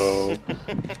 No.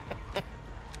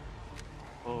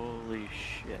 Holy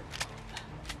shit.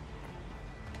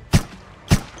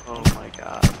 Oh my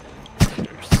god.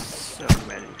 There's so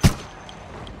many.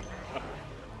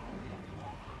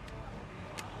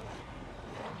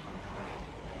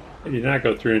 I did not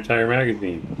go through an entire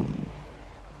magazine.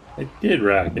 I did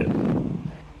rack it.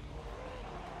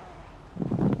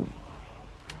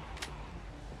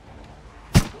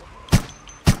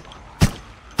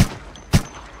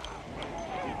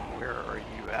 Where are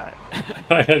you at?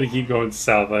 I had to keep going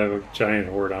south. I have a giant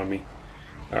horde on me.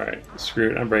 Alright,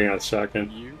 screw it. I'm bringing out the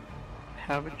shotgun. You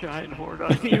have a giant horde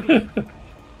on you.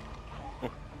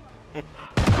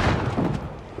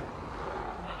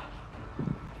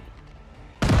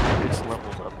 This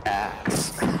leveled up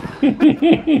axe.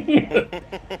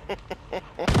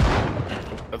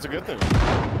 That's a good thing.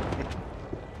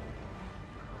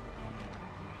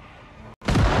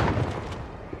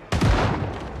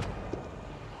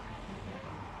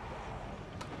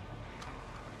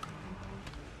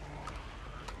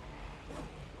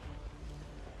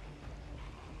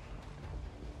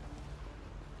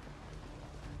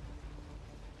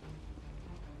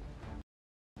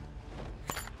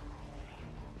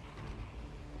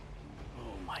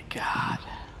 Oh my god.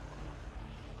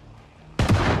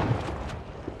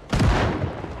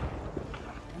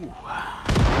 Ooh.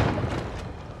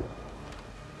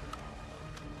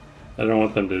 I don't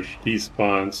want them to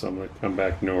despawn, so I'm going to come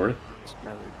back north. It's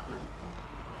another group.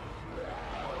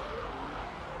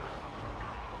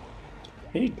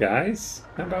 Hey guys,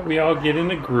 how about we all get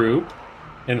in a group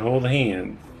and hold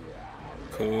hands?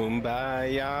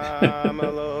 Kumbaya, my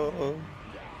love.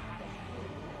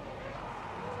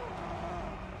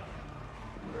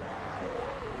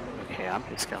 Okay, I'm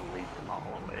just gonna leave them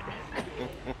all away.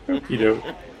 Okie doke.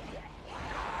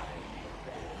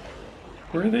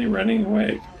 Where are they running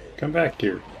away? Come back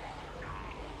here.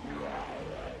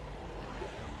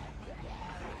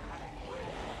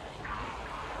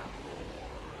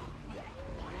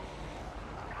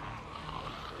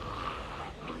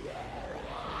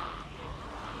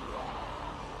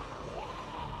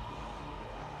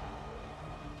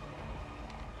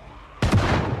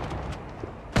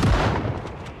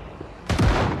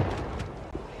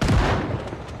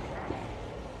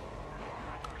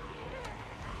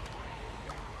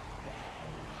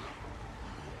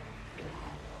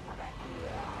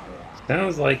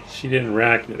 Sounds like she didn't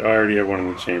rack it. I already have one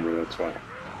in the chamber, that's why.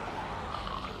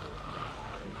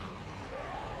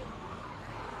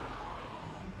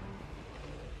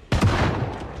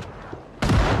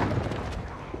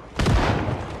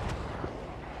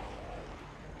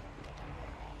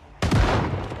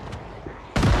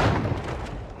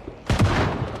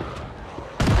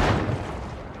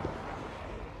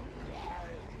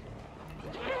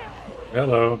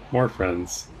 Hello, more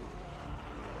friends.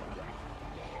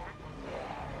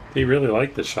 They really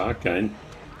like the shotgun.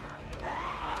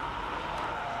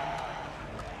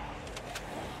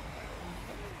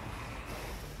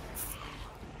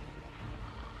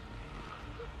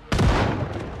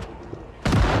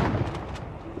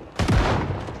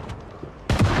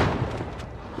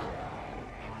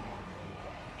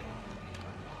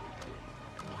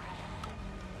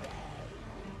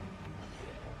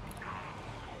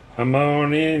 Come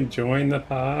on in, join the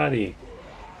party.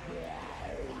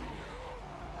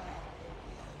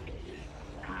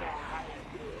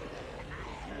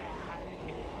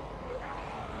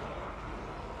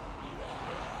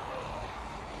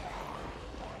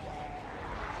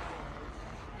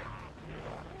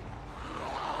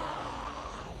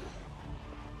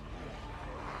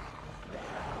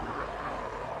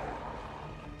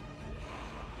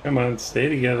 Come on, stay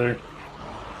together.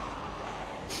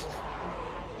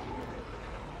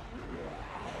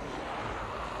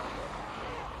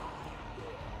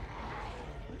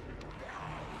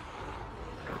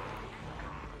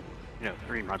 You know,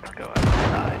 3 months ago I would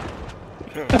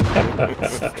have died.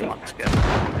 6 months ago,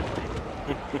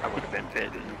 I would have been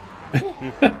bitten.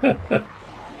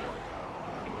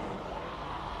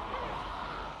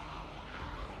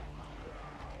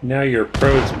 Now you're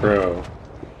pro's pro.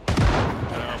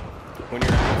 When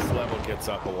your axe level gets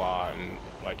up a lot and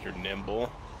like your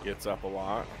nimble gets up a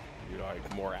lot, you're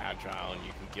like more agile and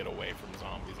you can get away from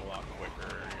zombies a lot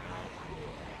quicker,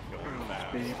 you know. Going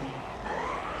fast. Baby.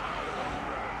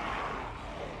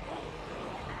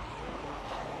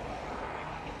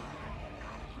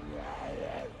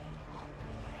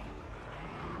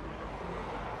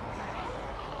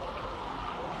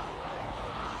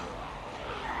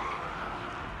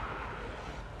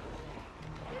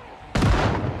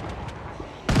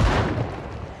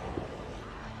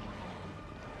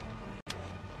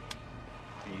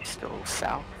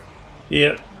 south.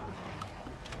 Yep.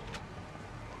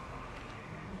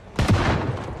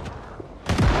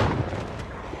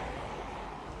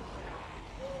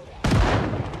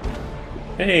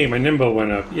 Hey, my nimble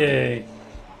went up. Yay.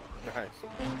 Nice.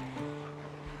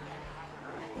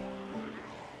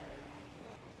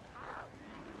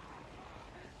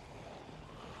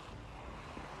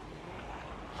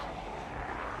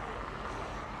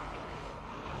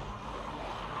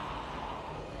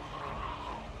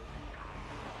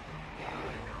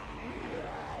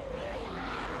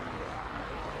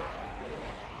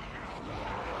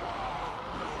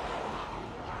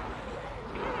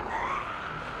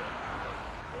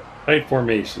 Tight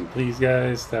formation, please,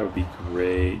 guys. That would be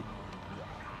great.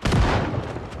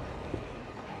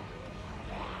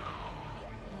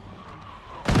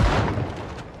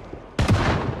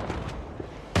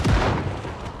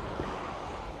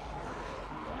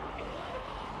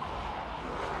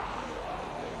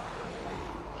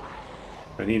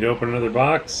 I need to open another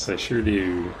box. I sure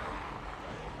do.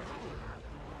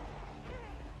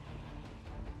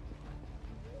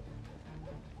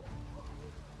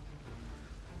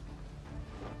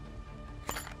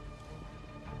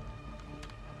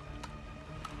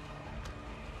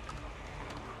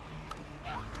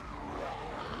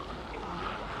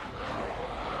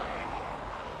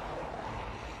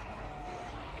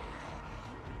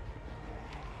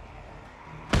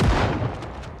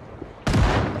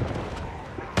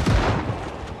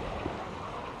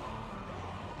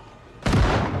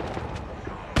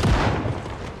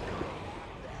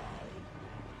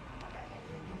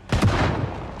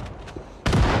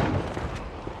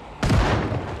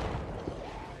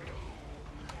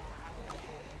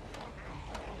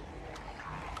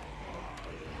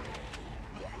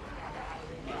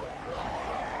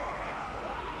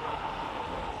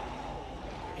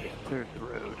 Cleared the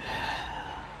road.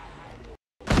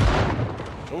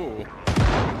 Ooh.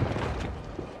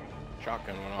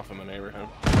 Shotgun went off in the neighborhood.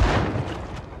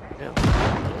 Yeah.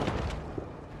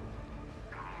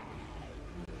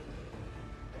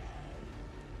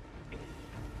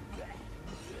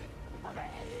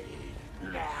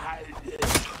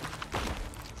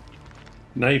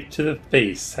 Knife to the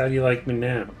face. How do you like me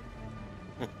now?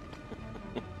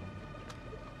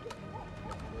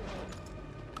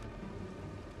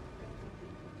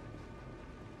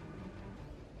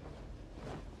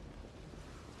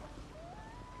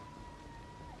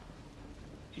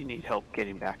 Do you need help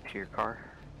getting back to your car?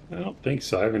 I don't think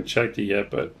so. I haven't checked it yet,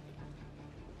 but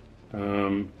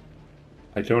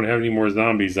I don't have any more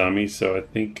zombies on me, so I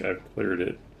think I've cleared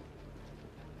it.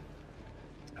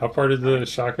 How far did the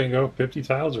shotgun go? 50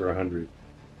 tiles or 100?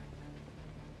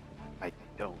 I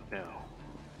don't know.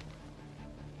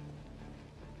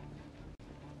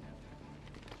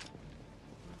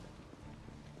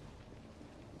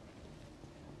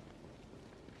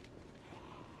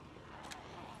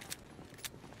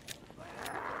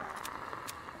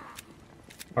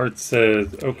 Art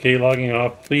says, okay, logging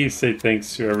off. Please say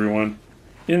thanks to everyone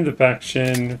in the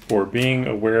faction for being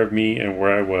aware of me and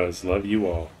where I was. Love you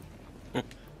all. Was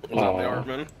that the Aw.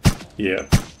 Artman? Yeah.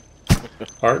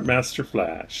 Art Master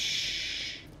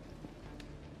Flash.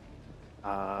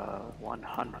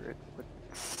 100.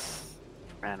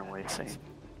 Ran away saying.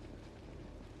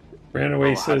 Ran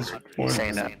away Oh, says 100.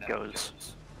 Saying 100. that goes.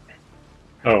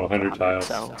 Oh, 100 tiles.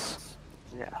 Cells.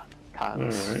 Yeah,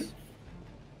 tiles. Alright.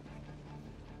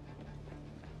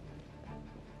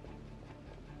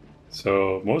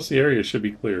 So most of the area should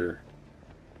be clear.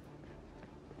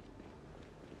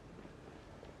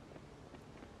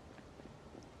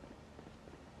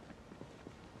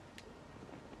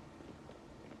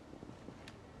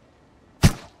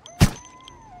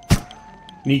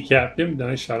 Kneecapped him, then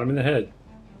I shot him in the head.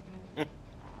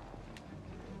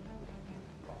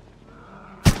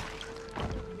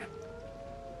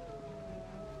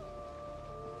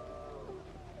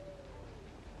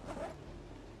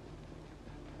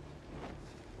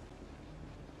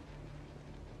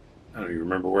 I don't even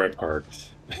remember where I parked.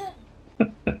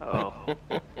 Oh.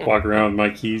 Walk around with my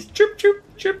keys. Chirp, chirp,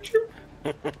 chirp, chirp.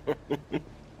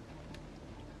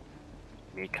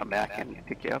 Me come back and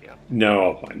pick you up. No,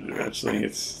 I'll find it eventually.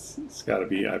 It's got to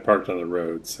be. I parked on the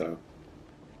road, so.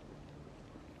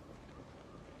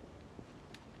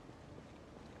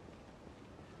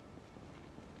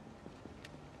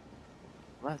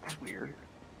 Well, that's weird.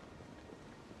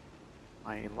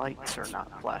 My lights are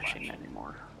not flashing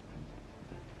anymore.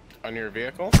 On your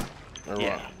vehicle? Or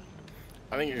Yeah. what?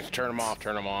 I think you just turn them off,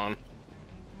 turn them on.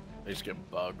 They just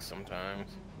get bugs sometimes.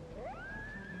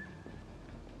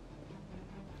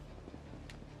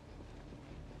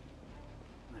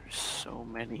 There's so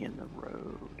many in the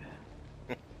road.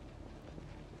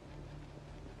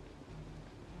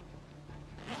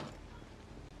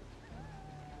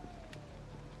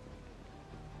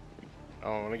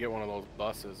 Oh, I'm gonna get one of those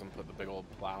buses and put the big old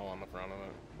plow on the front of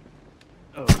it.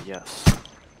 Oh, yes.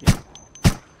 Yeah.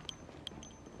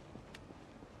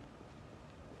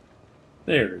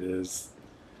 There it is.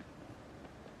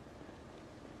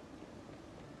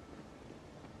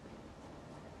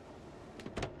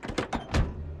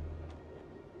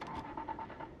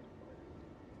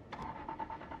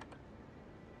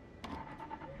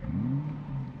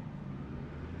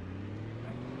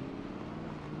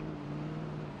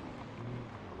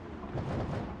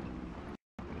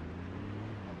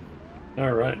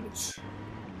 All right.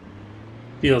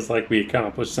 Feels like we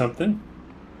accomplished something.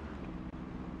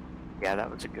 Yeah, that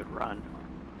was a good run.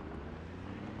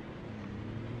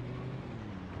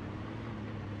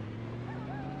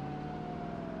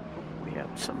 We have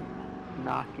some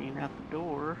knocking at the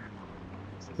door.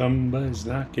 Somebody's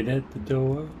knocking at the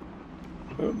door.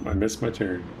 Oh, I missed my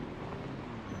turn.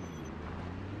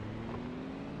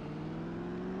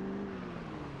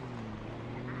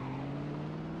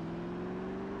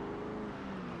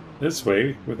 This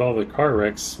way, with all the car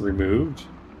wrecks removed,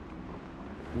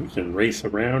 we can race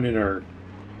around in our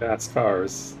fast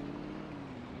cars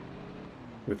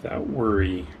without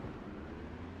worry.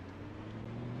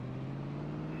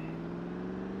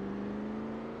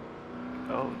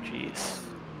 Oh, jeez.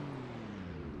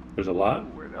 There's a lot.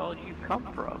 Where'd all you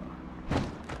come from?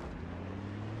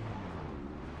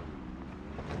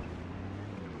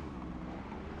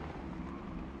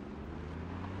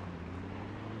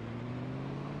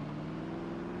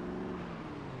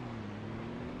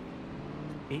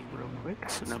 Eat real quick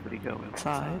so nobody go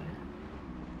inside.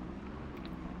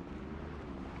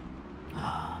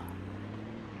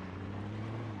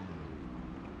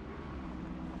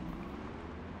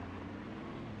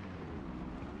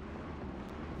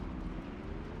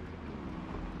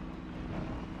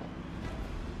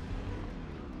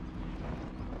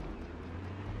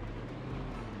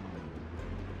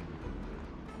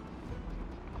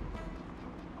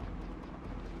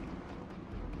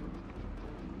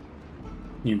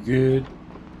 You good?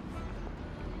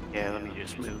 Yeah, let me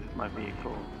just move my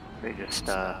vehicle. They just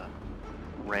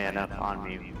ran up on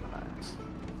me when I was...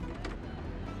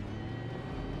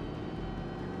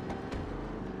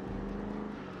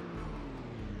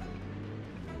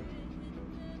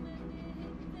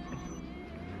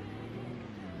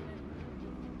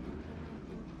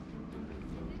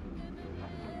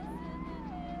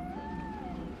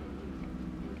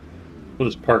 We'll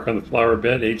just park on the flower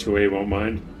bed. HOA won't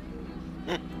mind.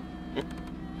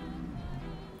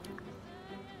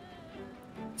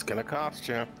 It's gonna cost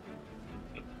you.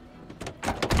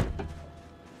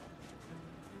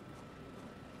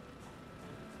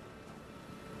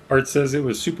 Art says it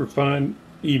was super fun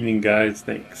evening, guys.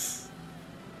 Thanks.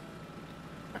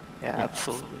 Yeah,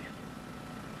 absolutely.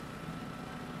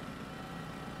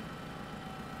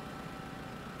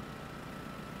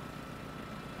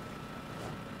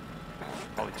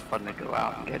 Always fun to go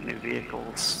out and get new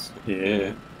vehicles,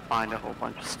 Yeah. find a whole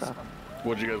bunch of stuff.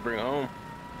 What'd you guys bring home?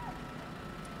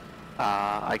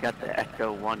 I got the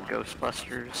Echo 1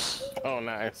 Ghostbusters, Oh,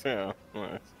 nice. Yeah,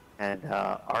 nice. and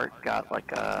Art got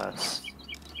like a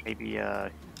maybe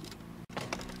a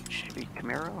Chevy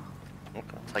Camaro.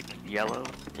 Okay. It's like yellow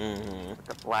Mm-hmm. with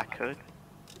a black hood.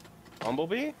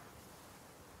 Bumblebee?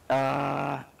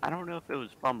 I don't know if it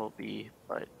was Bumblebee,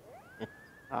 but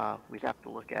we'd have to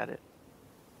look at it.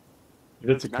 If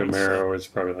it's a Nice. Camaro, it's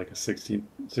probably like a 60,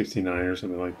 69 or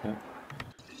something like that.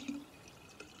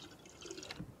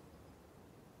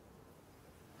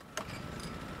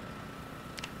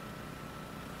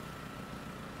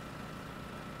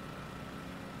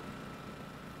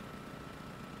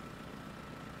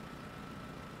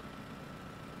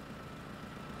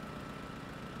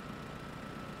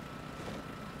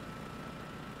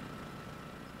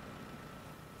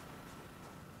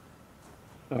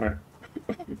 All right.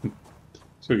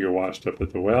 So we get washed up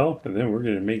at the well, and then we're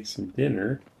going to make some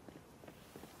dinner.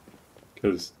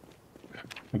 Because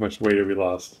how much weight have we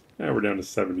lost? Yeah, we're down to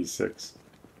 76.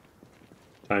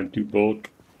 Time to bulk.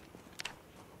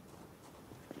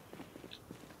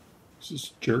 Is this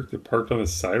jerk that parked on the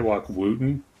sidewalk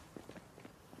wooting?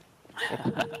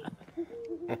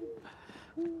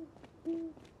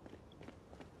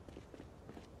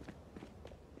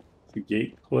 The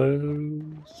gate closed.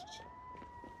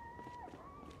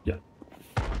 Yeah.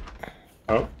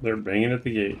 Oh, they're banging at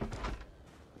the gate.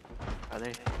 Are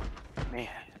they? Man.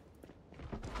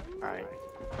 Alright.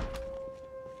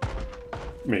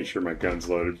 Make sure my gun's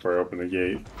loaded before I open the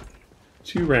gate.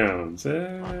 2 rounds.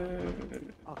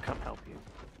 I'll come help you.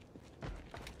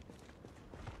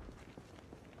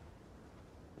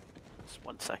 Just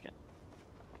 1 second.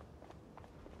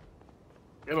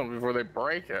 Get them before they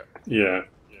break it. Yeah.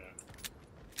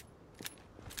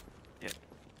 Yep.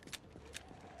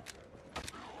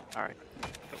 All right.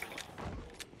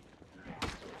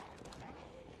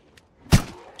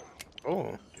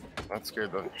 Oh, that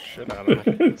scared the shit out of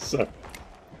me. So,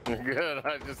 Good.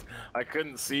 I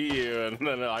couldn't see you, and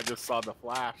then I just saw the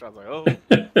flash. I was like, oh,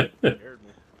 scared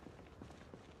me.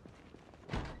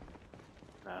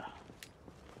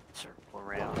 Circle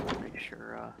around, make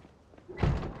sure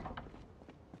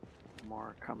more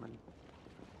are coming.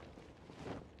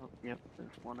 Oh, yep,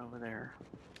 there's one over there.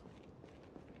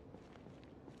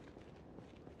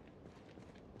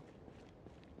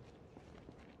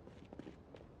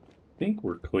 I think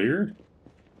we're clear.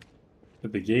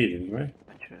 At the gate, anyway.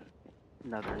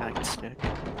 Another nightstick.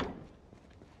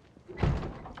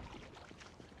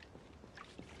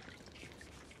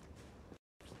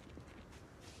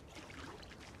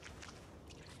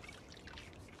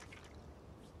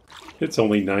 It's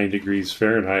only 9 degrees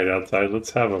Fahrenheit outside.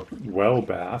 Let's have a well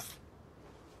bath.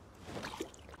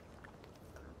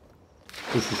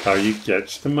 This is how you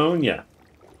catch pneumonia.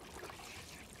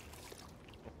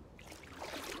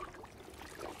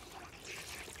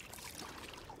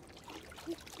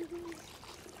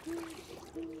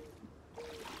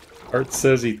 Art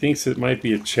says he thinks it might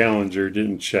be a Challenger,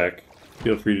 didn't check.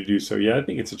 Feel free to do so. Yeah, I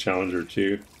think it's a Challenger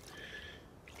too.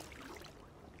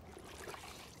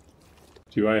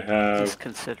 Do I have... Just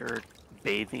consider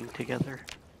bathing together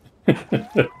It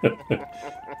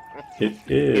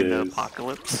is. in the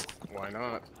apocalypse. Why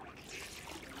not?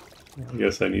 I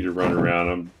guess I need to run around.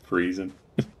 I'm freezing.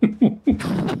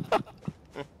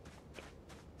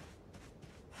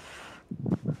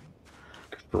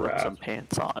 Put Crap. some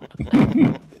pants on.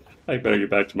 I better get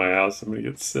back to my house. I'm gonna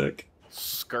get sick.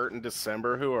 Skirt in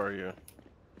December. Who are you?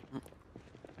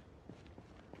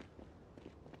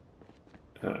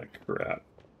 Ah, crap.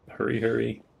 Hurry,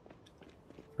 hurry.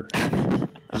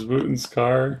 Is Wooten's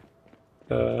car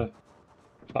hot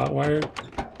wired?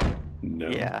 No.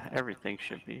 Yeah, everything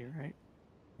should be, right?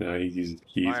 No, he uses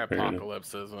keys. My apparently.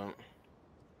 apocalypse isn't.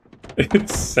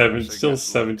 It's Actually still got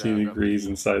some 17 looked at. degrees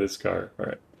inside his car. All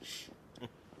right.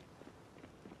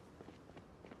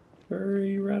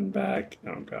 Hurry, run back.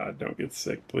 Oh, God, don't get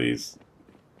sick, please.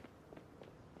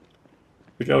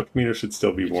 The El Camino should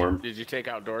still be warm. Did you take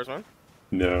outdoorsman?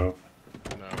 No.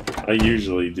 No. I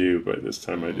usually do, but this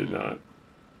time I did not.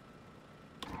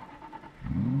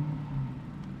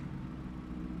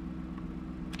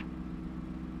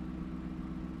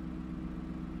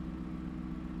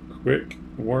 Quick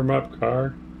warm-up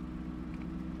car.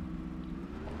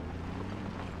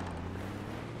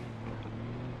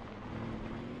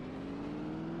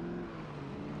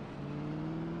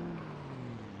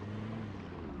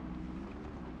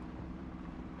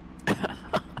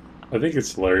 I think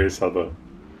it's hilarious how the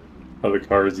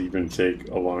cars even take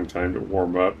a long time to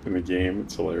warm up in the game.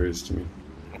 It's hilarious to me.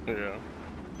 Yeah.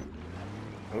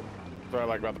 What I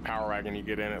like about the power wagon, you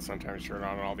get in it, sometimes turn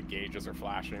on and all the gauges are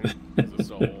flashing. 'Cause it's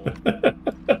so old.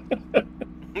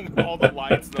 All the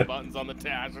lights and the buttons on the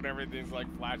dash and everything's like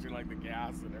flashing like the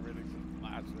gas and everything's just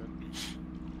flashing.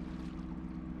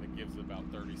 And it gives it about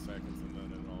 30 seconds and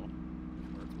then it all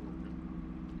starts working.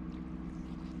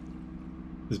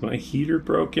 Is my heater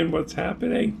broken? What's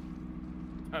happening?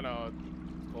 I know, it's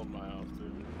cold in my house too.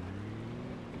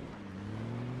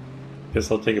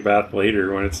 Guess I'll take a bath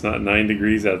later when it's not 9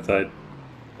 degrees outside.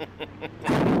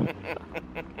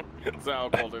 That's how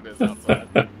cold it is outside.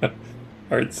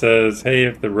 Art says, hey,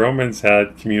 if the Romans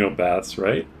had communal baths,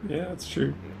 right? Yeah, that's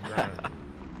true. Right.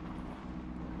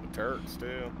 The Turks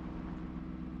too.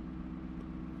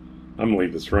 I'm gonna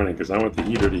leave this running because I want the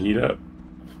heater to heat up.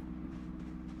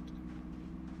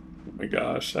 Oh my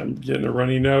gosh, I'm getting a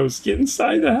runny nose. Get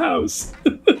inside the house.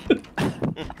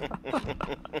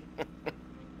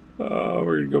 Oh,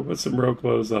 we're gonna go put some row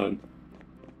clothes on.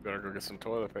 Better go get some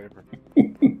toilet paper.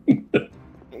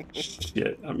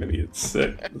 Shit, I'm gonna get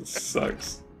sick. This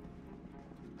sucks.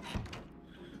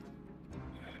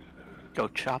 Go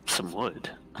chop some wood.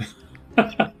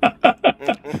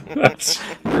 That's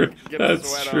true. Get the That's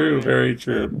sweat true. on. Very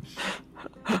true.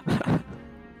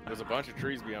 There's a bunch of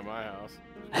trees behind my house.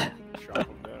 Chop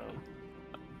them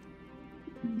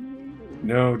down.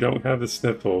 No, don't have the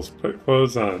sniffles. Put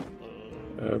clothes on.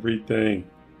 Everything.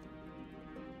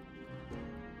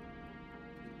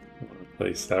 I want to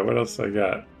place that. What else I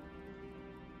got?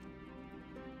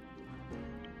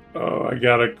 Oh, I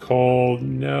got a cold.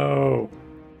 No.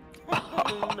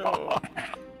 No.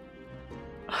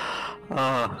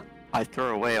 I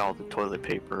throw away all the toilet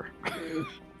paper.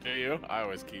 Do you? I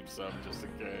always keep some just in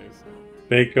case.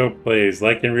 Mako plays.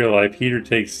 Like in real life, heater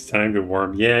takes time to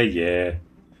warm. Yeah, yeah.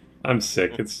 I'm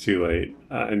sick. It's too late.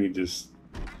 I need to just...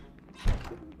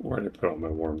 Where did I put all my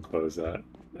warm clothes at?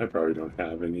 I probably don't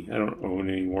have any. I don't own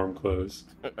any warm clothes.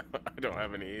 I don't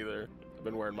have any either. I've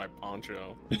been wearing my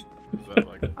poncho. Is that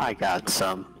like I got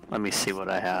some. Let me see what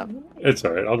I have. It's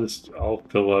all right. I'll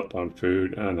fill up on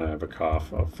food. And I have a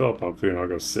cough. I'll fill up on food and I'll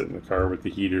go sit in the car with the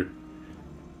heater.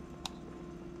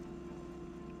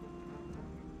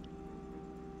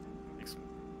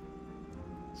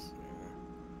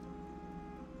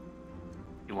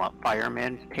 You want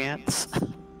fireman pants?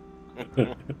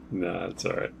 Nah, it's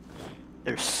all right.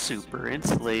 They're super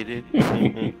insulated.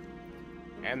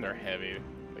 and they're heavy.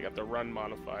 They got the run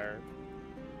modifier.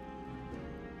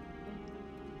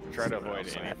 Try to avoid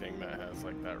anything that has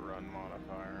like that run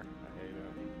modifier. I hate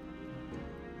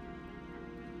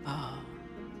it.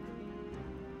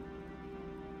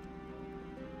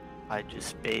 I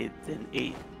just bathed in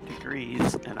 8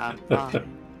 degrees and I'm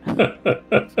fine.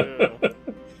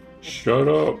 Shut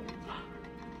up.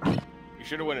 You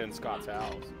should have went in Scott's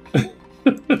house.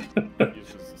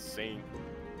 It's just a sink.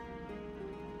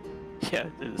 Yeah,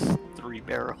 there's 3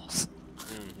 barrels.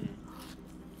 Mm-hmm.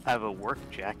 I have a work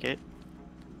jacket.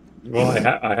 Well,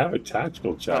 I have a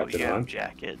tactical Oh, jacket you have on.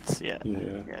 jackets. Yeah.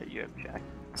 Yeah. Yeah, you have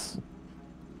jackets.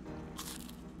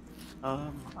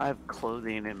 I have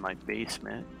clothing in my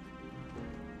basement.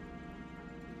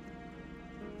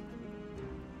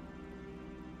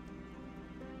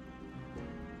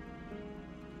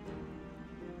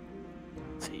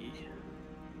 Let's see.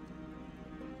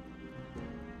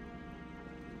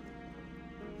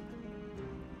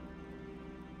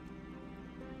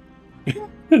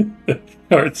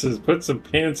 Art says, put some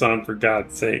pants on for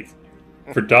God's sake.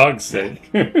 For dog's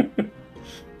sake.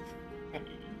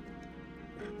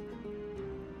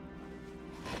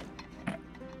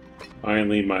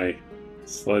 Finally, my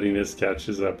sluttiness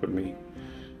catches up with me.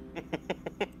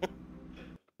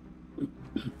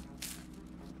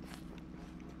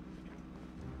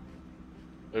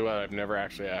 Well, I've never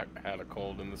actually had a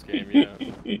cold in this game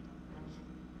yet.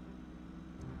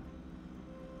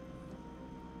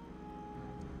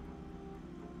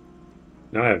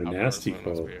 Now I have a Outpost nasty one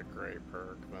must cold. be a great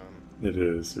perk, then. It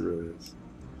is, it really is.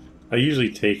 I usually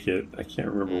take it. I can't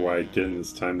remember why I didn't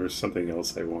this time. There's something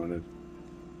else I wanted.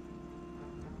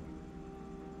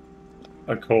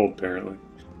 A cold, apparently.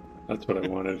 That's what I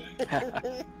wanted.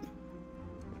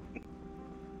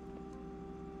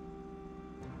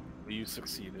 You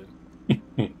succeeded.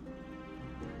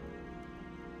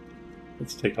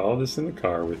 Let's take all this in the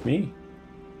car with me.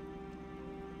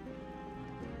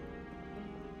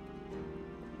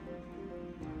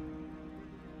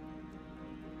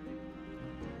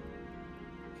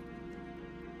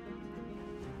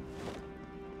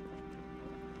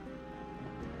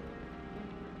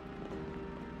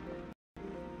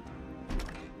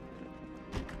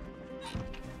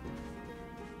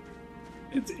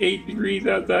 It's 8 degrees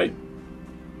outside.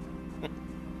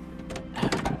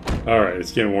 Alright,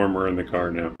 it's getting warmer in the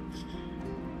car now.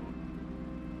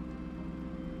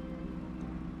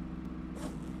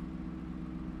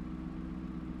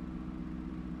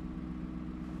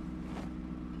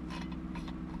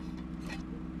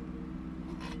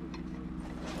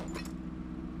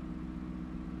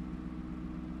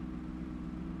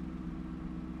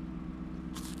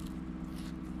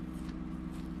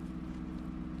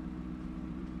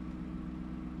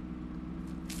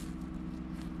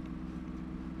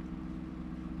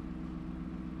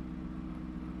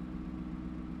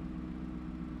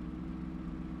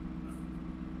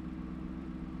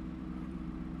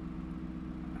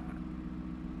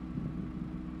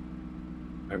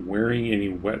 I'm wearing any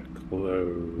wet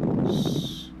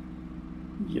clothes?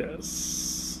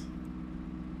 Yes.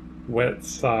 Wet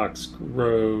socks,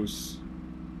 gross.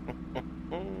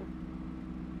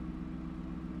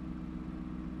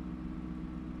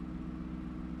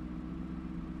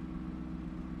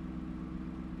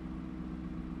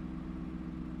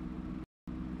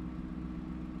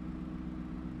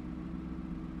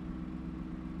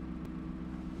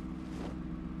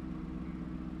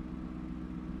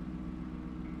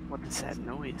 What is that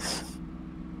noise?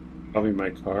 Probably my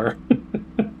car.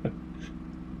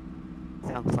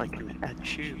 Sounds like a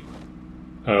chew.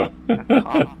 Oh.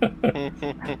 cough.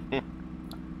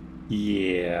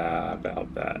 Yeah,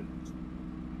 about that.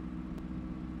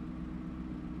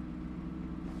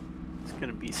 It's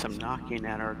gonna be some knocking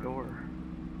at our door.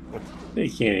 They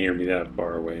can't hear me that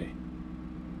far away.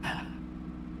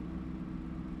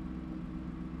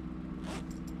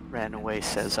 Ran away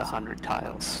says 100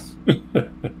 tiles.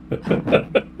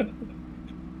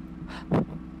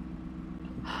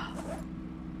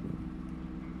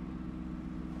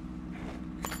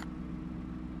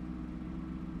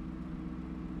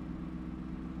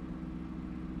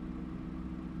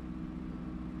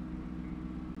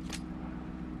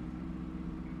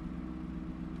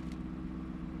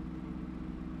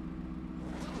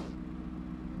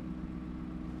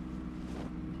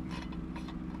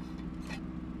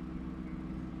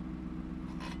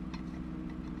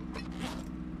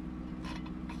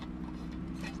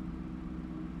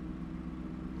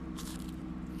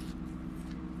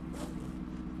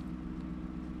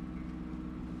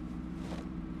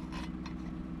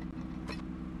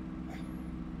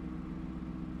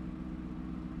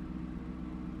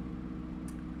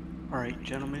 right,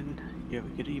 gentlemen. You have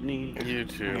a good evening. You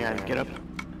too. I gotta man. get up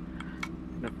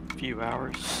in a few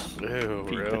hours. Ew,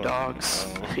 Feed really? the dogs.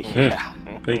 Oh. Yeah,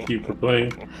 Thank you for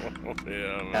playing.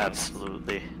 Yeah, man.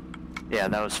 absolutely. Yeah,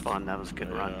 that was fun. That was a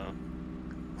good run. Yeah.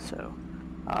 So,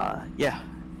 yeah,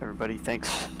 everybody,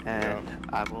 thanks, and Yeah.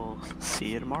 I will see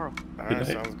you tomorrow. All Good right,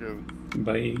 night. sounds good.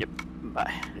 Bye. Yep.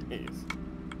 Bye. Peace.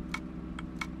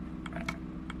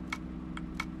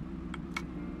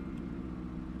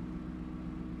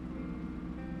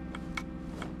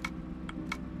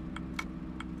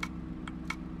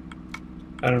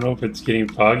 I don't know if it's getting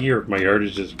foggy or if my yard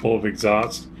is just full of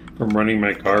exhaust from running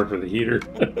my car for the heater.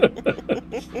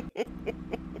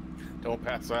 Don't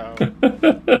pass out.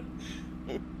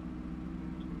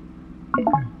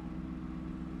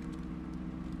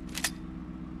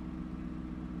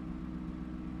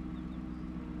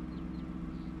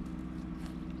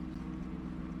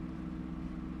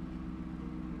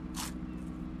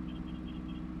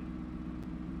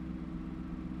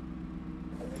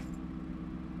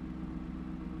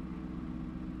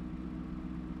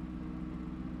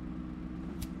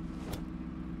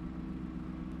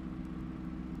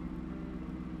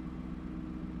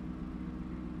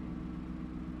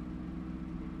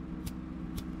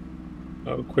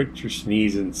 Oh, quit your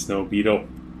sneezing, snow beetle.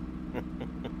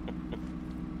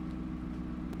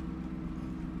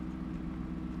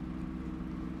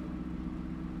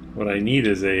 What I need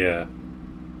is a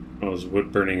those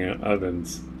wood burning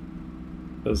ovens.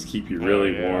 Those keep you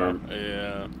really yeah. warm.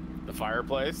 Yeah. The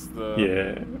fireplace.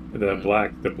 Yeah, the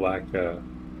black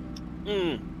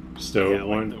stove Yeah, like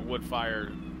one. the wood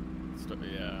fire. Yeah,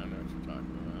 I know what you're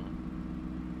talking about.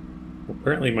 Well,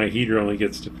 apparently my heater only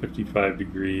gets to 55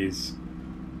 degrees.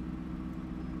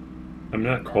 I'm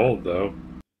not cold though.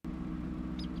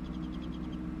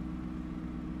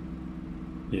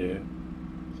 Yeah.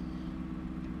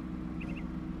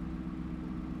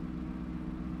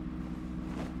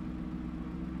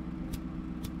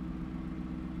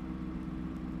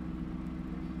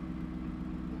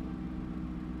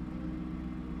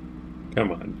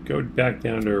 Come on, go back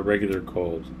down to a regular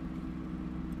cold.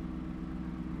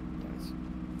 Nice.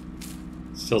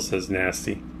 Still says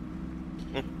nasty.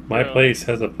 My Yeah. place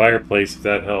has a fireplace if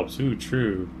that helps. Ooh,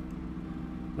 true.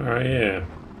 Alright, yeah.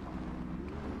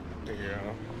 Yeah.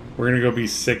 We're gonna go be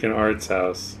sick in Art's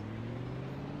house.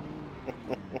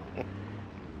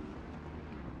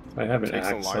 I have an Take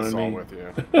some axe on Lysol me. with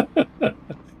you.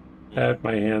 I have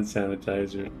my hand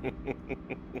sanitizer.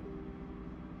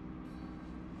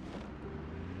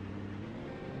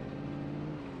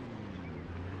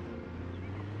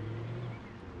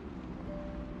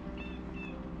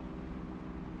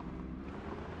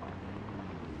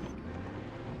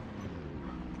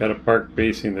 Gotta park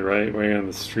facing the right way on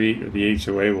the street or the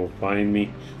HOA will find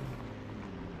me.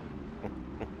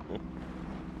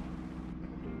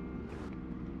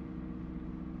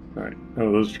 Alright.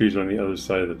 Oh, those trees are on the other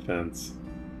side of the fence.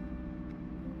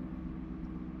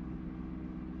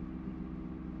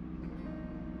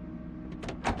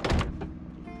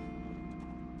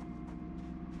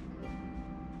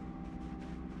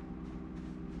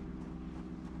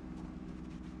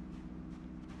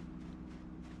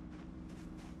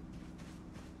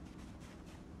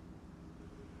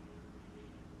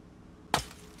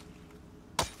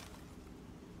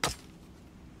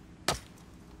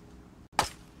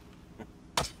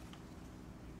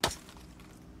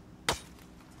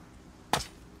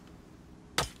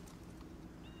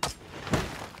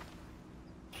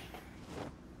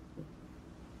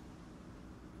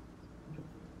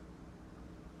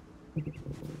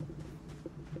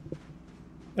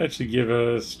 That should give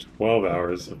us 12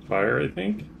 hours of fire, I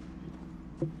think.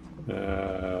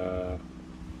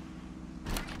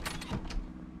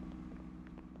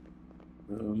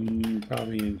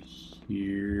 Probably in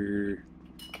here.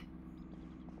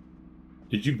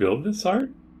 Did you build this, Art?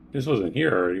 This wasn't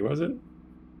here already, was it?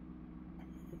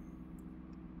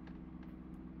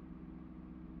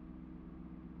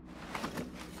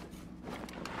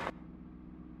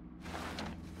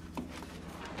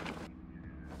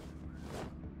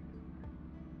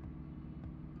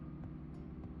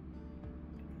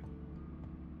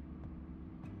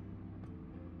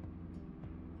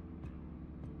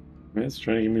 Man, it's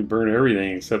trying to get me to burn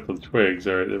everything except for the twigs.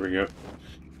 Alright, there we go.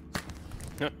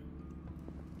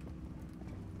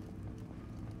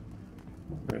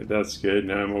 Alright, that's good.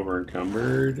 Now I'm over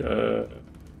encumbered.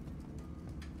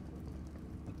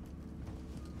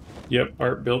 Yep,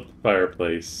 Art built the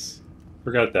fireplace.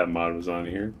 Forgot that mod was on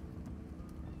here.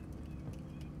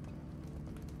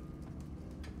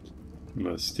 I'm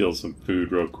gonna steal some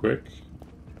food real quick.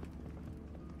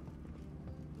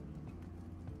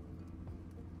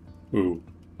 Ooh,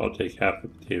 I'll take half the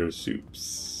potato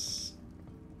soups.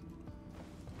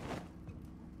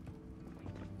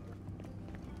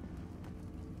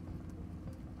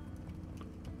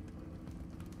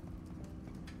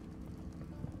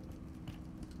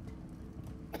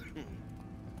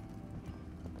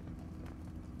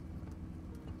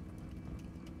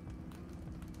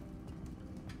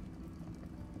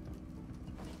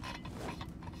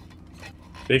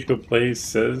 Baco Place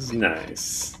says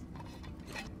nice.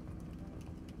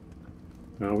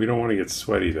 No, we don't want to get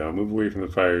sweaty though. Move away from the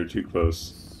fire, too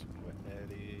close.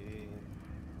 Sweaty.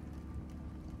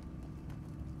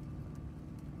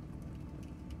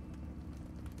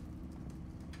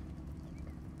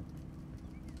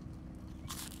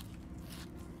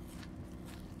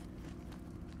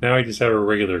 Now I just have a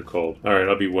regular cold. Alright,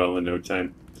 I'll be well in no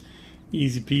time.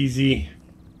 Easy peasy.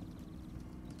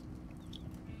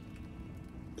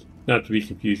 Not to be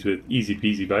confused with Easy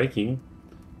Peasy Viking,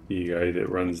 the guy that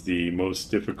runs the most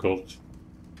difficult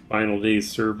Final Days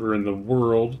server in the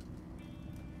world.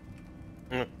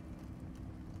 Mm.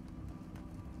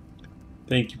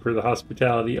 Thank you for the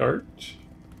hospitality, Art.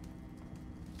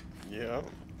 Yeah.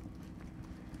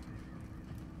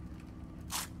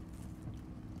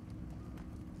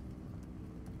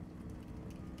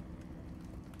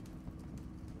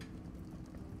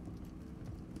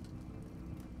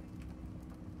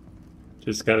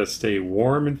 Just gotta stay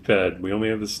warm and fed. We only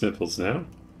have the sniffles now.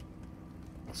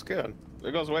 That's good.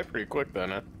 It goes away pretty quick then,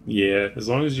 huh? Yeah, as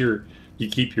long as you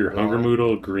keep your hunger Warm.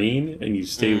 moodle green and you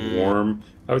stay warm,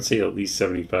 I would say at least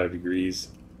 75 degrees.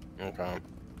 Okay.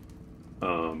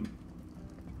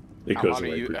 It How goes hot,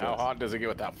 away pretty how fast. hot does it get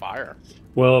with that fire?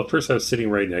 Well, at first I was sitting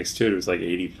right next to it. It was like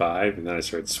 85, and then I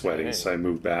started sweating, Dang. so I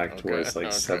moved back to where Okay, it's like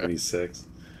okay. 76.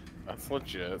 That's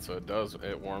legit, so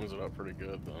it warms it up pretty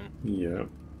good then. Yeah.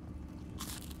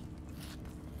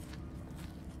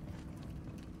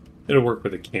 It'll work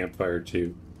with a campfire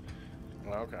too.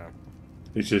 Okay.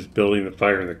 It's just building the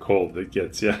fire in the cold that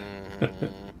gets you.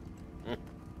 Mhm.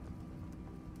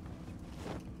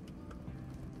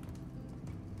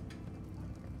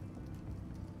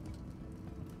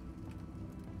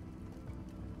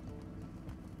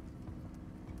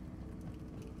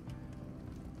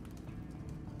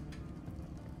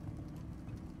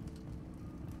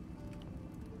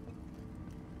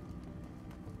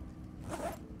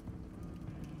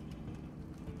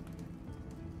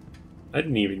 I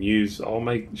didn't even use all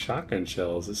my shotgun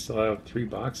shells. I still have 3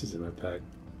 boxes in my pack.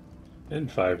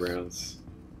 And 5 rounds.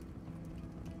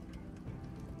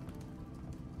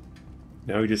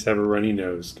 Now we just have a runny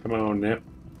nose. Come on now.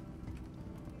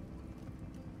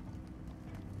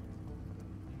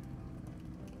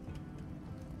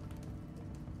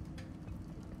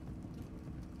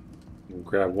 We'll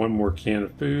grab one more can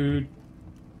of food.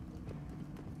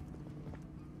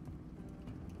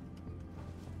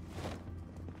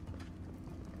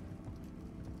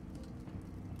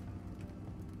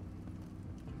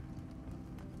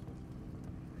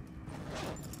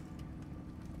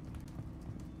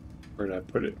 Where did I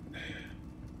put it?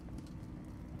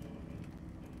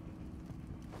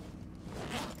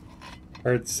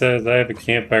 Art says I have a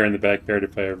campfire in the backyard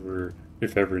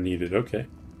if ever needed. Okay.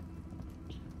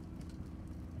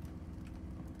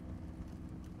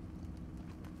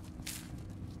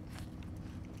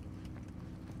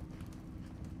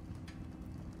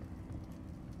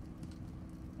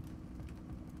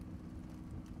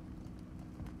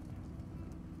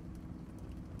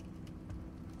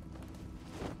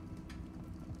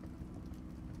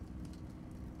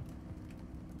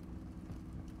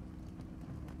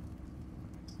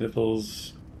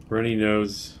 Sniffles, runny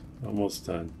nose, almost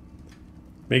done.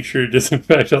 Make sure to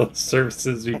disinfect all the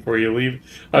surfaces before you leave.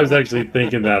 I was actually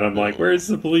thinking that. I'm like, where's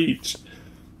the bleach?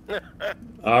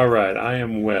 All right, I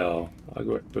am well. I'll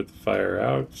go ahead and put the fire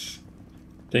out.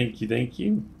 Thank you, thank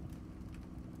you.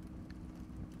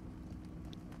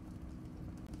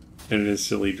 And it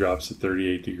instantly drops to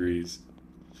 38 degrees.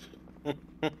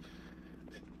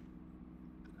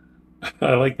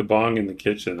 I like the bong in the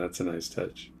kitchen. That's a nice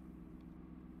touch.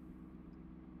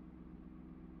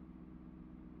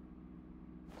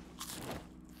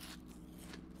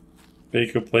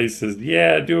 Baker Place says,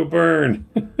 yeah, do a burn.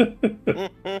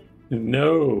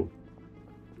 No.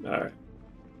 Alright.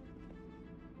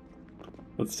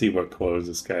 Let's see what clothes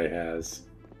this guy has.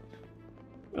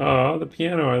 Oh, the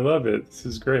piano. I love it. This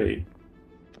is great.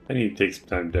 I need to take some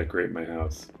time to decorate my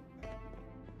house.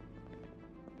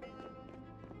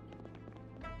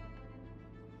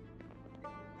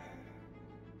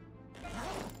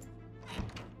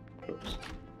 Oops.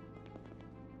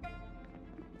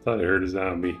 Thought I heard a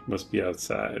zombie. Must be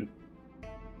outside.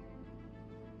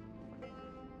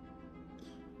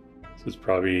 So it's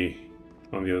probably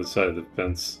on the other side of the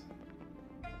fence.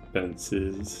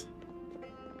 Fences.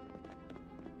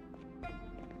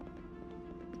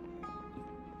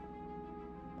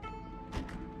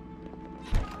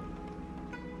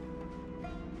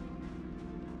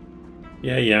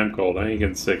 Yeah, I'm cold. I ain't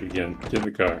getting sick again. Get in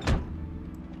the car.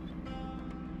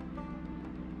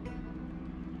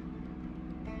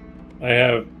 I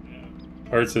have...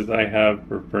 Art says I have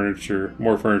for furniture,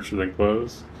 more furniture than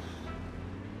clothes.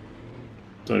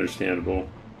 It's understandable.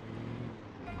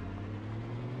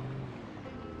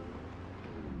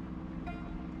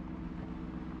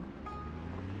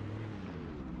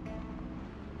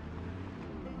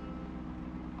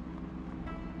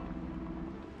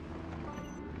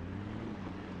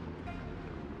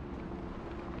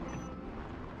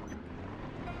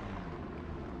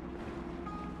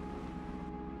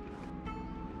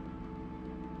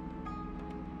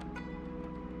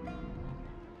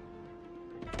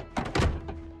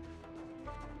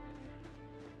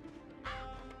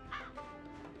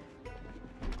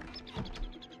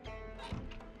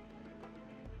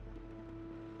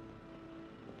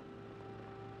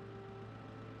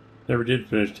 Never did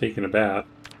finish taking a bath.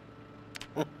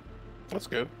 That's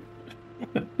good.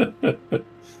 At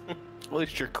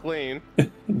least you're clean.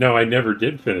 No, I never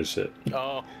did finish it.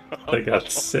 Oh. I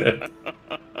got sick.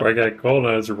 Or I got cold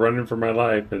and I was running for my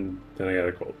life, and then I got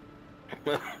a cold.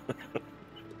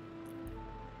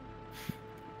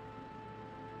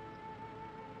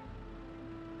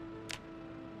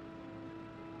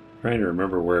 Trying to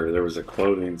remember where there was a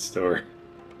clothing store.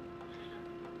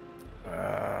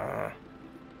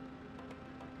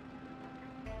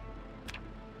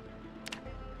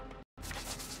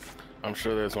 I'm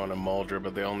sure there's one in Mulder,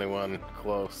 but the only one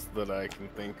close that I can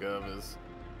think of is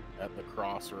at the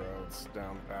crossroads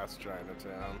down past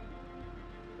Chinatown.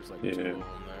 There's like 2 of them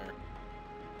there.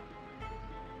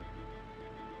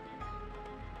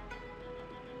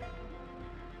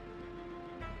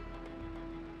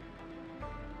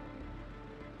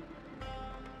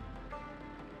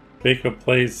 Makeup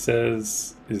Place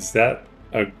says, is that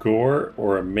a gore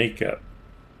or a makeup?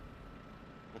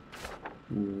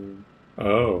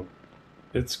 Oh,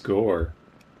 it's gore.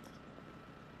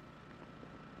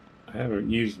 I haven't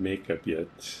used makeup yet.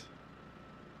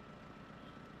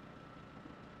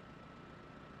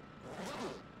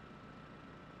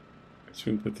 I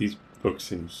should put these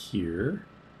books in here.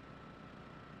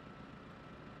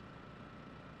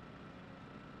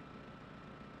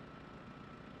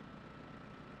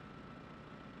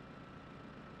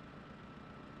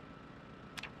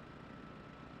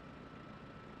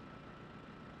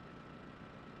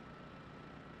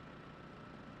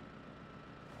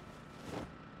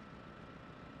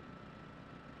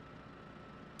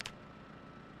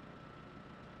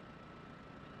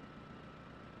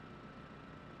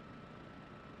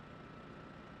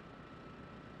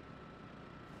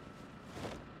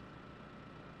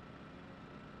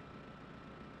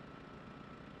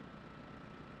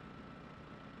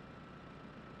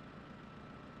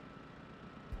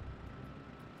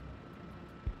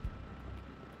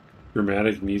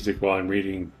 Dramatic music while I'm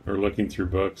reading or looking through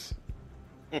books.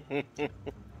 It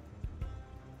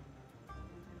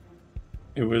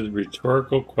was a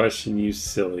rhetorical question, you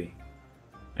silly.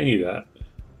 I knew that.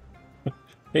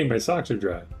 Hey, my socks are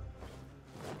dry.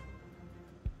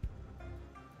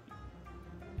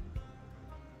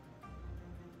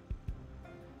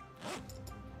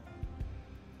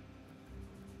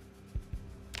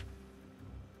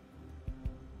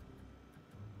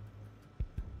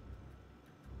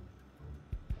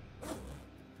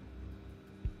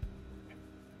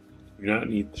 Do not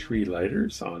need 3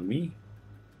 lighters on me.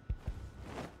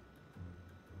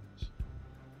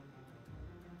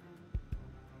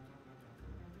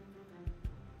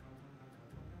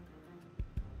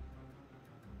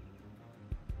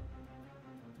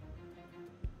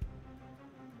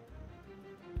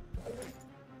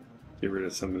 Get rid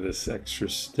of some of this extra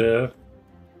stuff.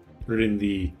 Put it in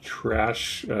the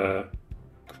trash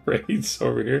crates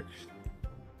over here.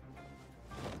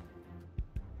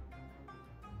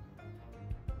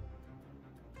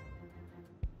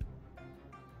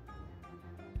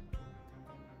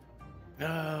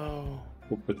 No.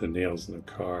 We'll put the nails in the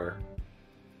car.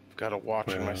 I've got a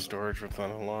watch in my storage with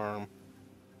an alarm.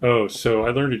 Oh, so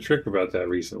I learned a trick about that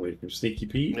recently from Sneaky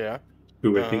Pete. Yeah.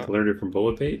 Who I think learned it from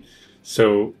Bullet Bait.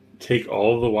 So take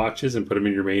all of the watches and put them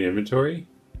in your main inventory.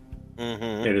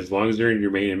 And as long as they're in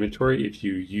your main inventory, if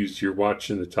you use your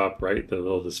watch in the top right, the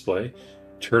little display,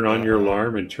 turn on your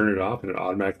alarm and turn it off, and it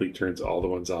automatically turns all the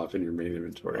ones off in your main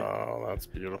inventory. Oh, that's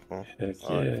beautiful. Heck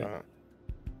I yeah. like that.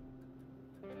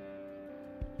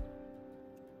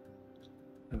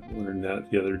 I learned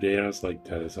that the other day. I was like,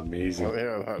 that is amazing. Oh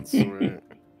yeah, that's sweet.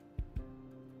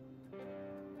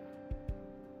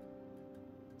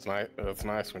 It's nice. It's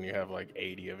nice when you have like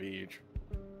 80 of each.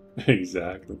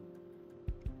 Exactly.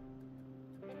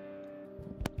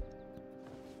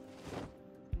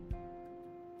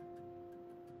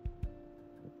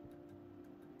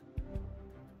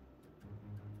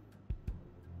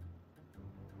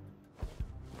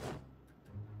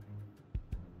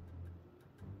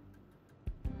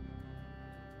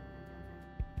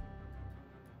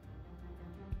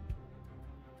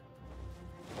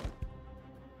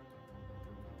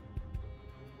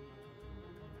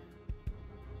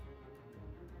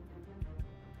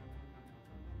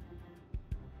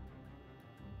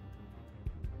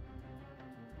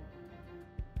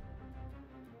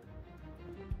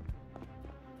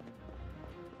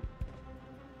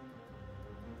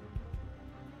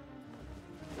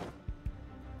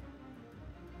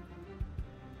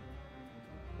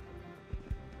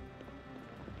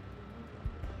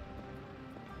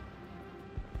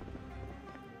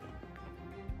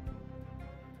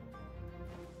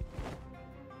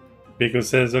 Pico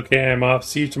says, okay, I'm off.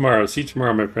 See you tomorrow. See you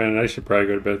tomorrow, my friend. I should probably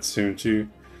go to bed soon, too.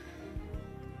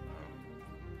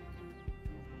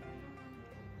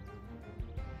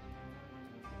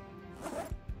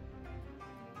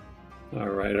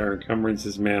 Alright, our encumbrance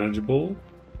is manageable.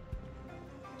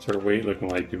 What's our weight looking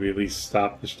like? Did we at least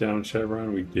stop this down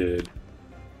chevron? We did.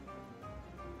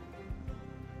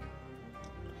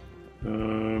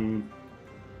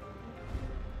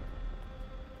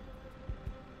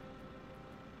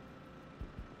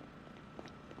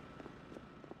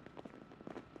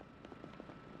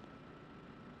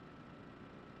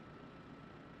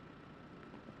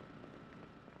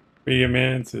 Radio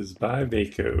Man says, bye,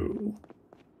 Vaco.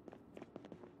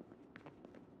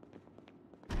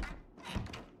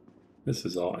 This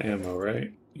is all ammo,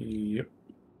 right? Yep.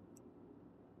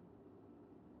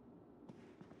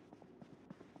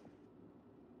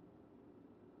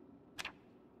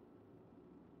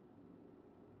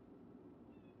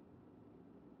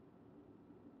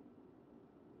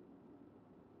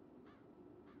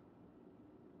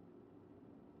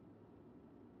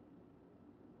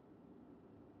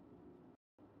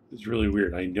 It's really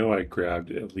weird. I know I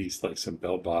grabbed at least like some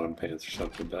bell-bottom pants or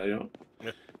something, but I don't.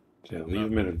 Did I leave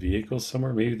them in a vehicle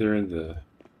somewhere? Maybe they're in the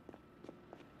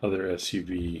other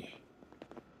SUV.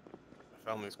 I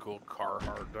found these cool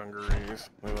Carhartt dungarees.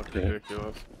 They look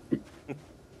ridiculous.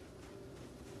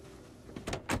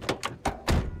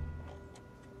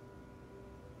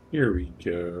 Here we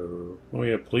go. Oh, we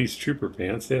have police trooper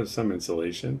pants. They have some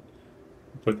insulation.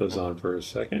 Put those on for a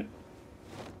second.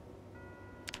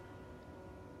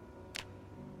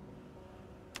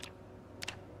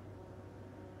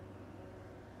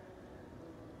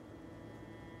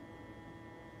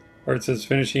 Art says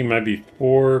finishing my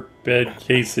before-bed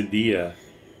quesadilla.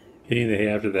 Hitting the hay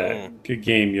after that. Good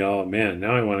game, y'all. Man,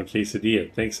 now I want a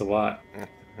quesadilla. Thanks a lot.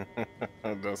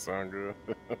 That does sound good.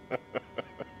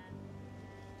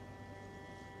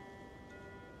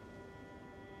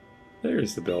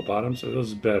 There's the bell bottoms. Are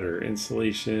those better?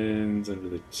 Insulations under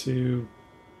the two.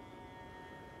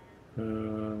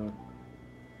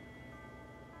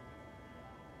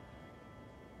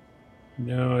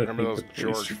 No, I Remember think those the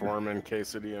George Foreman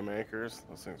quesadilla makers?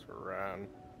 Those things were rad.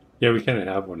 Yeah, we kind of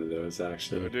have one of those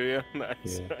actually. Oh, do you?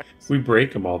 Nice. Yeah. Nice. We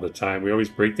break them all the time. We always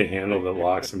break the handle that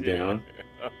locks them down.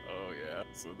 Oh yeah.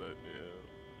 So that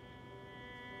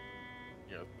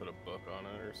you guys put a book on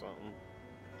it or something.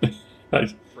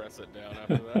 Press it down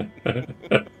after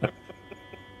that.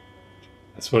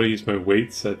 That's what I use my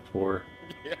weight set for.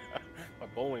 Yeah, my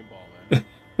bowling ball, man.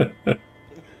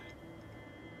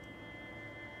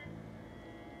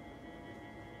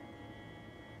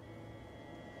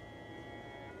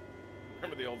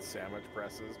 Remember the old sandwich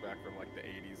presses back from like the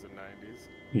 80s and 90s?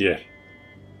 Yeah.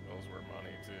 Those were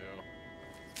money too.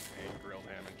 Egg grilled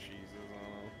ham and cheeses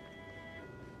on them.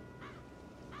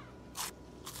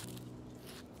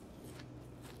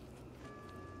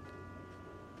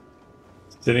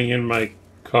 Sitting in my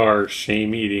car,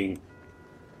 shame eating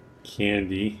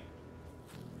candy.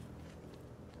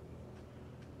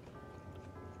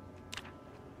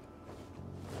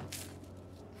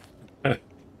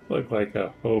 Look like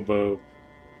a hobo.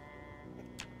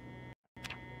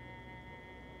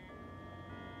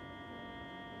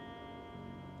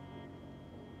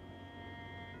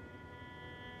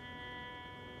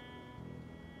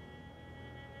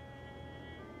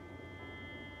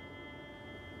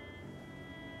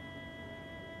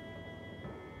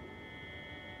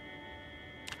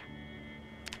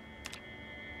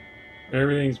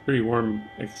 Everything's pretty warm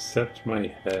except my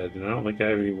head, and I don't think I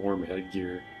have any warm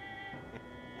headgear.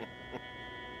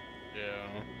 Yeah.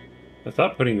 I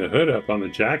thought putting the hood up on the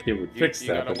jacket would fix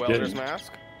You that, got a but it welder's didn't.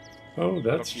 mask? Oh,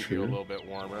 That'll that's keep you a true. little bit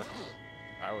warmer.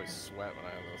 I always sweat when I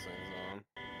have those things on.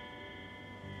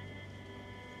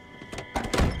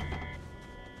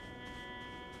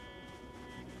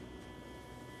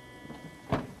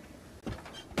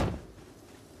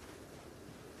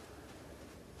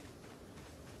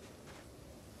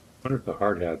 I wonder if the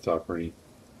hard hats offer any.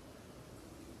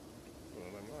 Well,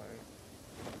 they might.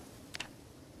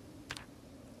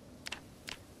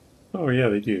 Oh, yeah,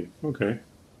 they do. Okay.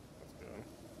 That's good.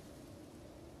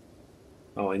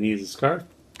 All I need is a scarf.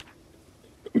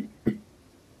 And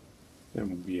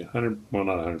we'll be 100, well,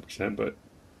 not 100%, but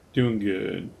doing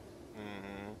good.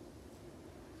 Mm-hmm.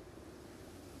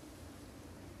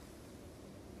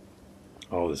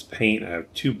 All this paint. I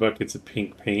have 2 buckets of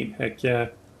pink paint. Heck yeah.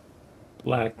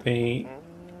 Black paint.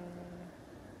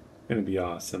 Gonna be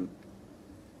awesome.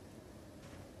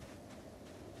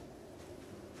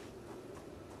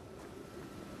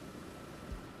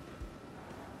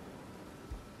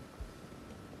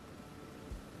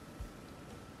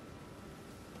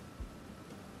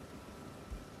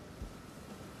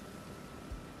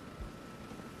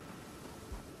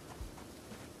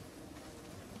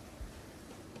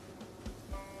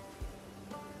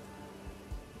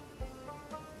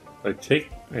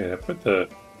 I put the,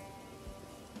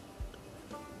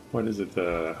 what is it,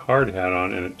 the hard hat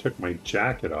on, and it took my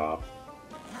jacket off.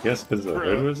 I guess because the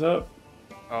hood was up?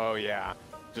 Oh, yeah.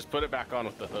 Just put it back on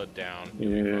with the hood down.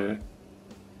 Yeah.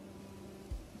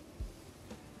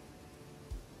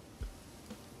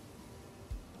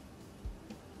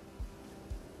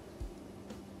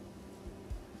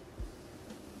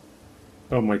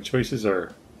 Oh, my choices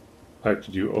are, I have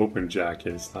to do open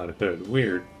jackets, not a hood.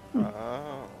 Weird.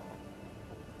 Oh.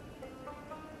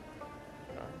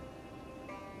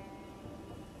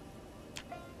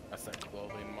 That's that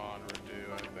clothing mod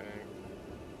redo, I think.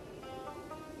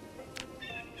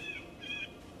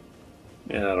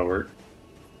 Yeah, that'll work.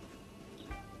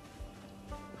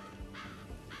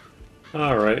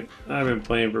 Alright, I've been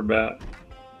playing for about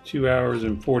 2 hours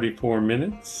and 44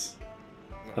 minutes.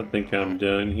 I think I'm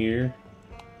done here.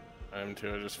 I'm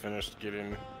too. I just finished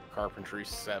getting Carpentry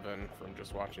 7 from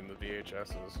just watching the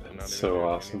VHSs. And not So even doing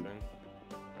awesome. anything.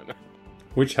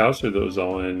 Which house are those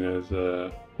all in? Is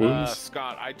Woos?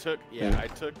 Scott, I took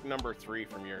number 3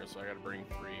 from yours, so I got to bring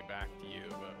 3 back to you.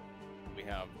 But we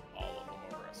have all of them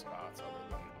over at Scott's, other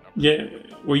than number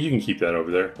 3. Well, you can keep that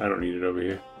over there. I don't need it over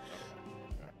here.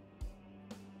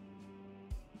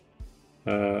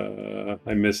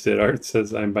 I missed it. Art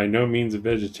says, I'm by no means a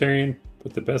vegetarian,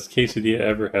 but the best quesadilla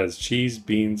ever has cheese,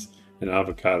 beans, and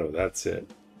avocado. That's it.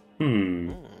 I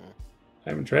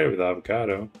haven't tried it with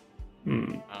avocado. I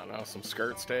don't know, some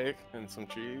skirt steak and some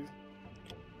cheese.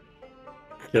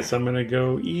 Guess I'm gonna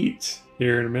go eat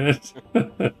here in a minute.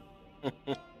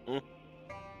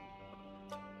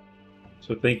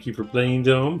 So thank you for playing,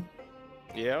 Dome.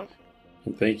 Yeah.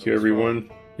 And thank you, everyone.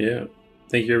 Fun. Yeah.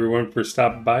 Thank you, everyone, for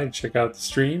stopping by to check out the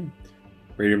stream.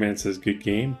 Radio Man says, good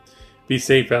game. Be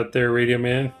safe out there, Radio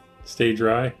Man. Stay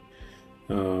dry.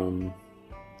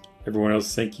 Everyone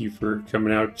else, thank you for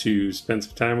coming out to spend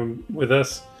some time with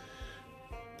us.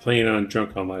 Playing on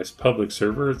DrunkOnLife's public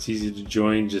server. It's easy to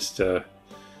join. Just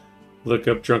look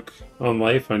up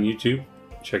DrunkOnLife on YouTube.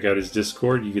 Check out his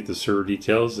Discord. You get the server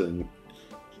details, and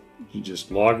you just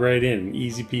log right in.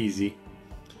 Easy peasy.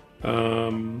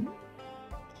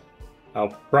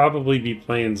 I'll probably be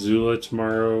playing Zula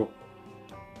tomorrow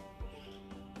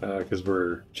because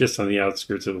we're just on the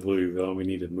outskirts of Louisville and we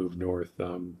need to move north.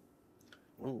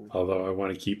 Although I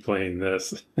want to keep playing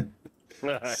this.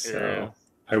 So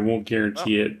I won't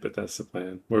guarantee it, but that's the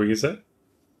plan. What were you going to say?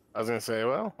 I was going to say,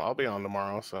 well, I'll be on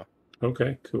tomorrow, so.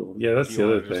 Okay, cool. Yeah, that's the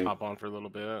other thing. Just hop on for a little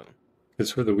bit.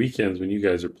 Because for the weekends when you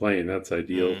guys are playing, that's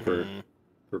ideal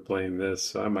for playing this.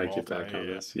 So I might get back on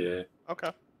this. Yeah.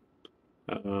 Okay.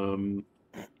 All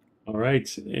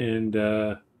right, and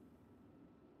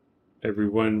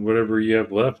everyone, whatever you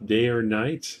have left, day or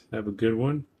night, have a good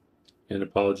one. And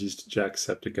apologies to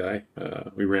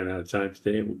Jacksepticeye. We ran out of time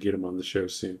today, and we'll get him on the show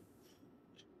soon.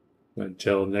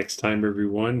 Until next time,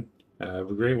 everyone,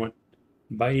 have a great one.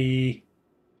 Bye.